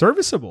reason it's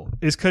serviceable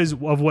is because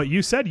of what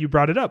you said. You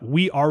brought it up.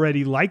 We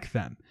already like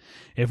them.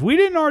 If we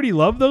didn't already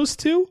love those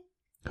two,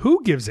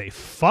 who gives a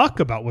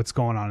fuck about what's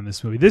going on in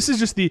this movie? This is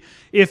just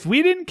if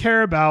we didn't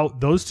care about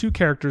those two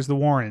characters, the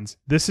Warrens,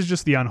 this is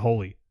just the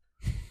unholy.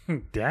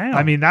 Damn.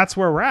 I mean, that's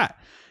where we're at,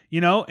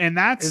 and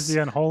that's... Is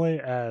the unholy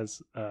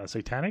as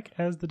satanic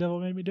as The Devil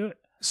Made Me Do It?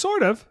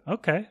 Sort of.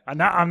 Okay.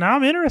 Now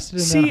I'm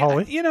interested in the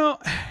unholy.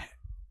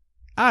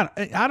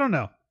 I don't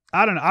know.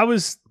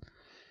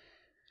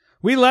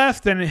 We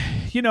left and,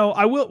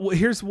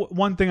 here's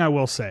one thing I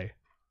will say.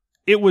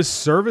 It was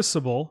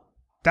serviceable.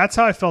 That's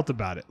how I felt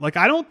about it. Like,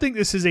 I don't think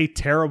this is a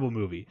terrible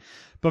movie,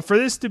 but for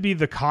this to be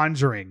The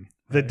Conjuring,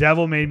 The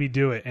Devil Made Me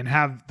Do It, and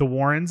have the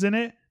Warrens in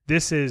it,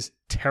 this is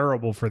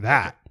terrible for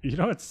that.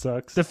 It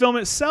sucks. The film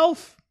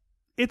itself,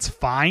 it's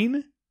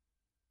fine.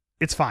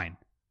 It's fine.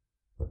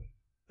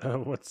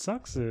 What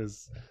sucks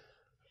is,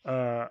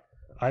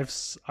 I've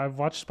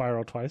watched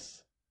Spiral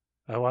twice.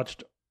 I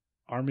watched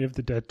Army of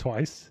the Dead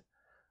twice.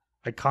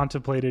 I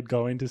contemplated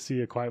going to see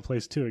A Quiet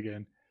Place 2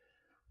 again.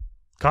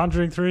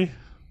 Conjuring 3.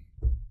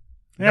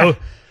 Yeah.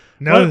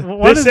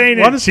 No, this ain't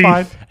it, Chief.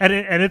 Fine,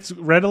 and it's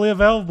readily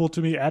available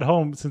to me at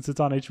home since it's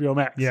on HBO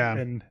Max. Yeah.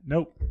 And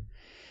nope.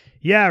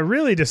 Yeah,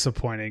 really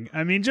disappointing.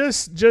 I mean,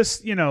 just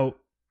I know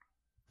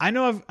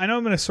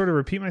I'm going to sort of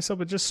repeat myself,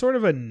 but just sort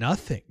of a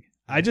nothing.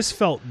 I just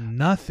felt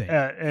nothing.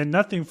 And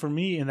nothing for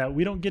me in that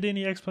we don't get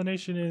any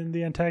explanation in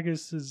the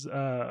antagonist's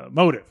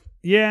motive.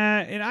 Yeah,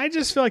 and I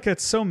just feel like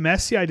it's so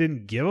messy. I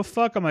didn't give a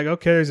fuck. I'm like,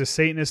 okay, there's a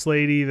Satanist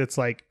lady that's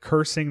like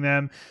cursing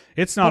them.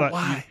 It's not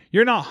why?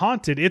 You're not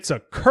haunted. It's a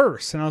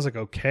curse. And I was like,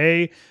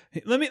 okay.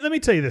 Let me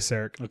tell you this,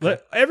 Eric. Okay.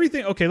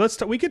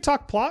 We could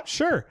talk plot,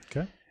 sure.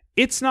 Okay.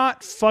 It's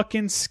not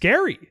fucking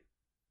scary.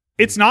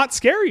 It's not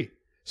scary.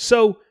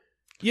 So,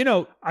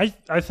 I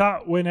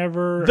thought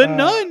whenever The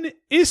Nun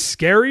is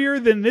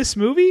scarier than this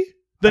movie.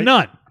 The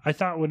Nun. I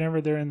thought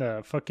whenever they're in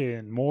the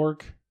fucking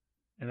morgue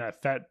and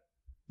that fat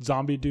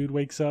zombie dude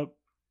wakes up,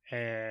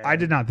 and I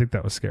did not think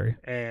that was scary.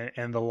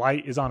 And the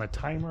light is on a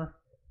timer.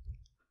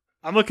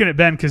 I'm looking at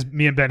Ben because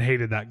me and Ben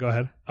hated that. Go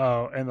ahead.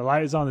 Oh, and the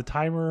light is on the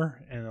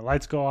timer, and the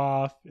lights go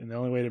off, and the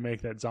only way to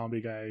make that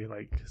zombie guy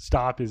like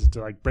stop is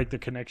to like break the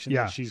connection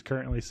that she's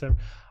currently severed.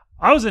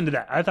 I was into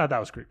that. I thought that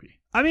was creepy.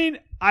 I mean,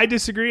 I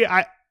disagree.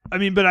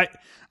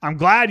 I'm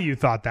glad you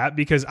thought that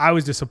because I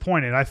was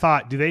disappointed. I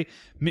thought, Ben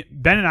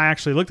and I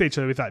actually looked at each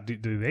other. We thought,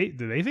 do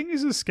they think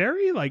this is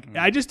scary? Like,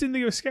 I just didn't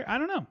think it was scary. I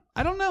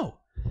don't know.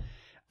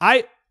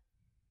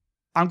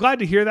 I'm glad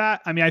to hear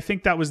that. I mean, I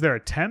think that was their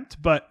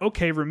attempt, but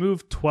okay,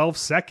 remove 12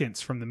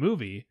 seconds from the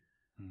movie.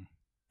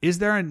 Is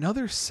there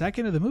another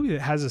second of the movie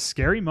that has a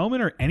scary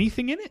moment or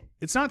anything in it?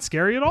 It's not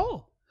scary at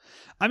all.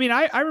 I mean,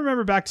 I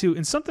remember back to,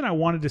 and something I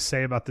wanted to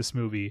say about this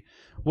movie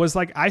was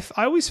like, I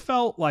always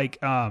felt like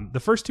the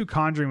first two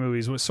Conjuring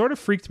movies, what sort of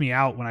freaked me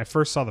out when I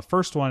first saw the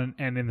first one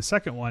and in the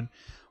second one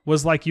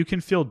was like, you can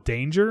feel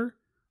danger.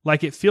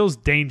 Like it feels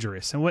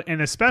dangerous.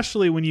 And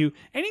especially when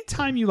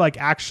anytime you like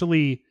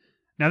actually,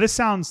 now this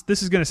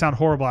is going to sound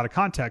horrible out of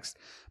context,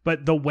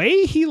 but the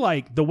way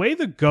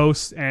the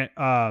ghosts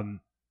and,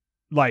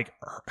 like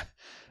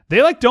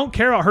they like don't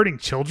care about hurting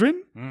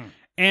children.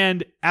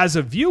 And as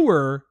a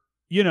viewer,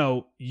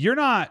 you're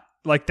not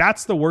like,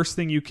 that's the worst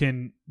thing you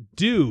can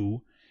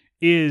do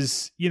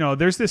is,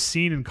 there's this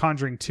scene in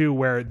Conjuring 2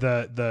 where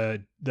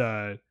the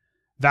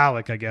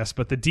Valak, I guess,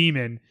 but the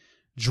demon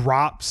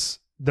drops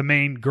the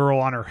main girl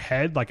on her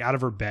head, like out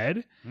of her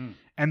bed.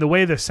 And the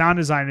way the sound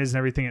design is and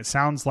everything, it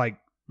sounds like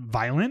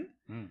violent.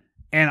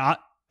 And I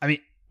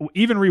mean,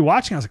 even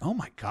rewatching, I was like, oh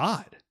my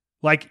God,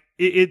 like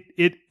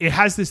it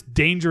has this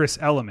dangerous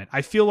element.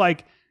 I feel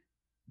like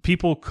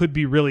people could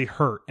be really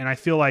hurt. And I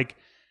feel like,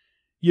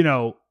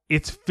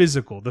 it's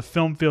physical. The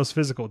film feels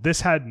physical.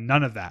 This had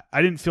none of that.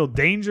 I didn't feel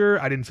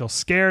danger. I didn't feel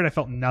scared. I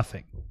felt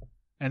nothing.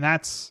 And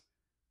that's,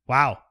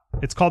 wow.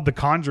 It's called The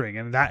Conjuring,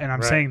 and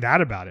I'm saying that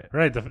about it.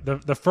 Right.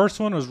 The first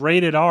one was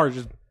rated R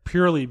just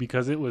purely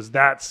because it was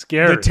that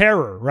scary. The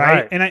terror,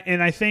 right?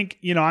 And I think,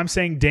 I'm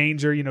saying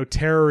danger,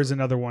 terror is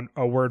another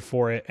a word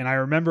for it. And I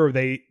remember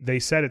they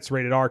said it's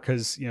rated R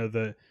because,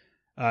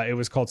 it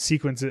was called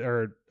Sequences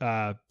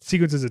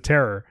of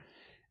Terror.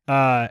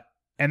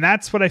 And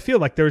that's what I feel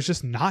like. There was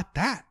just not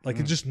that. Like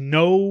it's just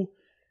no.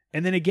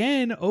 And then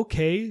again,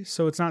 okay,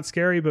 so it's not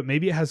scary, but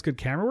maybe it has good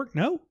camera work.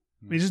 No,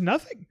 I mean, just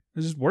nothing.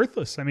 It's just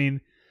worthless. I mean,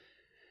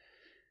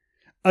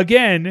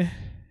 again,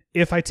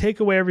 if I take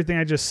away everything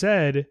I just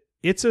said,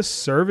 it's a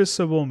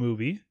serviceable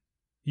movie.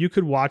 You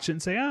could watch it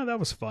and say, that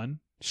was fun.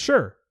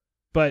 Sure.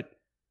 But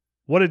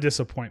what a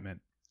disappointment.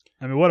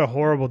 I mean, what a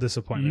horrible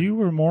disappointment. You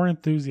were more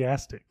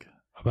enthusiastic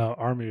about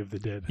Army of the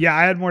Dead. Yeah,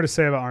 I had more to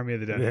say about Army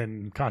of the Dead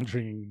than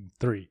Conjuring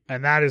 3.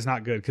 And that is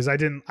not good because I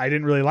didn't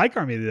really like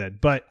Army of the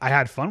Dead, but I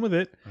had fun with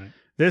it.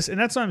 Right. And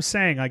that's what I'm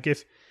saying. Like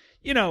if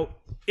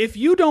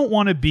you don't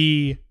want to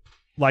be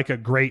like a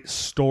great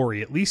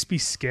story, at least be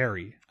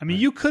scary. I mean,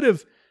 you could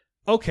have,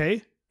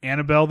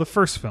 Annabelle, the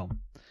first film.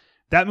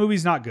 That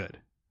movie's not good,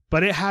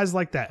 but it has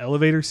like that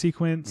elevator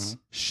sequence,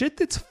 shit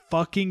that's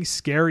fucking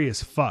scary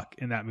as fuck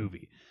in that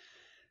movie.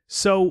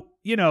 So,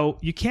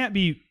 you can't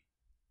be,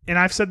 and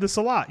I've said this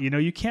a lot,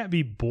 you can't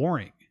be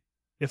boring.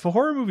 If a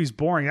horror movie's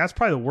boring, that's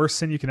probably the worst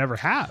sin you can ever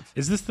have.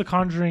 Is this the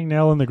Conjuring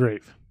nail in the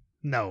grave?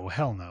 No,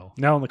 hell no.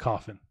 Nail in the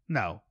coffin?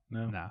 No.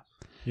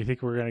 You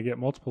think we're going to get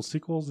multiple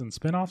sequels and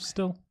spinoffs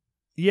still?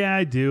 Yeah,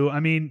 I do. I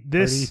mean,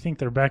 Or do you think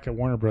they're back at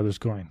Warner Brothers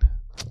going,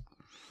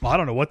 well, I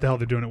don't know what the hell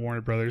they're doing at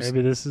Warner Brothers.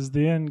 maybe this is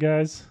the end,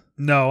 guys?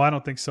 No, I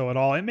don't think so at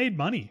all. It made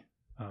money.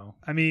 Oh.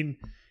 I mean,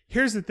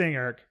 here's the thing,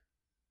 Eric.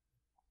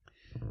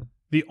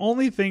 The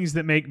only things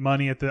that make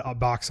money at the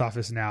box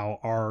office now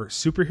are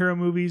superhero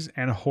movies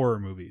and horror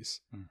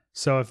movies.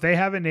 So if they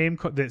have a name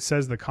that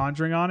says The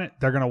Conjuring on it,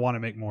 they're going to want to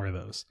make more of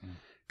those.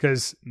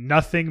 Because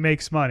nothing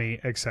makes money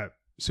except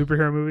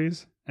superhero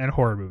movies and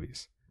horror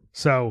movies.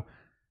 So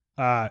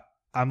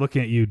I'm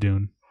looking at you,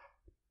 Dune,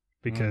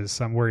 because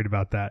I'm worried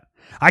about that.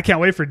 I can't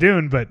wait for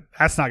Dune, but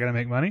that's not going to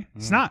make money.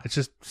 It's not.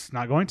 It's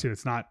not going to.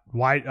 It's not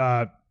why.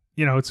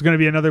 It's going to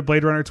be another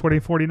Blade Runner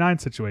 2049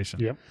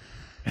 situation. Yep.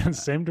 And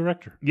same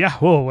director. Yeah.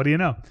 Well, what do you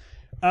know?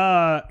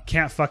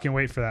 Can't fucking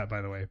wait for that,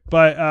 by the way.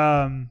 But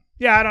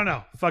yeah, I don't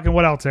know. Fucking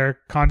what else, Eric?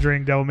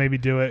 Conjuring, Devil Maybe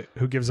Do It.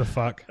 Who gives a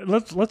fuck?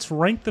 Let's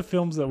rank the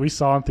films that we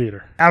saw in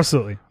theater.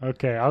 Absolutely.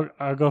 Okay,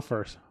 I'll go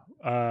first.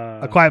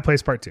 A Quiet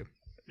Place Part 2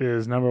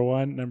 is number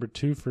 1. Number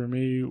 2 for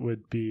me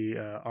would be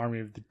Army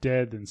of the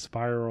Dead, then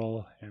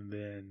Spiral, and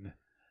then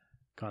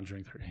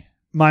Conjuring 3.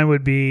 Mine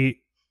would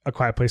be A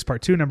Quiet Place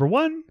Part 2, number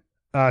 1.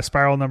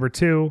 Spiral, number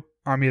 2.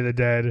 Army of the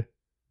Dead.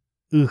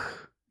 Ugh.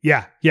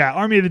 Yeah.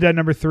 Army of the Dead,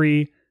 number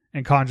 3.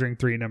 And Conjuring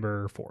 3,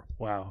 number 4.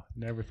 Wow.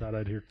 Never thought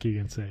I'd hear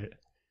Keegan say it.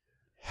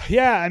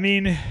 Yeah, I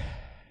mean,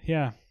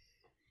 yeah.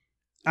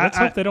 Let's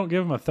hope they don't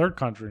give him a third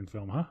Conjuring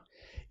film, huh?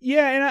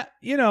 Yeah,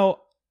 and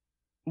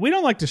we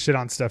don't like to shit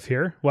on stuff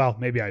here. Well,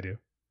 maybe I do.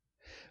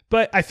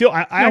 But I feel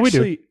I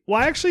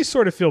actually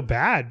sort of feel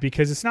bad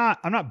because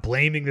I'm not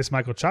blaming this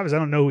Michael Chavez. I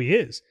don't know who he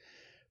is.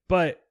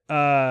 But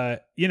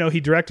he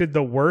directed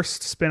the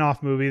worst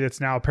spin-off movie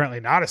that's now apparently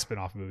not a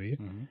spin-off movie.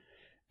 Mm-hmm.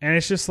 And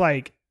it's just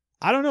like,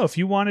 I don't know, if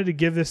you wanted to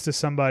give this to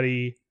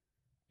somebody,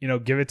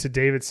 give it to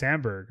David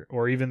Sandberg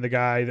or even the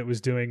guy that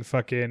was doing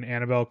fucking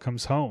Annabelle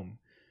Comes Home.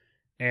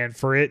 And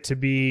for it to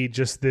be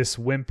just this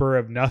whimper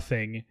of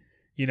nothing,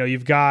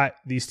 you've got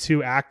these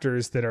two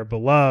actors that are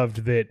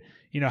beloved that,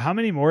 how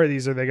many more of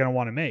these are they going to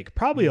want to make?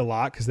 Probably a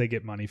lot because they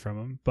get money from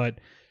them. But,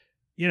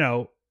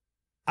 I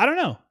don't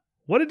know.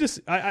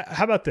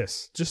 How about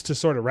this? Just to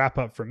sort of wrap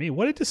up for me,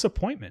 what a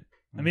disappointment.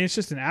 I mean, it's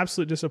just an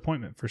absolute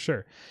disappointment for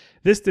sure.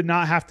 This did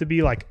not have to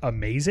be like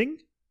amazing,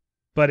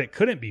 but it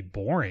couldn't be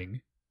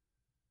boring.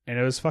 And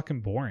it was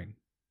fucking boring.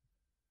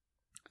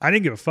 I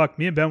didn't give a fuck.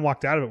 Me and Ben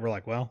walked out of it. We're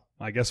like, well,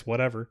 I guess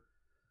whatever.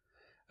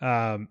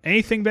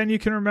 Anything, Ben, you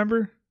can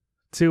remember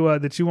to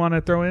that you want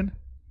to throw in?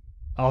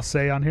 I'll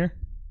say on here.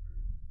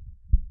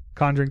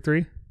 Conjuring 3.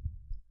 It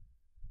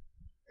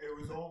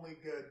was only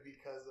good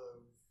because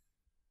of.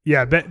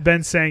 Yeah,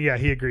 Ben's saying, yeah,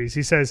 he agrees.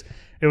 He says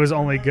it was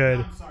only good.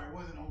 I'm sorry, it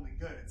wasn't only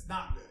good. It's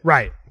not good.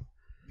 Right.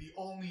 The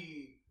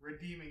only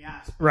redeeming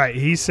aspect. Right.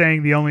 He's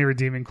saying the only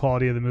redeeming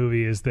quality of the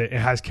movie is that it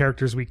has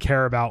characters we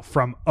care about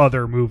from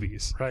other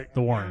movies. Right.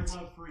 The Warrens.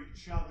 Their love for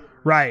each other.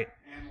 Right.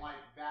 And like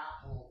that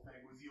whole thing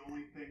was the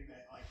only thing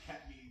that like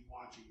kept me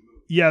watching the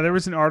movie. Yeah, there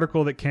was an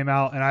article that came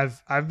out, and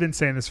I've been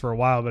saying this for a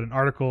while, but an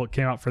article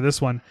came out for this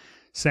one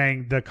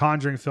saying the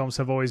Conjuring films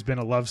have always been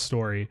a love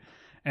story.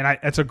 And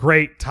it's a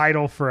great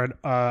title for an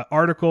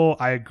article.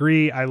 I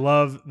agree. I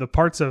love the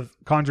parts of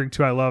Conjuring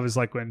 2 I love is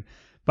like when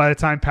by the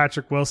time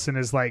Patrick Wilson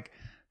is like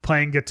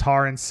playing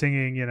guitar and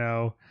singing, you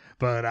know,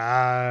 but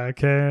I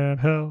can't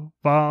help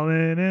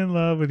falling in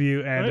love with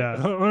you. And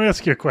Let me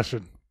ask you a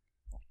question.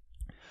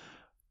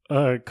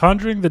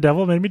 Conjuring the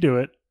Devil Made Me Do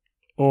It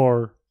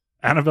or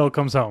Annabelle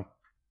Comes Home?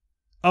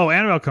 oh,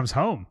 Annabelle Comes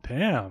Home.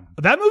 Damn.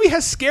 That movie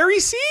has scary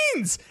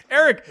scenes.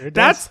 Eric, It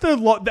that's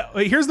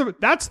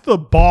that's the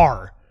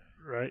bar.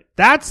 Right.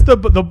 That's the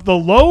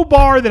low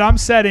bar that I'm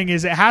setting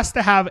is it has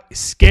to have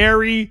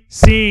scary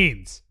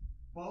scenes.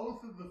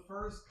 Both of the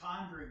first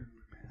Conjuring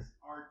movies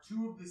are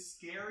two of the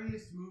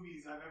scariest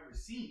movies I've ever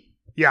seen.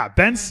 Yeah,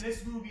 And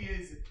this movie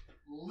is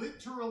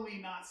literally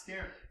not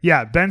scary.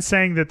 Ben's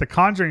saying that the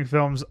Conjuring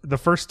films, the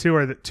first two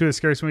are the two of the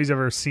scariest movies I've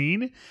ever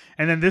seen,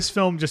 and then this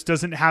film just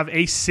doesn't have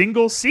a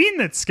single scene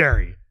that's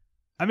scary.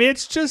 I mean,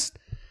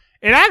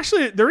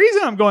 the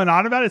reason I'm going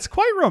on about it's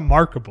quite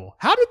remarkable.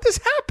 How did this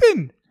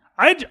happen?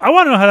 I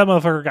want to know how that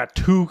motherfucker got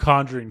 2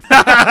 Conjuring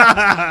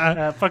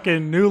films.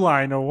 Fucking New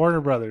Line or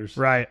Warner Brothers.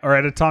 Right, or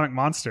at Atomic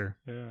Monster.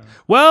 Yeah.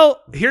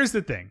 Well, here's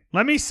the thing.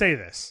 Let me say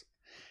this.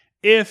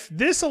 If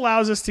this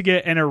allows us to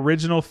get an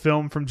original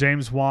film from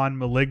James Wan,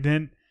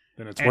 Malignant,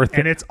 Then it's worth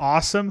and it. it's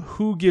awesome,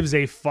 who gives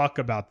a fuck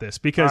about this?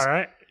 Because, All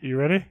right. You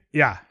ready?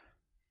 yeah.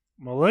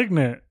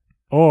 Malignant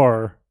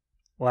or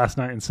Last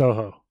Night in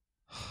Soho?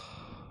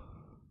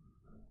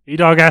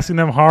 E-Dog asking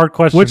them hard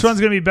questions. Which one's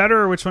going to be better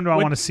or which one do I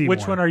want to see Which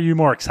more? one are you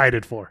more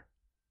excited for?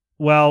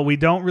 Well, we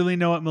don't really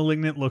know what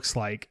Malignant looks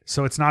like,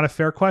 so it's not a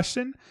fair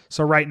question.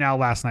 So right now,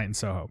 Last Night in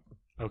Soho.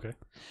 Okay.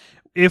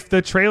 If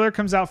the trailer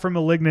comes out for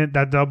Malignant,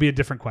 that'll be a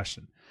different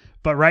question.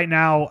 But right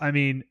now, I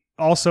mean,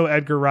 also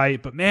Edgar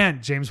Wright, but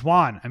man, James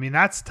Wan. I mean,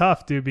 that's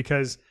tough, dude,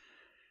 because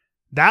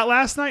that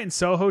Last Night in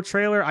Soho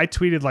trailer, I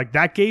tweeted like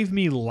that gave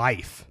me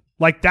life.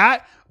 Like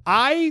that,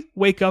 I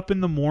wake up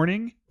in the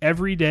morning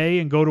every day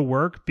and go to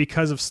work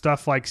because of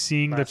stuff like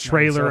seeing the Last Night in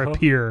trailer Soho?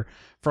 appear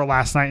for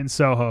Last Night in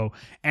Soho,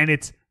 and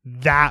it's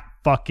that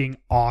fucking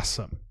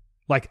awesome.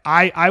 Like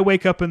I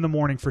wake up in the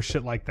morning for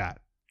shit like that.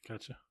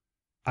 Gotcha.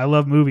 I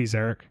love movies,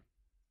 Eric.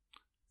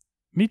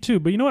 Me too.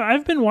 But you know what?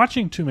 I've been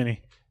watching too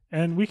many.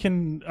 And we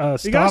can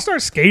stop. You gotta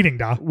start skating,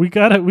 dog. We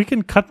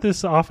can cut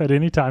this off at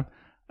any time.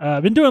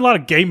 I've been doing a lot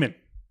of gaming.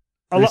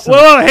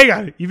 Whoa, hang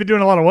on. You've been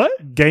doing a lot of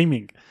what?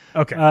 Gaming.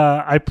 Okay.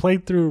 I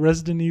played through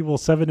Resident Evil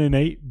 7 and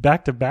 8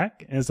 back to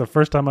back. And it's the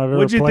first time I've ever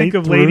What'd you played think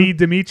of through, Lady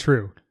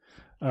Dimitru?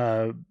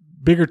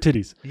 Bigger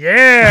titties.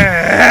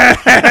 Yeah.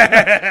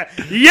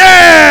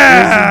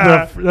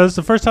 Yeah. That was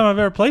the first time I've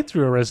ever played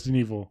through a Resident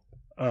Evil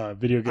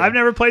video game. I've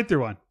never played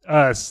through one.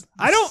 I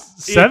don't.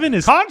 7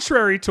 is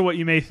contrary to what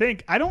you may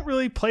think. I don't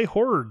really play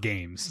horror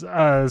games.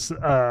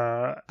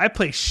 I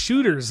play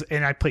shooters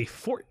and I play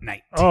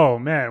Fortnite. Oh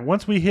man!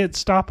 Once we hit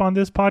stop on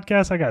this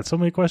podcast, I got so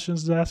many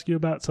questions to ask you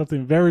about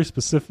something very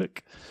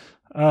specific.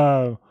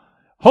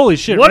 Holy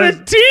shit! What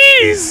a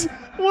tease!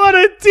 What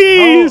a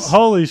tease!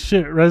 Holy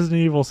shit! Resident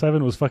Evil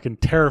 7 was fucking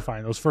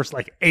terrifying. Those first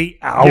like 8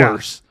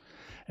 hours.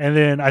 And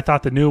then I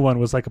thought the new one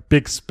was like a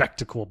big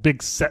spectacle,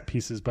 big set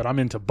pieces, but I'm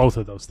into both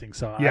of those things.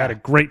 So I had a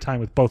great time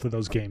with both of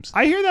those games.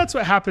 I hear that's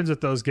what happens with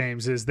those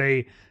games is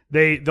they'll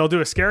do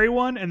a scary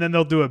one and then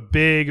they'll do a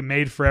big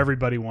made for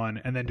everybody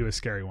one and then do a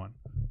scary one.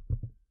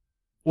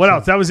 What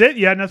else? That was it?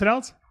 You had nothing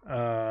else?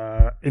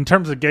 In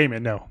terms of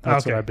gaming, no.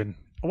 That's Okay. what I've been.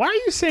 Why are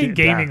you saying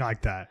Get gaming down.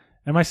 like that?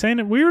 Am I saying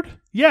it weird?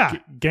 Yeah.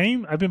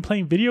 Game? I've been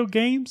playing video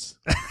games.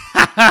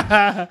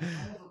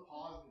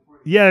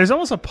 Yeah, there's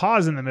almost a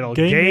pause in the middle.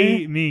 Gaming?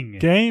 Gaming.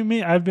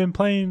 Gaming? I've been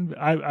playing.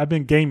 I've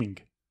been gaming.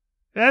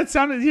 That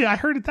sounded. Yeah, I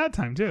heard it that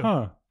time too.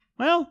 Huh.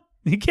 Well,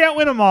 you can't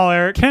win them all,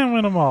 Eric. Can't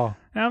win them all.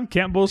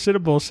 Can't bullshit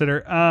a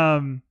bullshitter.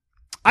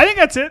 I think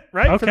that's it,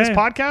 right? For this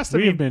podcast.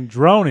 We've been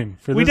droning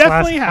for we this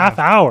definitely last half have.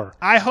 hour.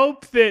 I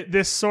hope that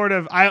this sort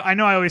of. I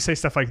know I always say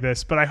stuff like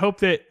this, but I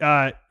hope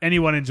that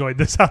anyone enjoyed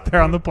this out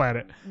there on the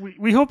planet.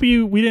 We hope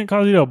we didn't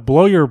cause you to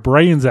blow your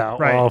brains out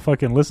Right. while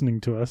fucking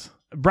listening to us.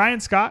 Brian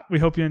Scott, we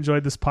hope you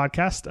enjoyed this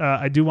podcast.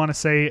 I do want to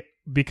say,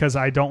 because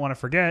I don't want to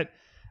forget,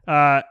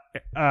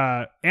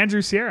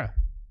 Andrew Sierra.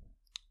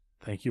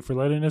 Thank you for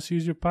letting us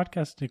use your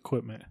podcast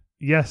equipment.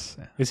 Yes.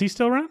 Is he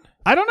still around?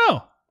 I don't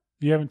know.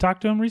 You haven't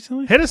talked to him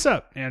recently? Hit us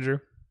up, Andrew.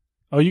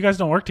 Oh, you guys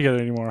don't work together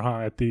anymore, huh?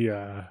 At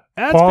the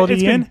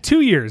It's Inn? been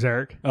 2 years,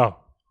 Eric. Oh,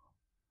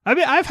 I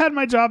mean, I've had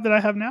my job that I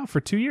have now for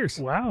 2 years.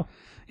 wow.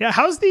 Yeah,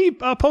 how's the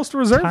Postal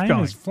Reserve Time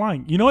going? is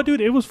flying. You know what,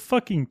 dude? It was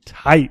fucking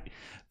tight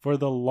for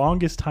the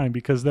longest time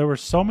because there were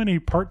so many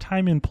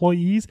part-time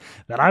employees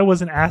that I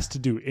wasn't asked to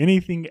do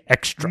anything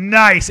extra.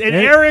 Nice. And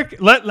Eric,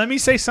 let me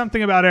say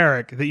something about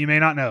Eric that you may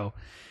not know.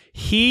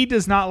 He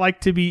does not like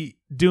to be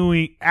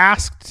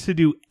asked to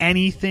do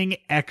anything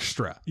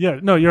extra. Yeah,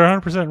 no, you're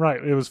 100%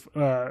 right. It was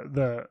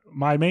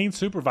my main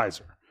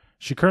supervisor.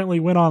 She currently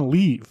went on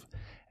leave,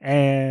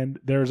 and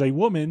there's a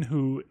woman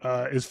who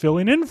is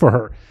filling in for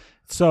her.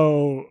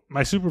 So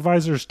my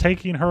supervisor's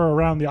taking her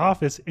around the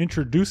office,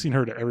 introducing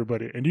her to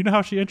everybody. And do you know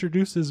how she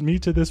introduces me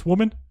to this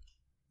woman?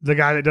 The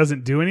guy that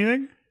doesn't do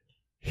anything?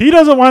 He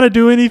doesn't want to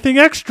do anything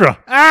extra.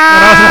 And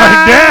I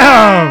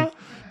was like,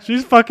 damn,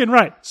 she's fucking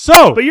right.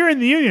 So, But you're in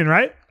the union,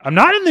 right? I'm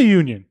not in the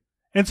union.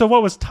 And so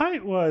what was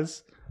tight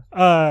was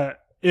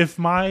if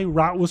my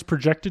route was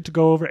projected to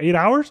go over 8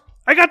 hours,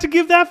 I got to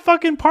give that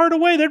fucking part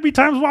away. There'd be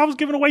times where I was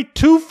giving away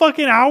 2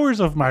 fucking hours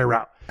of my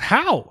route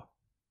How?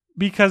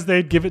 because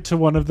they'd give it to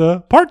one of the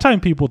part-time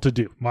people to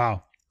do.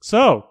 Wow.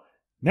 So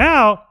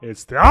now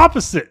it's the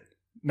opposite.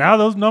 Now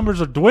those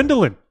numbers are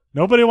dwindling.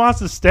 Nobody wants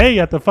to stay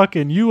at the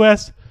fucking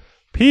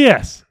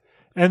USPS.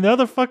 And the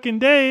other fucking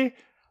day,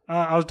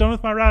 I was done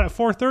with my route at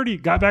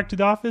 4:30, got back to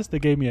the office. They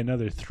gave me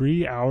another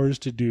 3 hours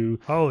to do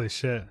Holy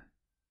shit.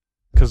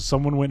 because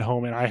someone went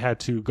home and I had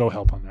to go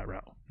help on that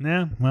route.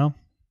 Yeah, well.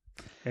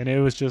 And it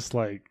was just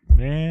like,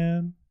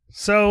 man.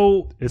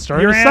 So It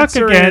started your to suck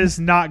answer again. is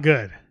not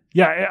good.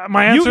 Yeah,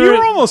 my You answer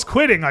were almost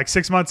quitting like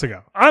 6 months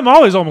ago. I'm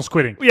always almost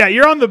quitting. Yeah,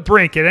 you're on the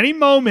brink. At any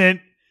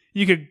moment,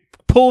 you could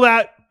pull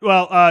that,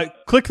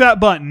 click that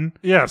button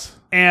Yes.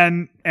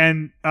 and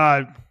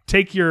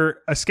take your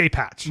escape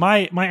hatch.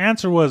 My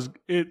answer was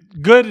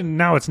good and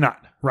now it's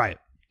not. Right.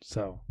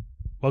 So,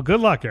 Well, good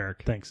luck,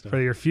 Eric. thanks. For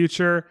your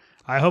future.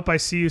 I hope I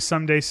see you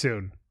someday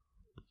soon.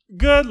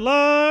 Good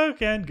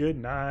luck and good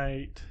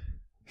night.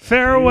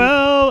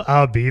 Farewell.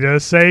 I'll be to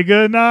say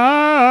good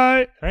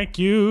night. Thank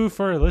you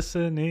for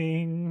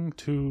listening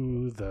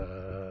to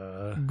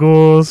the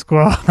Ghoul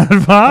Squad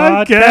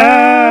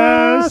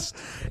podcast.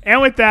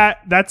 And with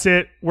that, that's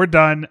it. We're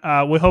done.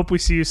 We hope we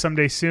see you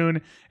someday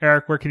soon.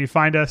 Eric, where can you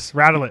find us?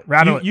 Rattle it.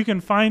 You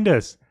can find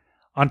us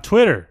on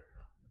Twitter,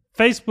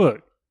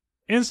 Facebook,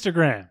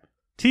 Instagram,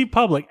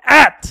 TeePublic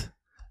at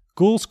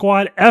Ghoul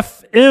Squad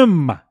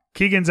FM.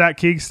 Keegan's at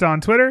Keegsta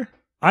on Twitter.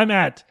 I'm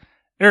at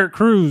Eric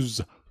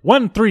Cruz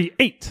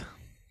 138.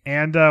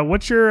 And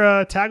what's your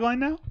tagline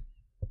now?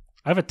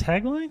 I have a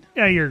tagline?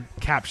 Yeah, your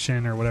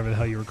caption or whatever the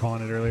hell you were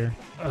calling it earlier.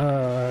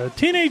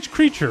 Teenage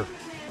creature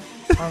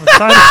on the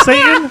side of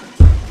Satan,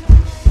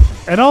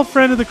 an old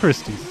friend of the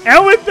Christies.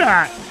 And with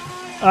that,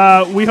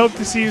 we hope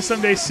to see you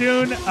someday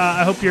soon.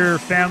 I hope your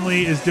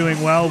family is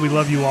doing well. We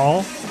love you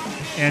all.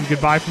 And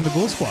goodbye from the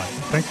Ghoul Squad.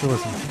 Thanks for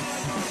listening.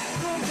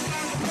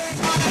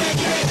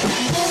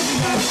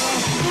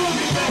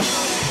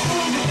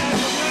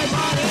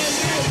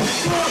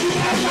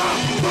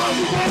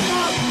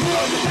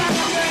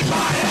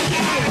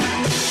 Everybody